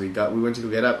we went to go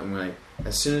get up, and we're like,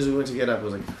 as soon as we went to get up, it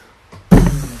was like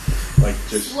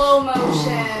just slow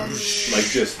motion,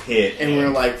 just hit, and we're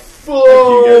like, fuck,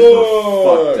 you guys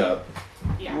were fucked up.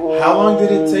 Yeah. How long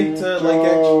did it take to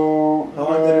How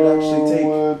long did it actually take?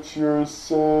 What you're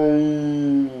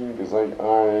saying? Because to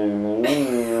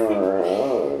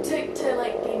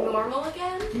be normal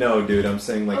again? No, dude. I'm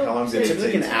saying how long did it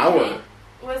take? An hour.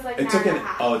 Was it took an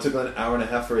hour and a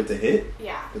half for it to hit.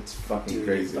 Yeah, it's fucking It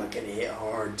crazy. fucking hit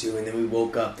hard too, and then we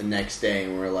woke up the next day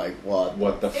and we're like, "What?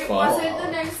 What the fuck?" It wasn't the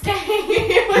next day.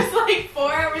 It was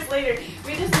 4 hours later.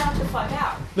 We just knocked the fuck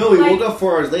out. No, we woke up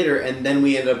 4 hours later, and then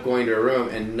we ended up going to a room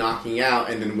and knocking out,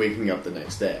 and then waking up the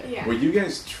next day. Yeah. Were you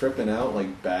guys tripping out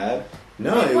bad?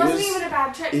 No, it wasn't even a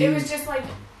bad trip. It was just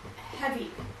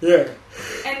heavy. Yeah.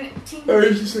 And teen I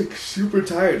was just like super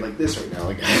tired, like this right now.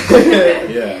 Like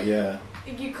yeah.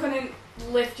 you couldn't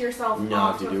lift yourself No,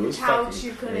 off dude, of it the was couch. fucking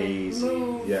You couldn't crazy.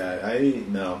 move.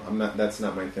 Yeah, I'm not. That's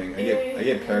not my thing. I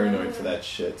get paranoid for that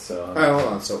shit. So. All right,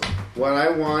 hold on. So what I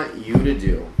want you to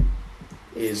do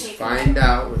is find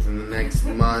out within the next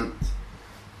month.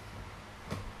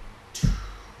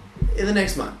 In the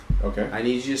next month. Okay. I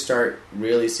need you to start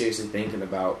really seriously thinking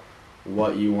about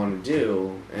what you want to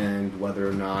do and whether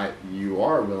or not you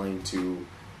are willing to,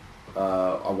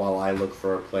 while I look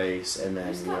for a place and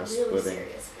then splitting. Really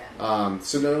serious again.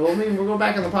 So no, we'll go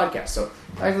back on the podcast. So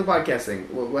back to the podcast thing.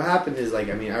 What happened is I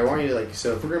want you to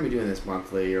so if we're gonna be doing this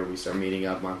monthly or we start meeting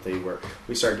up monthly where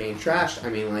we start getting trashed.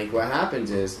 what happens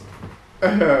is,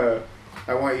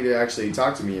 I want you to actually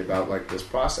talk to me about this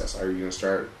process. Are you gonna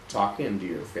start talking to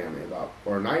your family about,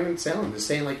 or not even telling, just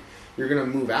saying you're gonna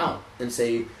move out and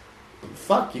say,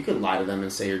 fuck, you could lie to them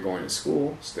and say you're going to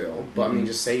school still, but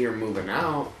just say you're moving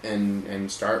out and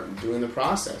start doing the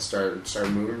process, start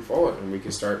moving forward, and we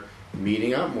can start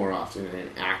meeting up more often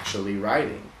and actually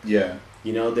writing. Yeah.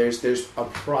 There's a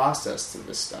process to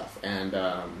this stuff, and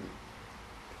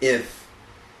if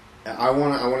I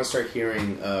want to start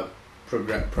hearing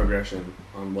progression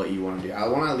on what you want to do. I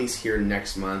want to at least hear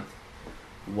next month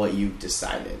what you've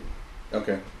decided.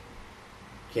 Okay.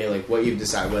 Okay, what you've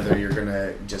decided, whether you're going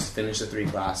to just finish the 3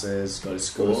 classes, go to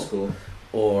school,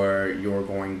 or you're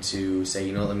going to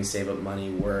say, let me save up money,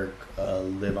 work,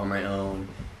 live on my own,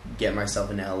 get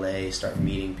myself in LA, start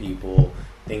meeting people,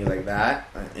 things like that,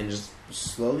 and just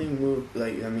slowly move,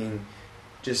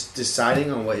 just deciding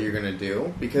on what you're going to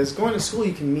do. Because going to school,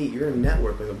 you're going to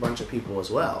network with a bunch of people as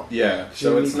well. Yeah,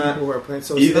 so it's not...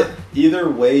 So either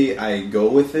way I go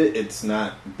with it, it's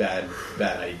not bad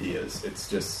ideas. It's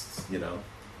just,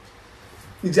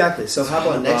 Exactly. So how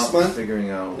about next month?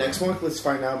 Figuring out... Next month, let's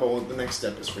find out about what the next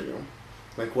step is for you.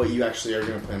 What you actually are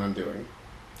going to plan on doing.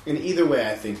 And either way,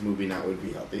 I think moving out would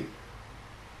be healthy.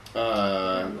 You're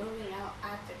a moving out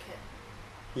advocate.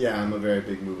 Yeah, I'm a very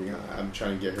big moving out. I'm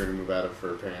trying to get her to move out of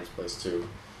her parents' place too.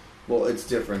 Well, it's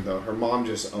different though. Her mom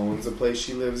just owns the place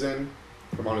she lives in.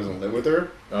 Her mom doesn't live with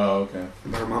her. Oh, okay.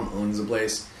 Her mom owns the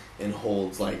place and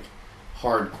holds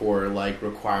hardcore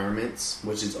requirements,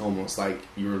 which is almost like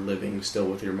you're living still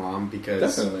with your mom because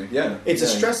definitely, yeah. It's a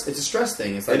stress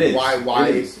thing. It's it is. why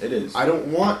it is. I don't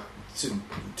want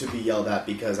to be yelled at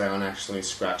because I unaccidentally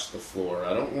scratched the floor.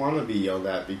 I don't want to be yelled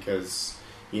at because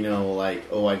I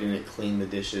didn't clean the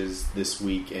dishes this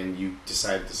week and you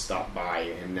decided to stop by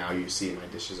and now you see my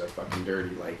dishes are fucking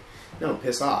dirty. No,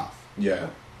 piss off. Yeah.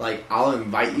 I'll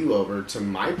invite you over to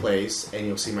my place and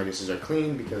you'll see my dishes are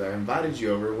clean because I invited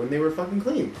you over when they were fucking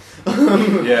clean.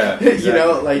 Yeah.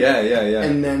 Exactly. Yeah.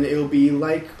 And then it'll be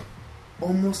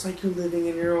almost like you're living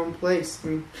in your own place.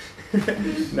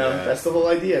 That's the whole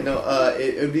idea.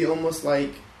 It would be almost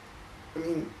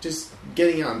just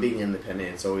getting out and being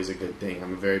independent is always a good thing.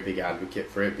 I'm a very big advocate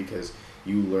for it because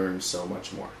you learn so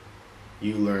much more.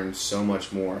 You learn so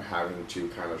much more having to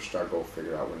kind of struggle,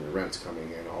 figure out when your rent's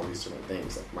coming in, all these different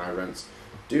things. My rent's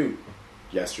due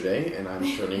yesterday, and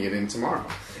I'm turning it in tomorrow.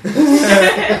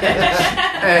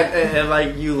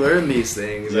 and you learn these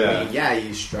things. Yeah.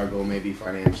 You struggle maybe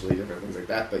financially, different things like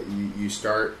that, but you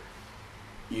start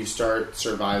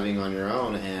surviving on your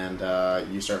own, and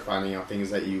you start finding out things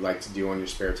that you like to do on your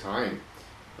spare time.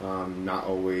 Not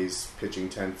always pitching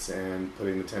tents and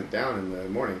putting the tent down in the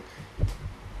morning.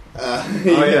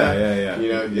 Yeah.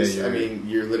 You're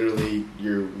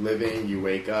living, you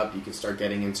wake up, you can start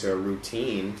getting into a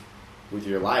routine with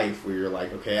your life where you're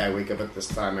okay, I wake up at this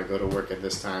time, I go to work at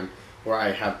this time, or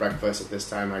I have breakfast at this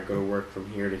time, I go to work from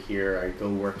here to here, I go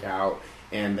work out,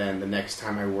 and then the next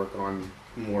time I work on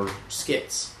more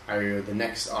skits.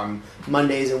 On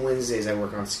Mondays and Wednesdays I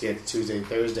work on skits, Tuesdays,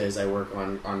 Thursdays I work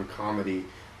on comedy.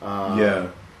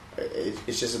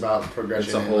 It's just about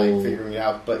progression and figuring it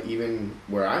out. But even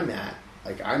where I'm at,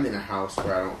 I'm in a house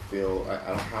where I don't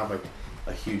have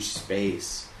a huge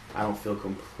space. I don't feel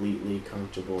completely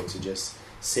comfortable to just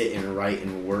sit and write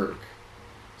and work.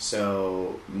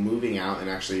 So moving out and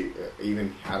actually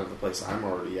even out of the place I'm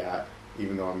already at,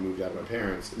 even though I moved out of my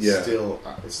parents, it's still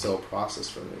a process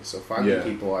for me. So finding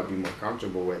people I'd be more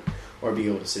comfortable with, or be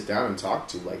able to sit down and talk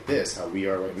to like this, how we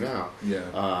are right now,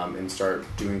 and start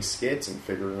doing skits and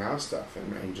figuring out stuff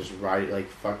and just write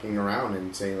fucking around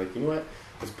and saying you know what,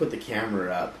 let's put the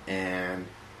camera up and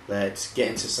let's get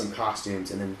into some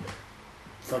costumes and then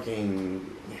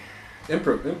fucking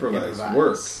improvise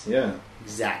work. Yeah.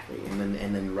 Exactly, and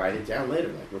then write it down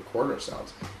later, record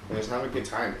ourselves, and just have a good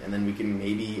time, and then we can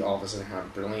maybe all of a sudden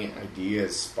have brilliant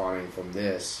ideas spawning from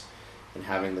this, and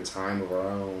having the time of our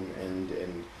own,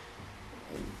 and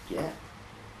yeah.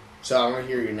 So I want to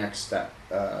hear your next step,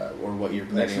 or what you're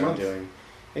planning on doing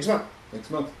next month. Next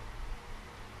month.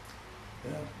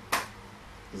 Yeah.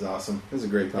 This is awesome. This is a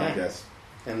great podcast.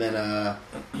 Yeah. And then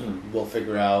we'll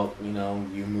figure out, you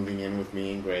moving in with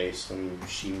me and Grace when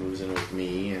she moves in with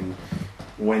me, and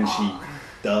when she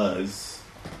does.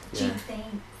 Yeah. You think?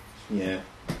 Yeah.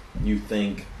 You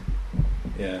think?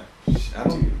 Yeah. I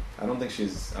don't think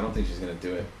she's gonna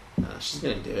do it. No, she's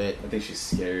gonna do it. I think she's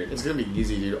scared. It's gonna be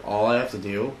easy, dude. All I have to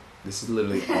do. This is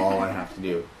literally all I have to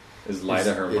do. Is lie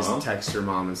to her mom? Is text her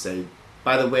mom and say,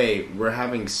 by the way, we're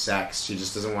having sex. She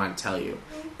just doesn't want to tell you.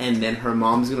 And then her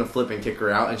mom's going to flip and kick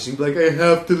her out. And she's like, I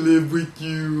have to live with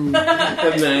you.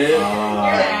 And then...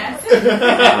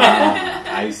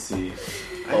 I see.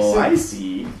 I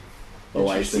see.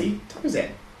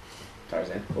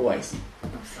 Tarzan. Oh, I see.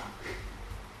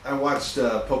 I watched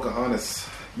Pocahontas.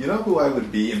 You know who I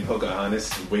would be in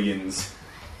Pocahontas? Wiggins.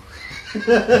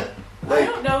 I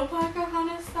don't know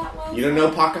Pocahontas that well. You don't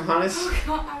know Pocahontas? Oh,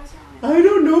 God, I was wrong. I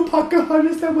don't know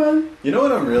Pocahontas that well. You know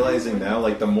what I'm realizing now?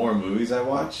 Like, the more movies I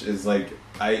watch, is like,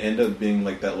 I end up being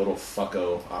like that little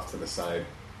fucko off to the side.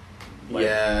 Like,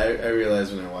 yeah, I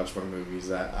realize when I watch more movies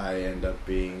that I end up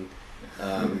being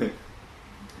the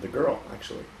girl,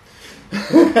 actually.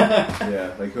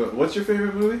 Yeah, like, what's your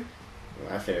favorite movie?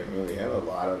 My favorite movie? I have a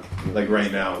lot of movies. Like,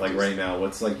 right now,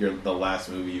 what's like the last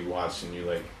movie you watched and you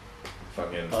like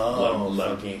fucking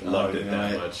loved it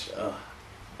that much?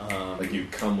 Like, you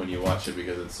come when you watch it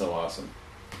because it's so awesome.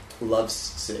 Love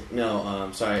Sick. No,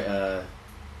 sorry.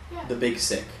 The Big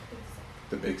Sick.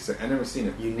 The Big Sick. I never seen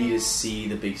it. You need to see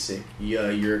The Big Sick.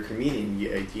 You're a comedian.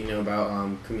 Do you know about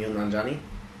Kumail Nanjiani?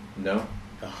 No.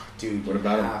 Oh, dude, what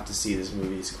about you him? have to see this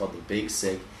movie. It's called The Big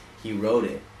Sick. He wrote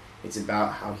it. It's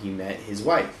about how he met his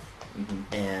wife.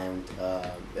 Mm-hmm. And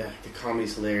the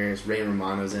comedy's hilarious. Ray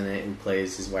Romano's in it, who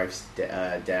plays his wife's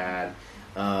dad.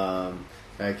 Kumail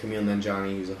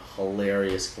Nanjiani, who's a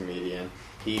hilarious comedian.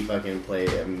 He fucking played.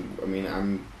 I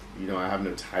have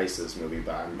no ties to this movie,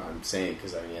 but I'm saying it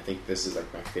because I think this is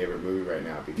like my favorite movie right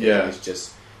now because it's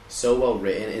just so well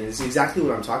written, and it's exactly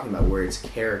what I'm talking about, where it's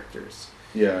characters.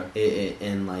 Yeah.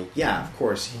 Of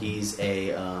course, he's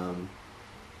a.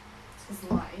 His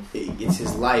life. It's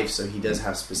his life, so he does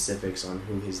have specifics on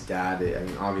who his dad is. I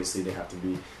mean, obviously they have to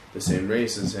be the same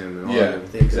race as him and all that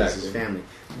everything because it's his family.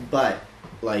 But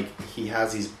like, he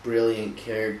has these brilliant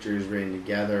characters written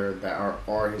together that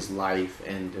are his life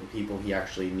and the people he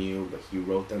actually knew, but he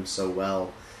wrote them so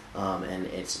well, and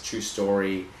it's a true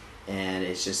story. And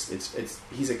it's just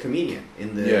he's a comedian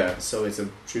so it's a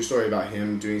true story about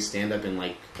him doing stand up in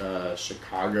like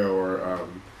Chicago or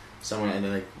somewhere, and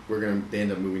then they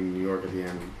end up moving to New York at the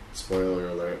end. Spoiler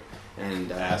alert.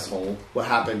 And asshole. What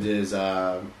happened is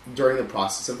during the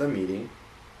process of the meeting,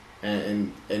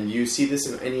 and you see this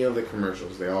in any of the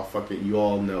commercials, they all you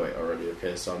all know it already.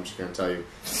 Okay, so I'm just gonna tell you,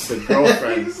 the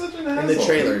girlfriend in the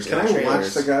trailers. Can I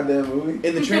watch the goddamn movie?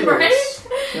 In the trailers. Right?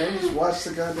 Can I just watch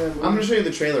the goddamn movie? I'm gonna show you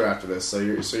the trailer after this, so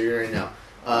you already know.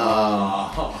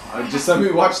 Just let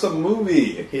me watch the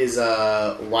movie. His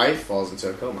wife falls into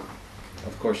a coma.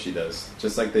 Of course she does.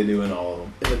 Just like they do in all of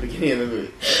them. In the beginning of the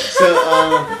movie. So,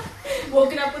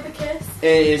 woken up with a kiss?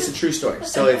 And it's a true story.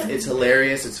 So it's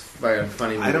hilarious. It's a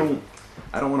funny movie. I don't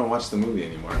want to watch the movie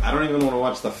anymore. I don't even want to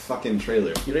watch the fucking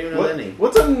trailer. You don't even know the ending.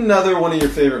 What's another one of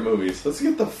your favorite movies? Let's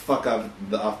get the fuck off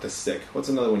the Sick. What's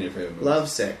another one of your favorite movies? Love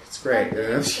Sick. It's great.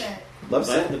 Love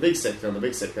Sick? The Big Sick. No, the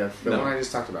Big Sick. The one I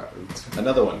just talked about.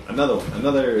 Another one. Another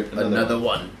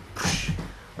one.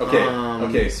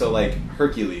 Okay, so like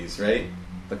Hercules, right?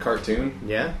 The cartoon?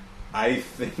 Yeah. I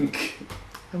think...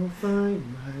 I will find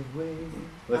my way.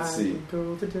 Let's see.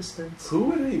 Go the distance. Who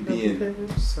would I be in?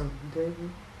 Someday,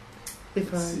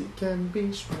 if I can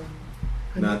be strong.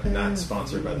 Not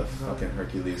sponsored by the fucking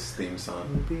Hercules theme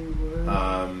song.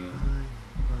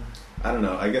 I don't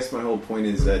know. I guess my whole point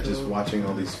is that just watching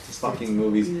all these fucking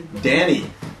movies.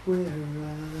 Danny!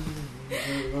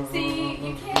 See,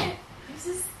 you can't...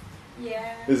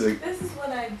 Yeah, this is what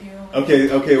I do.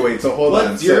 Okay, wait, so hold on.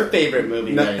 What's your favorite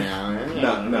movie right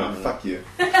now? No, fuck you.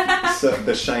 So,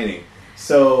 The Shining.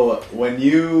 So, when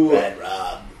you... Red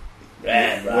Rob.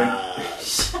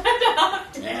 Shut up,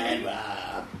 Red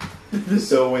Rob.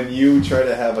 So, when you try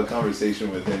to have a conversation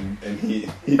with him, and he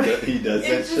does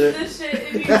that shit... It's just the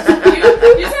shit. You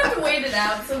just have to wait it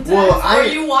out sometimes. Or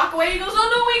you walk away, he goes, oh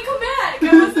no, wait, come back. I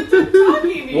wasn't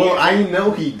talking to you. Well, I know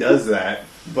he does that.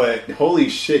 But holy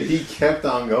shit, he kept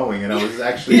on going, and I was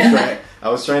actually trying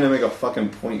to make a fucking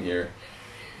point here.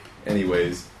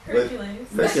 Anyways,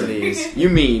 Hercules. You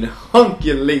mean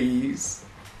Huncules?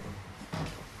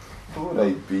 Who would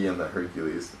I be in the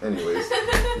Hercules? Anyways.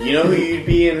 You know who you'd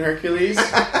be in Hercules?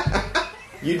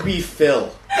 You'd be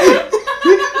Phil.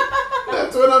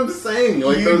 That's what I'm saying.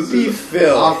 Like You'd those be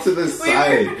Phil. off to the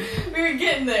side. We were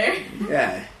getting there.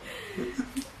 Yeah.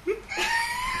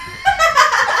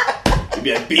 You'd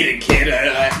be like, beat it, kid.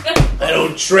 I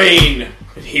don't train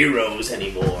with heroes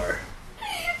anymore.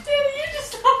 Danny, you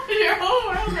just opened your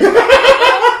homework.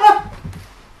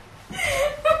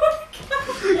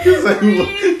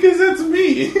 Because that's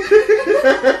me.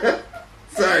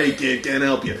 Sorry, kid, can't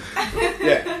help you.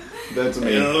 Yeah. That's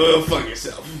me. Oh, fuck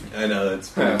yourself. I know,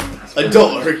 that's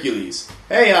Adult Hercules.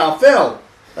 Hey, Phil.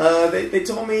 They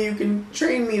told me you can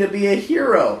train me to be a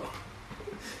hero.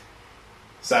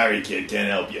 Sorry, kid, can't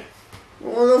help you.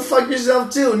 Well, go fuck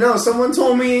yourself too. No, someone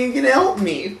told me you can help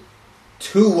me.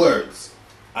 2 words.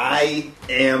 I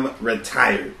am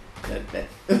retired.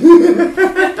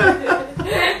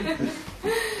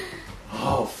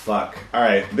 Oh, fuck.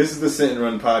 Alright, this is the Sit and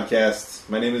Run podcast.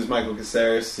 My name is Michael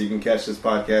Caceres. You can catch this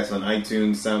podcast on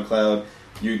iTunes, SoundCloud,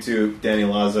 YouTube, Danny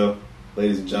Lazo.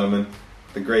 Ladies and gentlemen,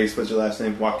 the Grace, what's your last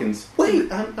name? Watkins?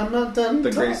 Wait, I'm not done.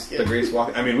 The Grace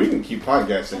Watkins. I mean, we can keep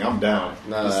podcasting. I'm down.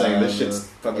 Just saying, this shit's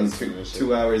fucking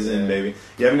 2 hours in, baby.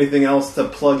 You have anything else to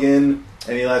plug in?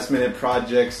 Any last minute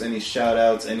projects? Any shout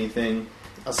outs? Anything?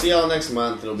 I'll see y'all next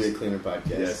month. It'll be a cleaner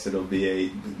podcast. Yes, it'll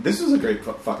be this was a great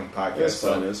fucking podcast. It was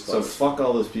fun. So fuck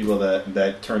all those people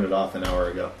that turned it off an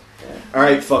hour ago. Yeah. All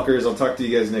right, fuckers. I'll talk to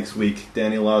you guys next week.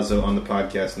 Danny Lazo on the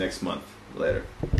podcast next month. Later.